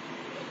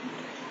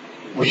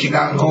 When she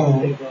got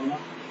home,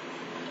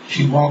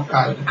 she walked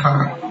out of the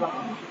car.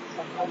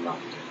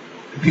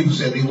 The people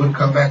said they wouldn't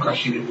come back because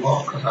she didn't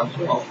walk, because I was a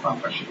false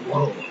prophet, she didn't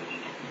walk.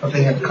 But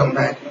they had to come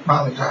back and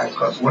apologize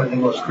because one of the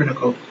most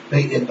critical,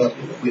 they end up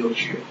in a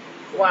wheelchair.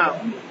 Wow.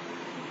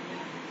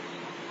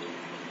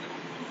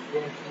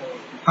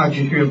 How'd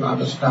you hear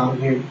about us down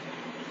here?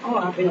 Oh,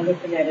 I've been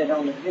looking at it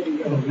on the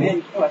video, and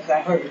of course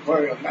I heard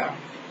word about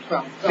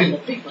from some of the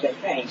people that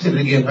came. Say it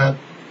again, man.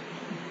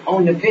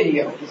 On the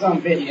video, it's on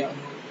video.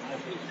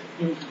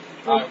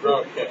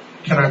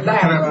 Can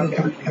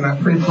I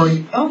pray for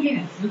you? Oh,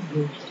 yes.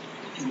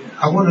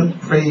 I want to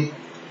pray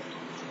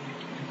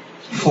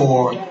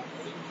for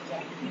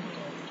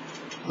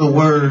the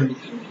word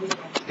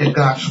that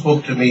God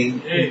spoke to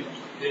me.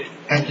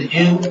 At the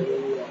end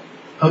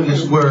of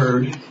this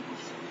word,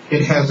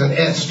 it has an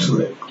S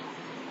to it.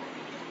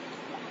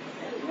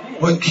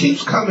 What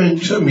keeps coming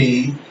to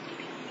me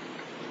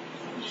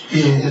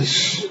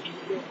is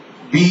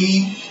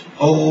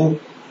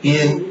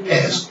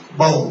B-O-N-S.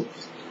 Bones.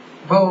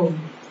 Bone.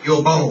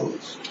 Your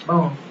bones.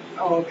 Bone.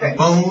 Oh, okay.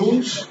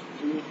 Bones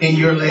in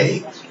your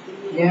legs.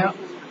 Yeah.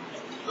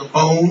 The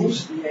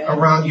bones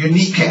around your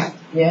kneecap.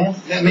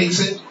 Yes. That makes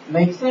sense?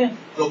 Makes sense.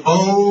 The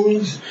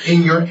bones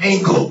in your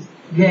ankle.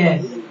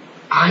 Yes.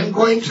 I'm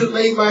going to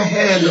lay my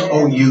hand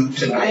on you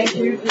tonight. Thank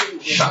you.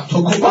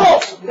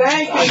 Shatokobo.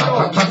 Thank you,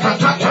 Lord.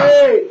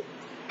 Shatatatata.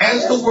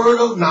 As the word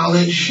of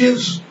knowledge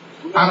shifts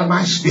out of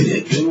my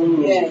spirit,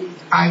 Yes.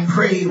 I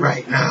pray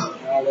right now.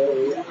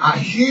 I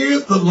hear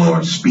the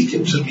Lord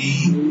speaking to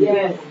me.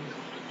 Yes.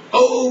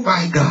 Oh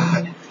my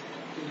God.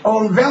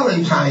 On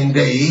Valentine's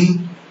Day,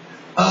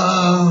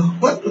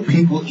 what do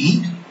people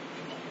eat?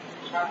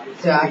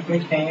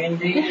 Chocolate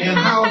candy. And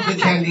how's the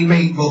candy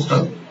made, most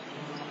of it?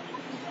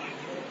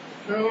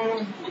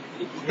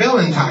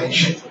 Valentine's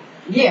shit.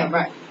 Yeah,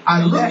 right.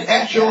 I looked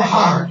at your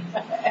heart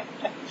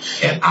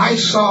and I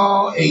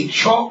saw a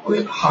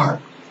chocolate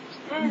heart.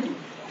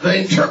 The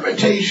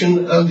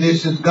interpretation of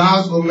this is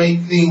God will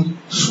make things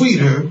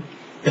sweeter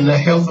in the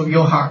health of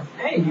your heart.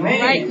 Amen.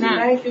 Right now.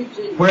 Thank you,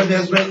 Jesus. Where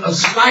there's been a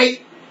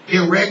slight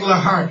irregular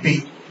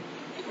heartbeat,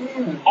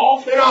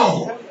 off and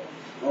on.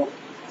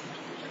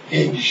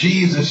 In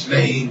Jesus'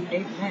 name,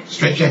 Amen.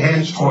 stretch your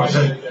hands towards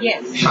her.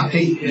 Yes.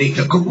 Shati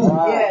Lita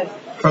Kubu. Yes.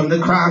 From the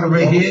crown of her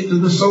head to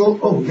the sole,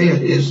 oh, there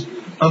it is,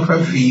 of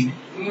her feet.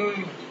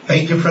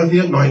 Thank you for the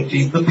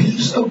anointing, the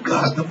peace of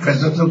God, the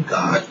presence of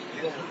God.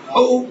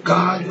 Oh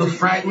God, the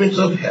fragments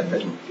of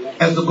heaven,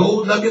 as the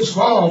gold nuggets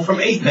fall from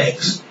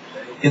Apex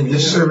in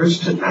this service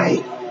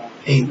tonight.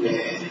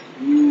 Amen.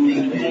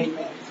 Amen.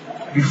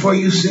 Before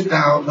you sit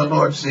down, the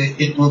Lord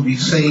said it will be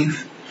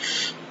safe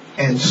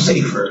and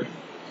safer.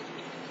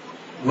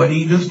 What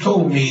he just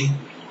told me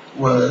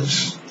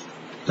was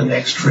the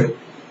next trip.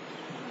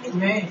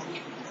 Amen.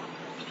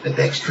 The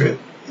next trip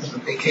is a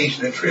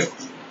vacation trip.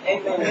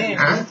 Amen.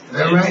 Huh? Is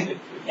that right?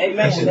 Amen.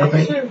 I said, That's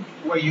okay. true.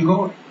 Where you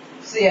going?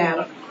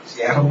 Seattle.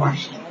 Seattle,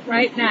 Washington.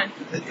 Right now.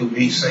 That you'll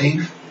be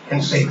safe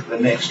and safe the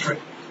next trip.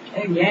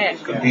 Amen.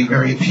 Yes. It'll be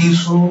very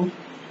peaceful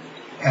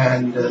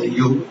and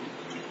you'll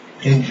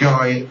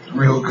enjoy it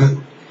real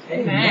good.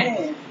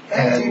 Amen.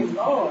 Thank you, And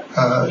Lord.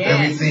 Yes.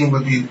 everything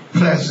will be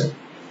pleasant.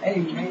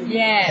 Amen.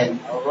 Yes. And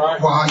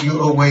while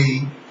you're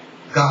away,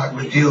 God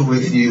will deal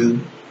with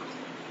you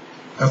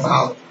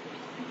about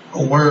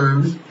a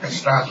word that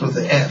starts with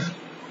an F,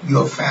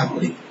 your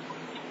family.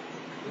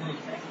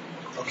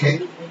 Okay?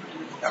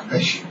 God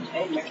bless you.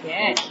 Amen.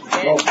 Yes. This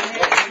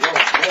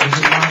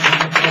is my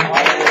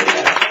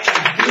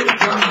I feel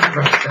God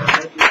right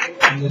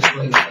now in this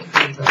place. I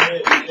feel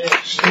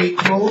God. Stay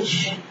close.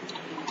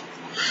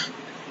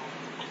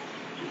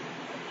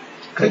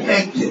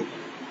 Connected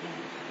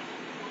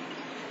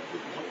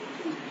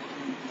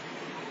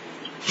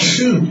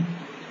to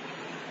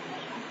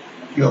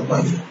your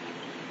mother.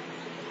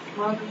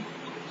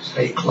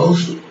 Stay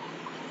closely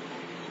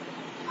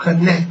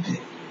connected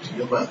to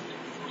your mother.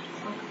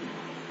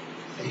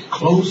 Stay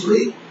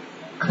closely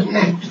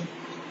connected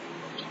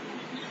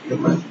to your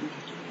mother.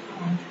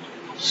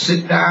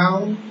 Sit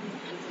down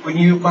when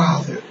you're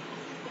bothered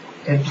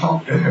and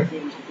talk to her.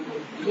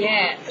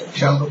 Yes. And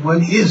tell her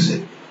what is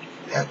it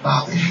that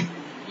bothers you.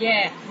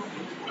 Yes.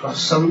 Because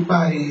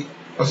somebody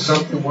or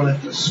something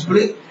wanted to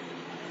split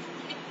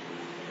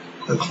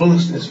the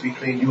closeness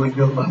between you and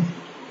your mother.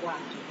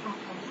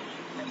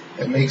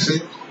 That makes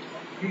it?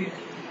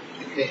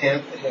 If your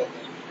hand to heaven.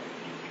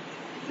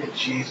 In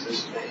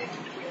Jesus' name.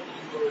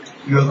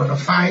 You're going to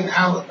find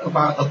out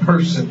about a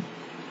person,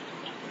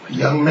 a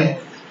young man,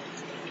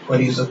 what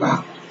he's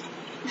about.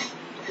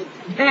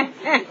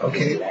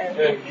 Okay?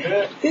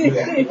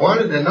 You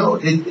wanted to know,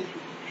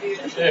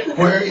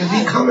 where is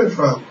he coming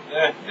from?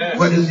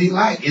 What is he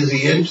like? Is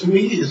he into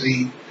me? Is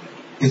he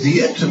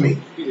into me?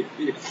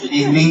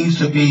 He needs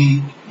to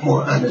be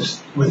more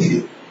honest with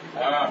you.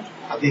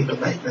 I leave it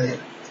like that.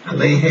 I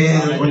lay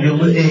hands on your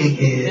little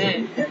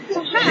egghead.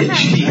 In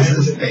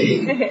Jesus'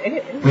 name.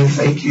 We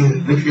thank you.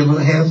 Lift your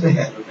little hands to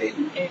heaven,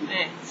 baby.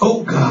 Amen.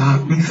 Oh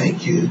God, we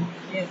thank you.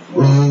 Yes.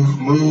 Move,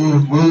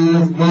 move,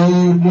 move,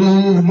 move,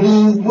 move,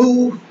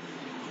 move,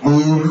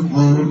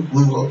 move.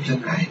 Move on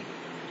tonight.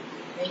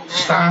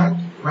 Start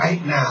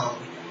right now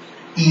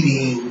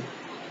eating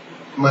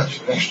much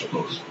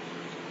vegetables.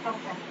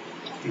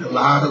 Eat a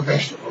lot of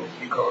vegetables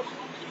because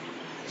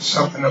it's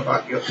something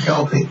about your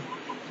pelvic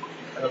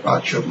and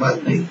about your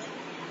Monday,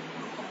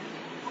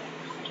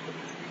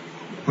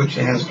 which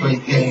has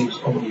played games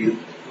on you.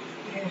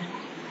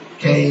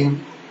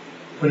 Came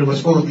when it was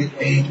supposed to,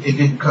 it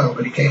didn't come,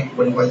 but it came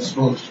when it wasn't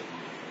supposed to.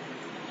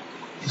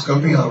 It's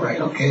going to be all right,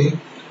 okay?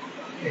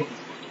 Okay.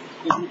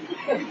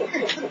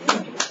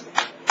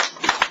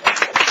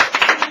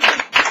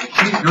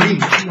 She's greedy.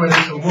 She wanted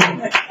some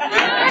more.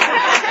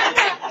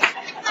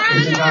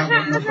 Isn't that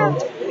wonderful?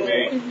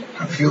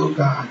 I feel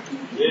God.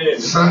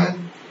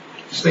 Son,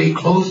 stay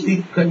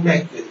closely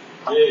connected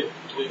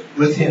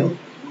with Him.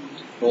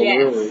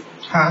 Yes.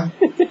 Huh?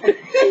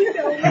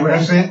 Hear what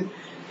I said?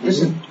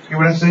 Listen, hear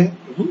what I said?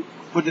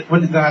 What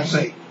did God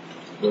say?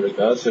 What did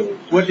God say?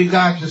 What did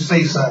God just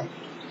say, son?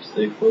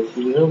 Stay close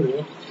to him,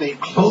 yeah. Stay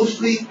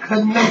closely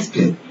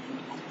connected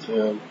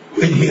Yeah.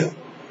 with him.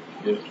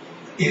 Yeah.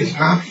 It's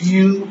not for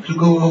you to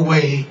go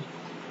away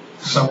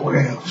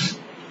somewhere else.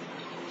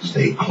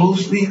 Stay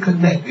closely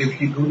connected.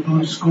 If you go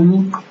to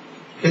school,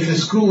 if the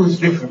school is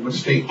different, but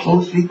stay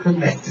closely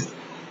connected.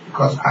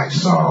 Because I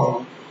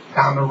saw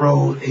down the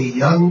road a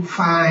young,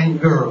 fine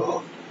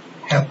girl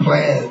have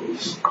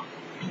plans to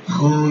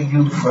pull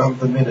you from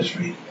the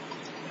ministry.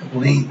 And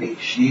believe me,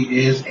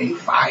 she is a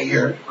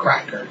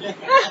firecracker.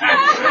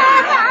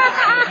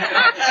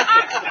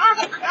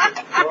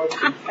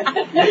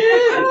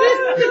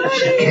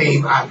 She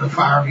came out the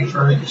fiery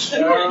furnace.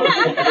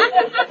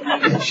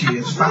 And she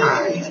is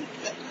fine.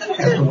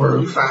 As the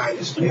word fine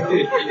is spelled.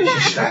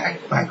 She's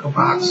stacked like a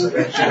boxer.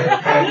 And she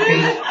had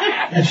pancakes.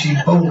 And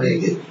she's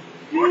bow-legged.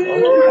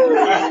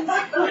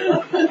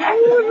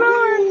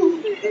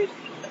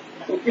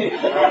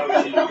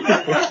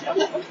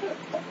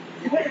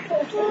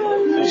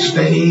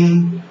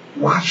 Stay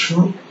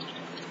watchful,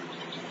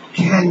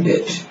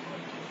 candid,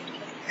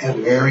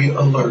 and very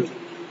alert.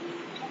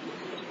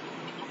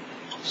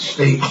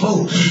 Stay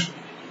close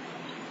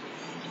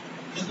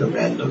to the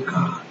man of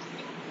God.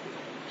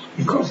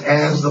 Because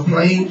as the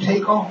plane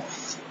take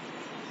off,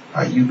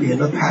 you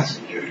being a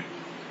passenger,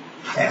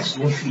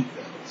 fasten your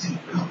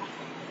seatbelt.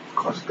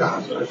 Because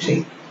God's going to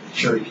take the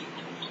church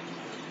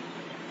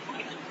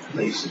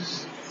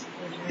places.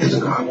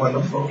 Isn't God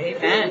wonderful?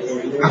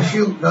 Amen. I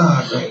feel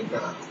God right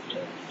now.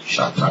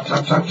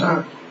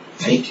 Sha-ta-ta-ta-ta.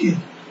 Thank you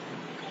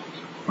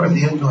for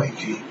the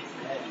anointing.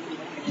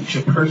 Get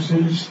your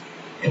purses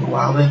and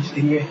wallets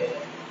in your hand.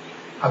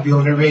 I'll be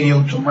on the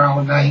radio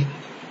tomorrow night,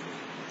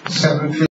 7:50.